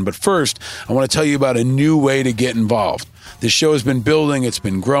happen. But first, I want to tell you about a new way to get involved. This show has been building, it's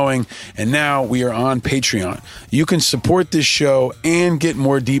been growing, and now we are on Patreon. You can support this show and get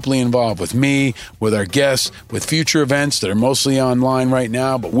more deeply involved with me, with our guests, with future events that are mostly online right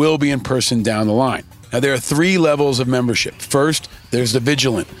now, but will be in person down the line. Now, there are 3 levels of membership. First, there's the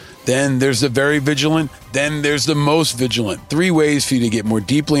vigilant. Then there's the very vigilant. Then there's the most vigilant. 3 ways for you to get more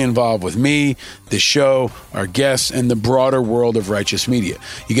deeply involved with me, the show, our guests, and the broader world of Righteous Media.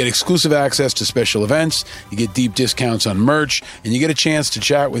 You get exclusive access to special events, you get deep discounts on merch, and you get a chance to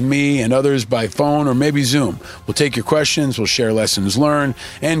chat with me and others by phone or maybe Zoom. We'll take your questions, we'll share lessons learned,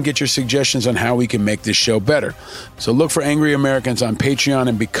 and get your suggestions on how we can make this show better. So look for Angry Americans on Patreon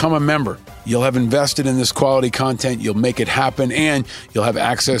and become a member. You'll have invested in this quality content, you'll make it happen, and you'll have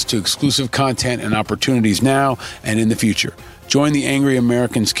access to exclusive content and opportunities now and in the future. Join the Angry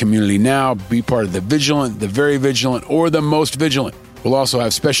Americans community now. Be part of the vigilant, the very vigilant, or the most vigilant. We'll also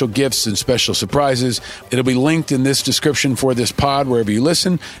have special gifts and special surprises. It'll be linked in this description for this pod, wherever you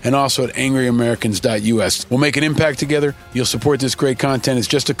listen, and also at angryamericans.us. We'll make an impact together. You'll support this great content. It's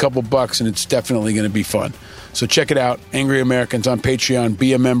just a couple bucks, and it's definitely going to be fun. So check it out, Angry Americans on Patreon.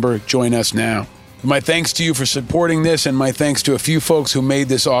 Be a member. Join us now. My thanks to you for supporting this, and my thanks to a few folks who made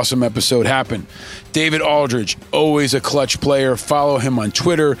this awesome episode happen. David Aldridge, always a clutch player. Follow him on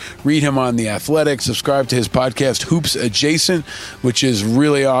Twitter, read him on The Athletic, subscribe to his podcast Hoops Adjacent, which is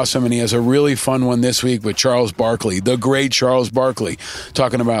really awesome, and he has a really fun one this week with Charles Barkley, the great Charles Barkley,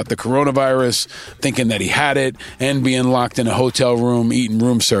 talking about the coronavirus, thinking that he had it, and being locked in a hotel room eating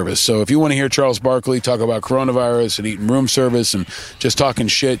room service. So if you want to hear Charles Barkley talk about coronavirus and eating room service and just talking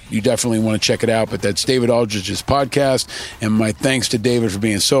shit, you definitely want to check it out. But that's David Aldridge's podcast, and my thanks to David for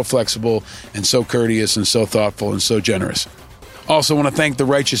being so flexible and so courteous and so thoughtful and so generous. Also want to thank the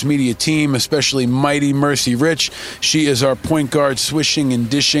Righteous Media team, especially Mighty Mercy Rich. She is our point guard, swishing and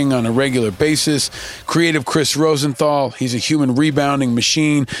dishing on a regular basis. Creative Chris Rosenthal, he's a human rebounding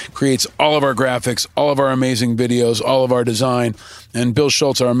machine, creates all of our graphics, all of our amazing videos, all of our design. And Bill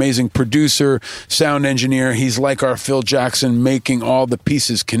Schultz, our amazing producer, sound engineer, he's like our Phil Jackson, making all the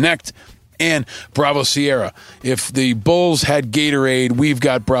pieces connect. And Bravo Sierra. If the Bulls had Gatorade, we've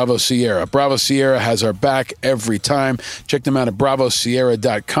got Bravo Sierra. Bravo Sierra has our back every time. Check them out at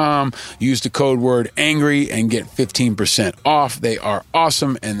bravosierra.com. Use the code word ANGRY and get 15% off. They are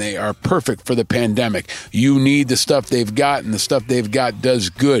awesome, and they are perfect for the pandemic. You need the stuff they've got, and the stuff they've got does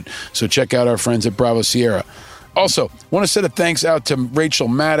good. So check out our friends at Bravo Sierra. Also, want to send a thanks out to Rachel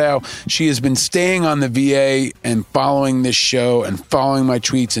Maddow. She has been staying on the VA and following this show and following my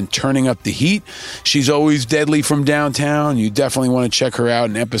tweets and turning up the heat. She's always deadly from downtown. You definitely want to check her out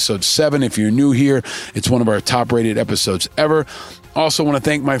in episode 7. If you're new here, it's one of our top-rated episodes ever. Also want to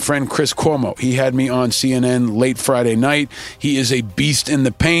thank my friend Chris Cuomo. He had me on CNN late Friday night. He is a beast in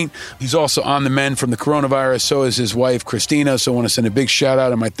the paint. He's also on the mend from the coronavirus. So is his wife, Christina. So I want to send a big shout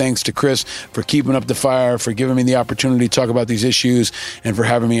out and my thanks to Chris for keeping up the fire, for giving me the opportunity to talk about these issues, and for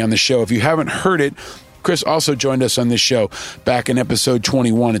having me on the show. If you haven't heard it, Chris also joined us on this show back in episode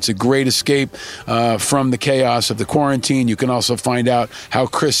 21. It's a great escape from the chaos of the quarantine. You can also find out how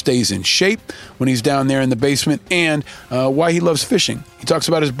Chris stays in shape when he's down there in the basement, and why he loves fishing. He talks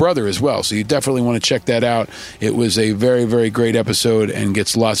about his brother as well, so you definitely want to check that out. It was a very, very great episode and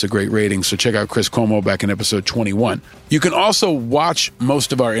gets lots of great ratings, so check out Chris Cuomo back in episode 21. You can also watch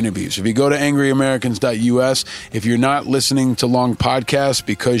most of our interviews. If you go to angryamericans.us, if you're not listening to long podcasts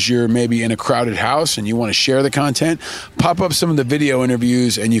because you're maybe in a crowded house and you want to share the content, pop up some of the video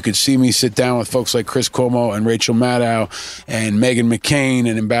interviews and you could see me sit down with folks like Chris Cuomo and Rachel Maddow and Meghan McCain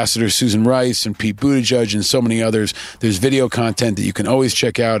and Ambassador Susan Rice and Pete Buttigieg and so many others. There's video content that you can always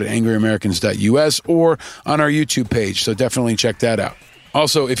check out at angryamericans.us or on our YouTube page, so definitely check that out.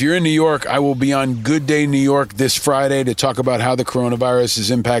 Also, if you're in New York, I will be on Good Day New York this Friday to talk about how the coronavirus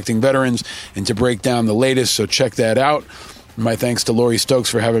is impacting veterans and to break down the latest, so check that out. My thanks to Laurie Stokes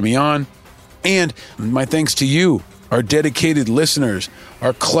for having me on. And my thanks to you, our dedicated listeners,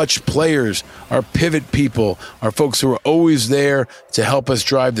 our clutch players, our pivot people, our folks who are always there to help us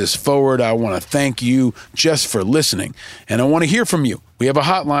drive this forward. I want to thank you just for listening. And I want to hear from you. We have a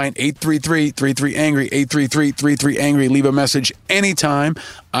hotline, 833-33-ANGRY, 833-33-ANGRY. Leave a message anytime.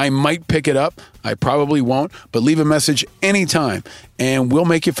 I might pick it up. I probably won't, but leave a message anytime, and we'll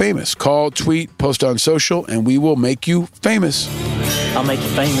make you famous. Call, tweet, post on social, and we will make you famous. I'll make you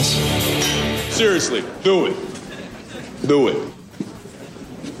famous. Seriously, do it. Do it.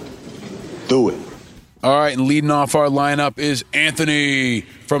 Do it. All right, and leading off our lineup is Anthony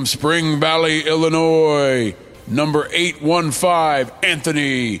from Spring Valley, Illinois. Number 815,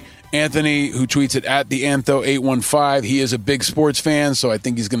 Anthony. Anthony, who tweets it at the Antho815. He is a big sports fan, so I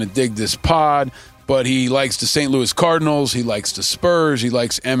think he's going to dig this pod. But he likes the St. Louis Cardinals, he likes the Spurs, he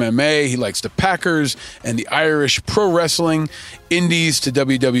likes MMA, he likes the Packers, and the Irish pro wrestling, indies to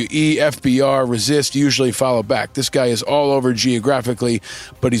WWE, FBR, Resist, usually follow back. This guy is all over geographically,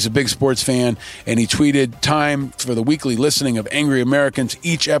 but he's a big sports fan, and he tweeted, "Time for the weekly listening of Angry Americans.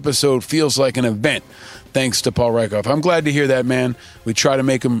 Each episode feels like an event. Thanks to Paul Reichoff." I'm glad to hear that, man. We try to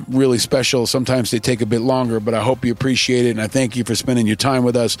make them really special. Sometimes they take a bit longer, but I hope you appreciate it, and I thank you for spending your time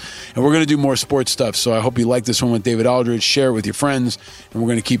with us. And we're going to do more sports stuff, so I hope you like this one with David Aldridge. Share it with your friends, and we're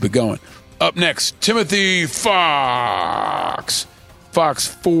going to keep it going. Up next, Timothy Fox. Fox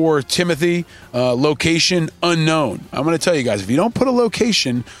 4 Timothy, location unknown. I'm going to tell you guys, if you don't put a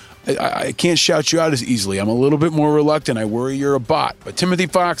location, I can't shout you out as easily. I'm a little bit more reluctant. I worry you're a bot. But Timothy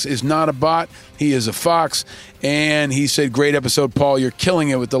Fox is not a bot. He is a fox. And he said, "Great episode, Paul. You're killing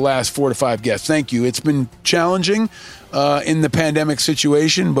it with the last 4 to 5 guests." Thank you. It's been challenging in the pandemic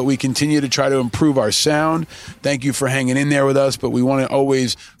situation, but we continue to try to improve our sound. Thank you for hanging in there with us, but we want to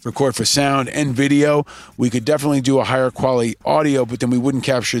always record for sound and video. We could definitely do a higher quality audio, but then we wouldn't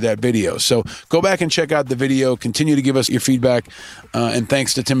capture that video. So go back and check out the video. Continue to give us your feedback. And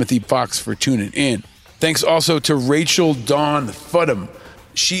thanks to Timothy Timothy Fox for tuning in. Thanks also to Rachel Dawn Fudham.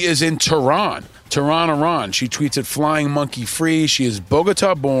 She is in Tehran, Iran. She tweets at Flying Monkey Free. She is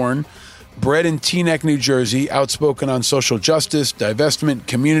Bogota born, bred in Teaneck, New Jersey, outspoken on social justice, divestment,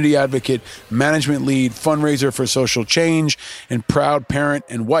 community advocate, management lead, fundraiser for social change, and proud parent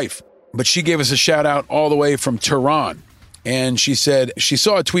and wife. But she gave us a shout out all the way from Tehran. And she said she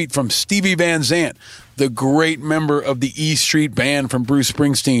saw a tweet from Stevie Van Zandt, the great member of the E Street Band from Bruce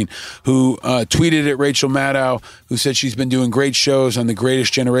Springsteen, who tweeted at Rachel Maddow, who said she's been doing great shows on The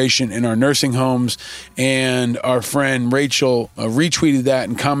Greatest Generation in our nursing homes. And our friend Rachel retweeted that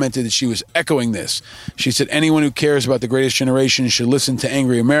and commented that she was echoing this. She said, anyone who cares about The Greatest Generation should listen to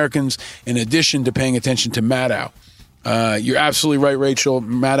Angry Americans in addition to paying attention to Maddow. You're absolutely right, Rachel.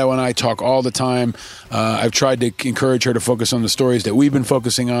 Maddow and I talk all the time. I've tried to encourage her to focus on the stories that we've been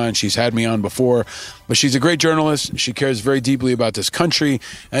focusing on. She's had me on before, but she's a great journalist. She cares very deeply about this country.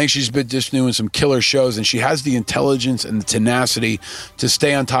 I think she's been just doing some killer shows, and she has the intelligence and the tenacity to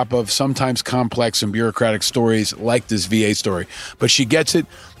stay on top of sometimes complex and bureaucratic stories like this VA story. But she gets it.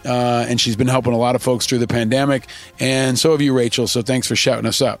 And she's been helping a lot of folks through the pandemic. And so have you, Rachel. So thanks for shouting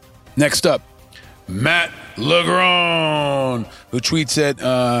us out. Next up, Matt Legron, who tweets at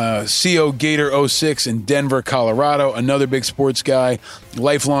CO Gator 06 in Denver, Colorado. Another big sports guy,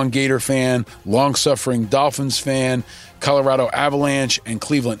 lifelong Gator fan, long-suffering Dolphins fan, Colorado Avalanche and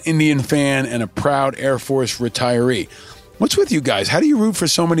Cleveland Indian fan, and a proud Air Force retiree. What's with you guys? How do you root for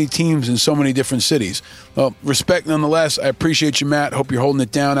so many teams in so many different cities? Well, respect nonetheless. I appreciate you, Matt. Hope you're holding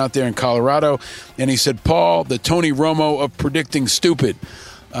it down out there in Colorado. And he said, Paul, the Tony Romo of predicting stupid.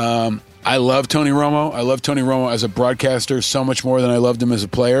 I love Tony Romo. I love Tony Romo as a broadcaster so much more than I loved him as a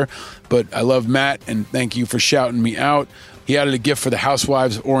player. But I love Matt, and thank you for shouting me out. He added a gift for the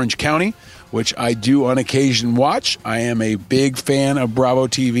Housewives of Orange County, which I do on occasion watch. I am a big fan of Bravo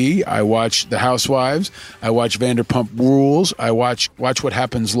TV. I watch The Housewives. I watch Vanderpump Rules. I watch What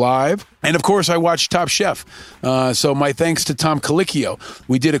Happens Live. And, of course, I watch Top Chef. So my thanks to Tom Colicchio.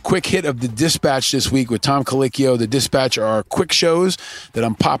 We did a quick hit of The Dispatch this week with Tom Colicchio. The Dispatch are our quick shows that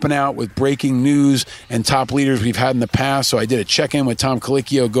I'm popping out with breaking news and top leaders we've had in the past. So I did a check-in with Tom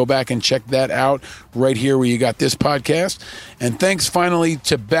Colicchio. Go back and check that out right here where you got this podcast. And thanks finally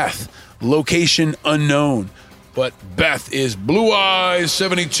to Beth, location unknown. But Beth is Blue Eyes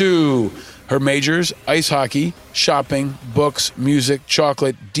 72. Her majors, ice hockey, shopping, books, music,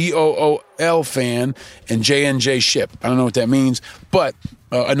 chocolate, DOOL fan, and J&J ship. I don't know what that means, but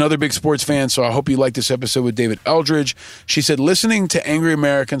another big sports fan, so I hope you like this episode with David Eldridge. She said, listening to Angry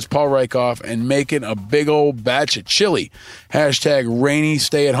Americans, Paul Rykoff, and making a big old batch of chili. Hashtag rainy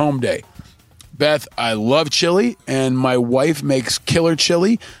stay-at-home day. Beth, I love chili, and my wife makes killer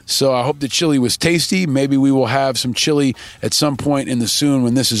chili, so I hope the chili was tasty. Maybe we will have some chili at some point in the soon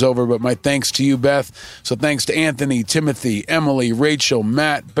when this is over, but my thanks to you, Beth. So thanks to Anthony, Timothy, Emily, Rachel,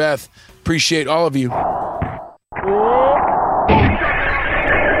 Matt, Beth. Appreciate all of you.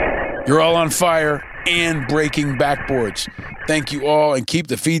 You're all on fire and breaking backboards. Thank you all, and keep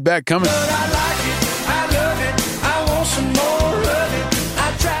the feedback coming.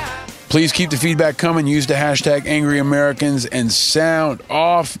 Please keep the feedback coming. Use the hashtag Angry Americans and sound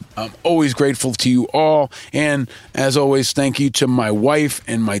off. I'm always grateful to you all. And as always, thank you to my wife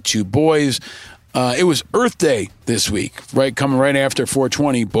and my two boys. It was Earth Day this week, right? Coming right after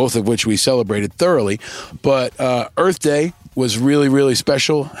 420, both of which we celebrated thoroughly. But Earth Day was really, really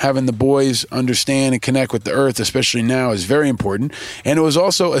special. Having the boys understand and connect with the earth, especially now, is very important. And it was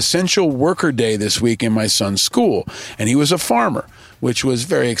also Essential Worker Day this week in my son's school. And he was a farmer, which was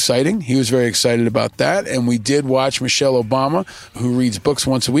very exciting. He was very excited about that. And we did watch Michelle Obama, who reads books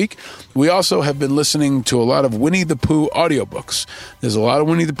once a week. We also have been listening to a lot of Winnie the Pooh audiobooks. There's a lot of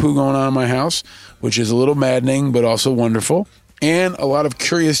Winnie the Pooh going on in my house, which is a little maddening, but also wonderful. And a lot of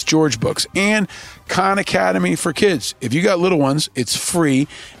Curious George books. And Khan Academy for kids. If you got little ones, it's free,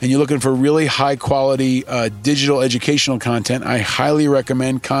 and you're looking for really high-quality digital educational content, I highly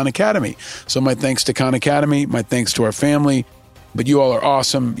recommend Khan Academy. So my thanks to Khan Academy, my thanks to our family. But you all are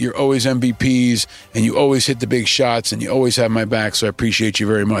awesome. You're always MVPs, and you always hit the big shots, and you always have my back, so I appreciate you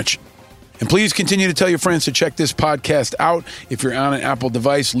very much. And please continue to tell your friends to check this podcast out. If you're on an Apple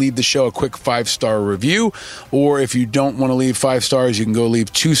device, leave the show a quick 5-star review. Or if you don't want to leave 5 stars, you can go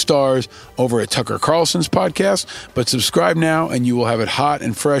leave 2 stars over at Tucker Carlson's podcast. But subscribe now, and you will have it hot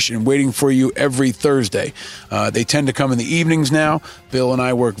and fresh and waiting for you every Thursday. They tend to come in the evenings now. Bill and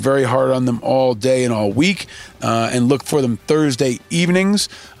I work very hard on them all day and all week. And look for them Thursday evenings.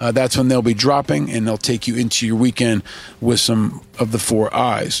 That's when they'll be dropping, and they'll take you into your weekend with some of the 4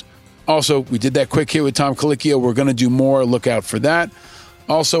 eyes. Also, we did that quick hit with Tom Colicchio. We're going to do more. Look out for that.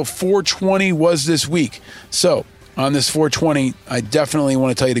 Also, 420 was this week. So, on this 420, I definitely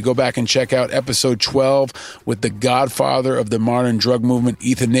want to tell you to go back and check out episode 12 with the godfather of the modern drug movement,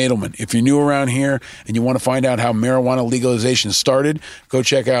 Ethan Nadelman. If you're new around here and you want to find out how marijuana legalization started, go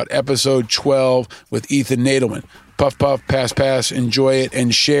check out episode 12 with Ethan Nadelman. Puff, puff, pass, pass, enjoy it,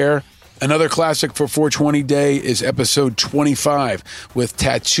 and share. Another classic for 420 Day is episode 25 with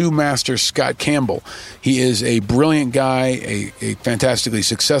tattoo master Scott Campbell. He is a brilliant guy, a fantastically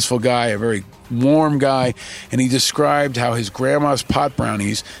successful guy, a very warm guy, and he described how his grandma's pot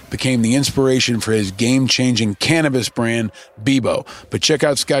brownies became the inspiration for his game-changing cannabis brand, Bebo. But check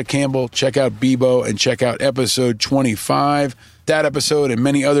out Scott Campbell, check out Bebo, and check out episode 25. That episode and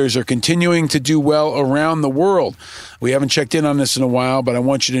many others are continuing to do well around the world. We haven't checked in on this in a while, but I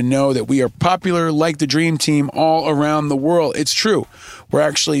want you to know that we are popular like the Dream Team all around the world. It's true. We're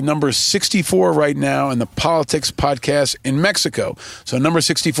actually number 64 right now in the Politics podcast in Mexico. So number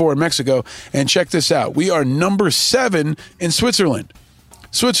 64 in Mexico. And check this out. We are number 7 in Switzerland.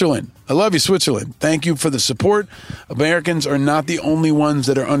 Switzerland. I love you, Switzerland. Thank you for the support. Americans are not the only ones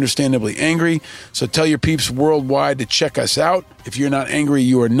that are understandably angry. So tell your peeps worldwide to check us out. If you're not angry,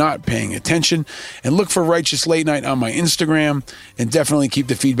 you are not paying attention. And look for Righteous Late Night on my Instagram. And definitely keep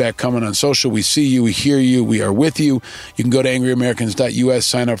the feedback coming on social. We see you, we hear you, we are with you. You can go to angryamericans.us,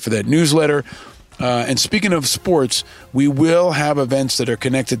 sign up for that newsletter. And speaking of sports, we will have events that are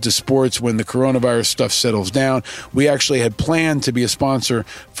connected to sports when the coronavirus stuff settles down. We actually had planned to be a sponsor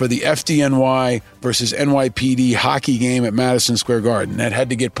for the FDNY versus NYPD hockey game at Madison Square Garden. That had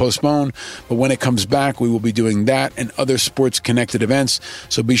to get postponed, but when it comes back, we will be doing that and other sports-connected events.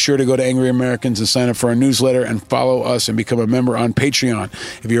 So be sure to go to Angry Americans and sign up for our newsletter and follow us and become a member on Patreon.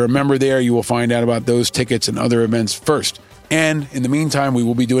 If you're a member there, you will find out about those tickets and other events first. And in the meantime, we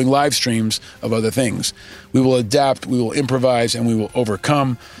will be doing live streams of other things. We will adapt, we will improvise, and we will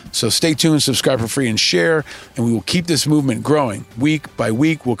overcome. So stay tuned, subscribe for free, and share. And we will keep this movement growing. Week by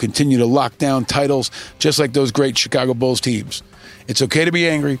week, we'll continue to lock down titles, just like those great Chicago Bulls teams. It's okay to be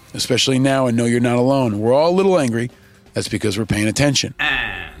angry, especially now, and know you're not alone. We're all a little angry. That's because we're paying attention.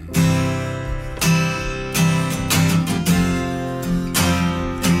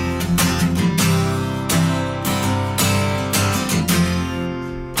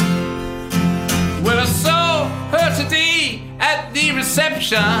 Well, I saw her today at the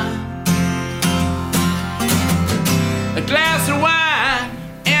reception. A glass of wine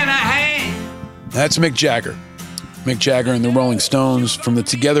in her hand. That's Mick Jagger. Mick Jagger and the Rolling Stones from the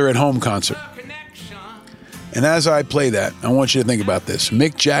Together at Home concert. And as I play that, I want you to think about this.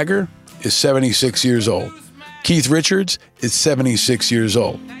 Mick Jagger is 76 years old. Keith Richards is 76 years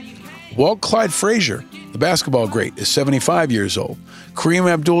old. Walt Clyde Frazier, the basketball great, is 75 years old. Kareem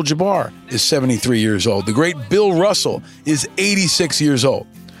Abdul-Jabbar is 73 years old. The great Bill Russell is 86 years old.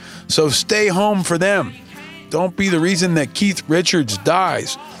 So stay home for them. Don't be the reason that Keith Richards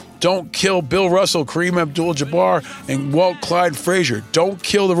dies. Don't kill Bill Russell, Kareem Abdul-Jabbar, and Walt Clyde Frazier. Don't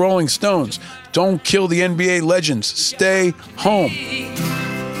kill the Rolling Stones. Don't kill the NBA legends. Stay home.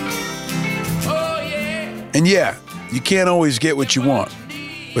 And yeah, you can't always get what you want,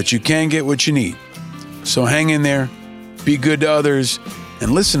 but you can get what you need. So hang in there, be good to others,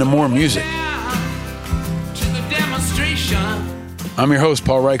 and listen to more music. I'm your host,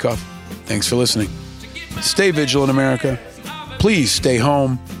 Paul Rykoff. Thanks for listening. Stay vigilant, America. Please stay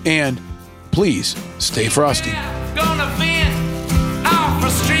home, and please stay frosty. Gonna vent our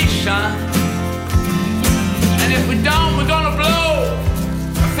frustration. And if we don't, we're gonna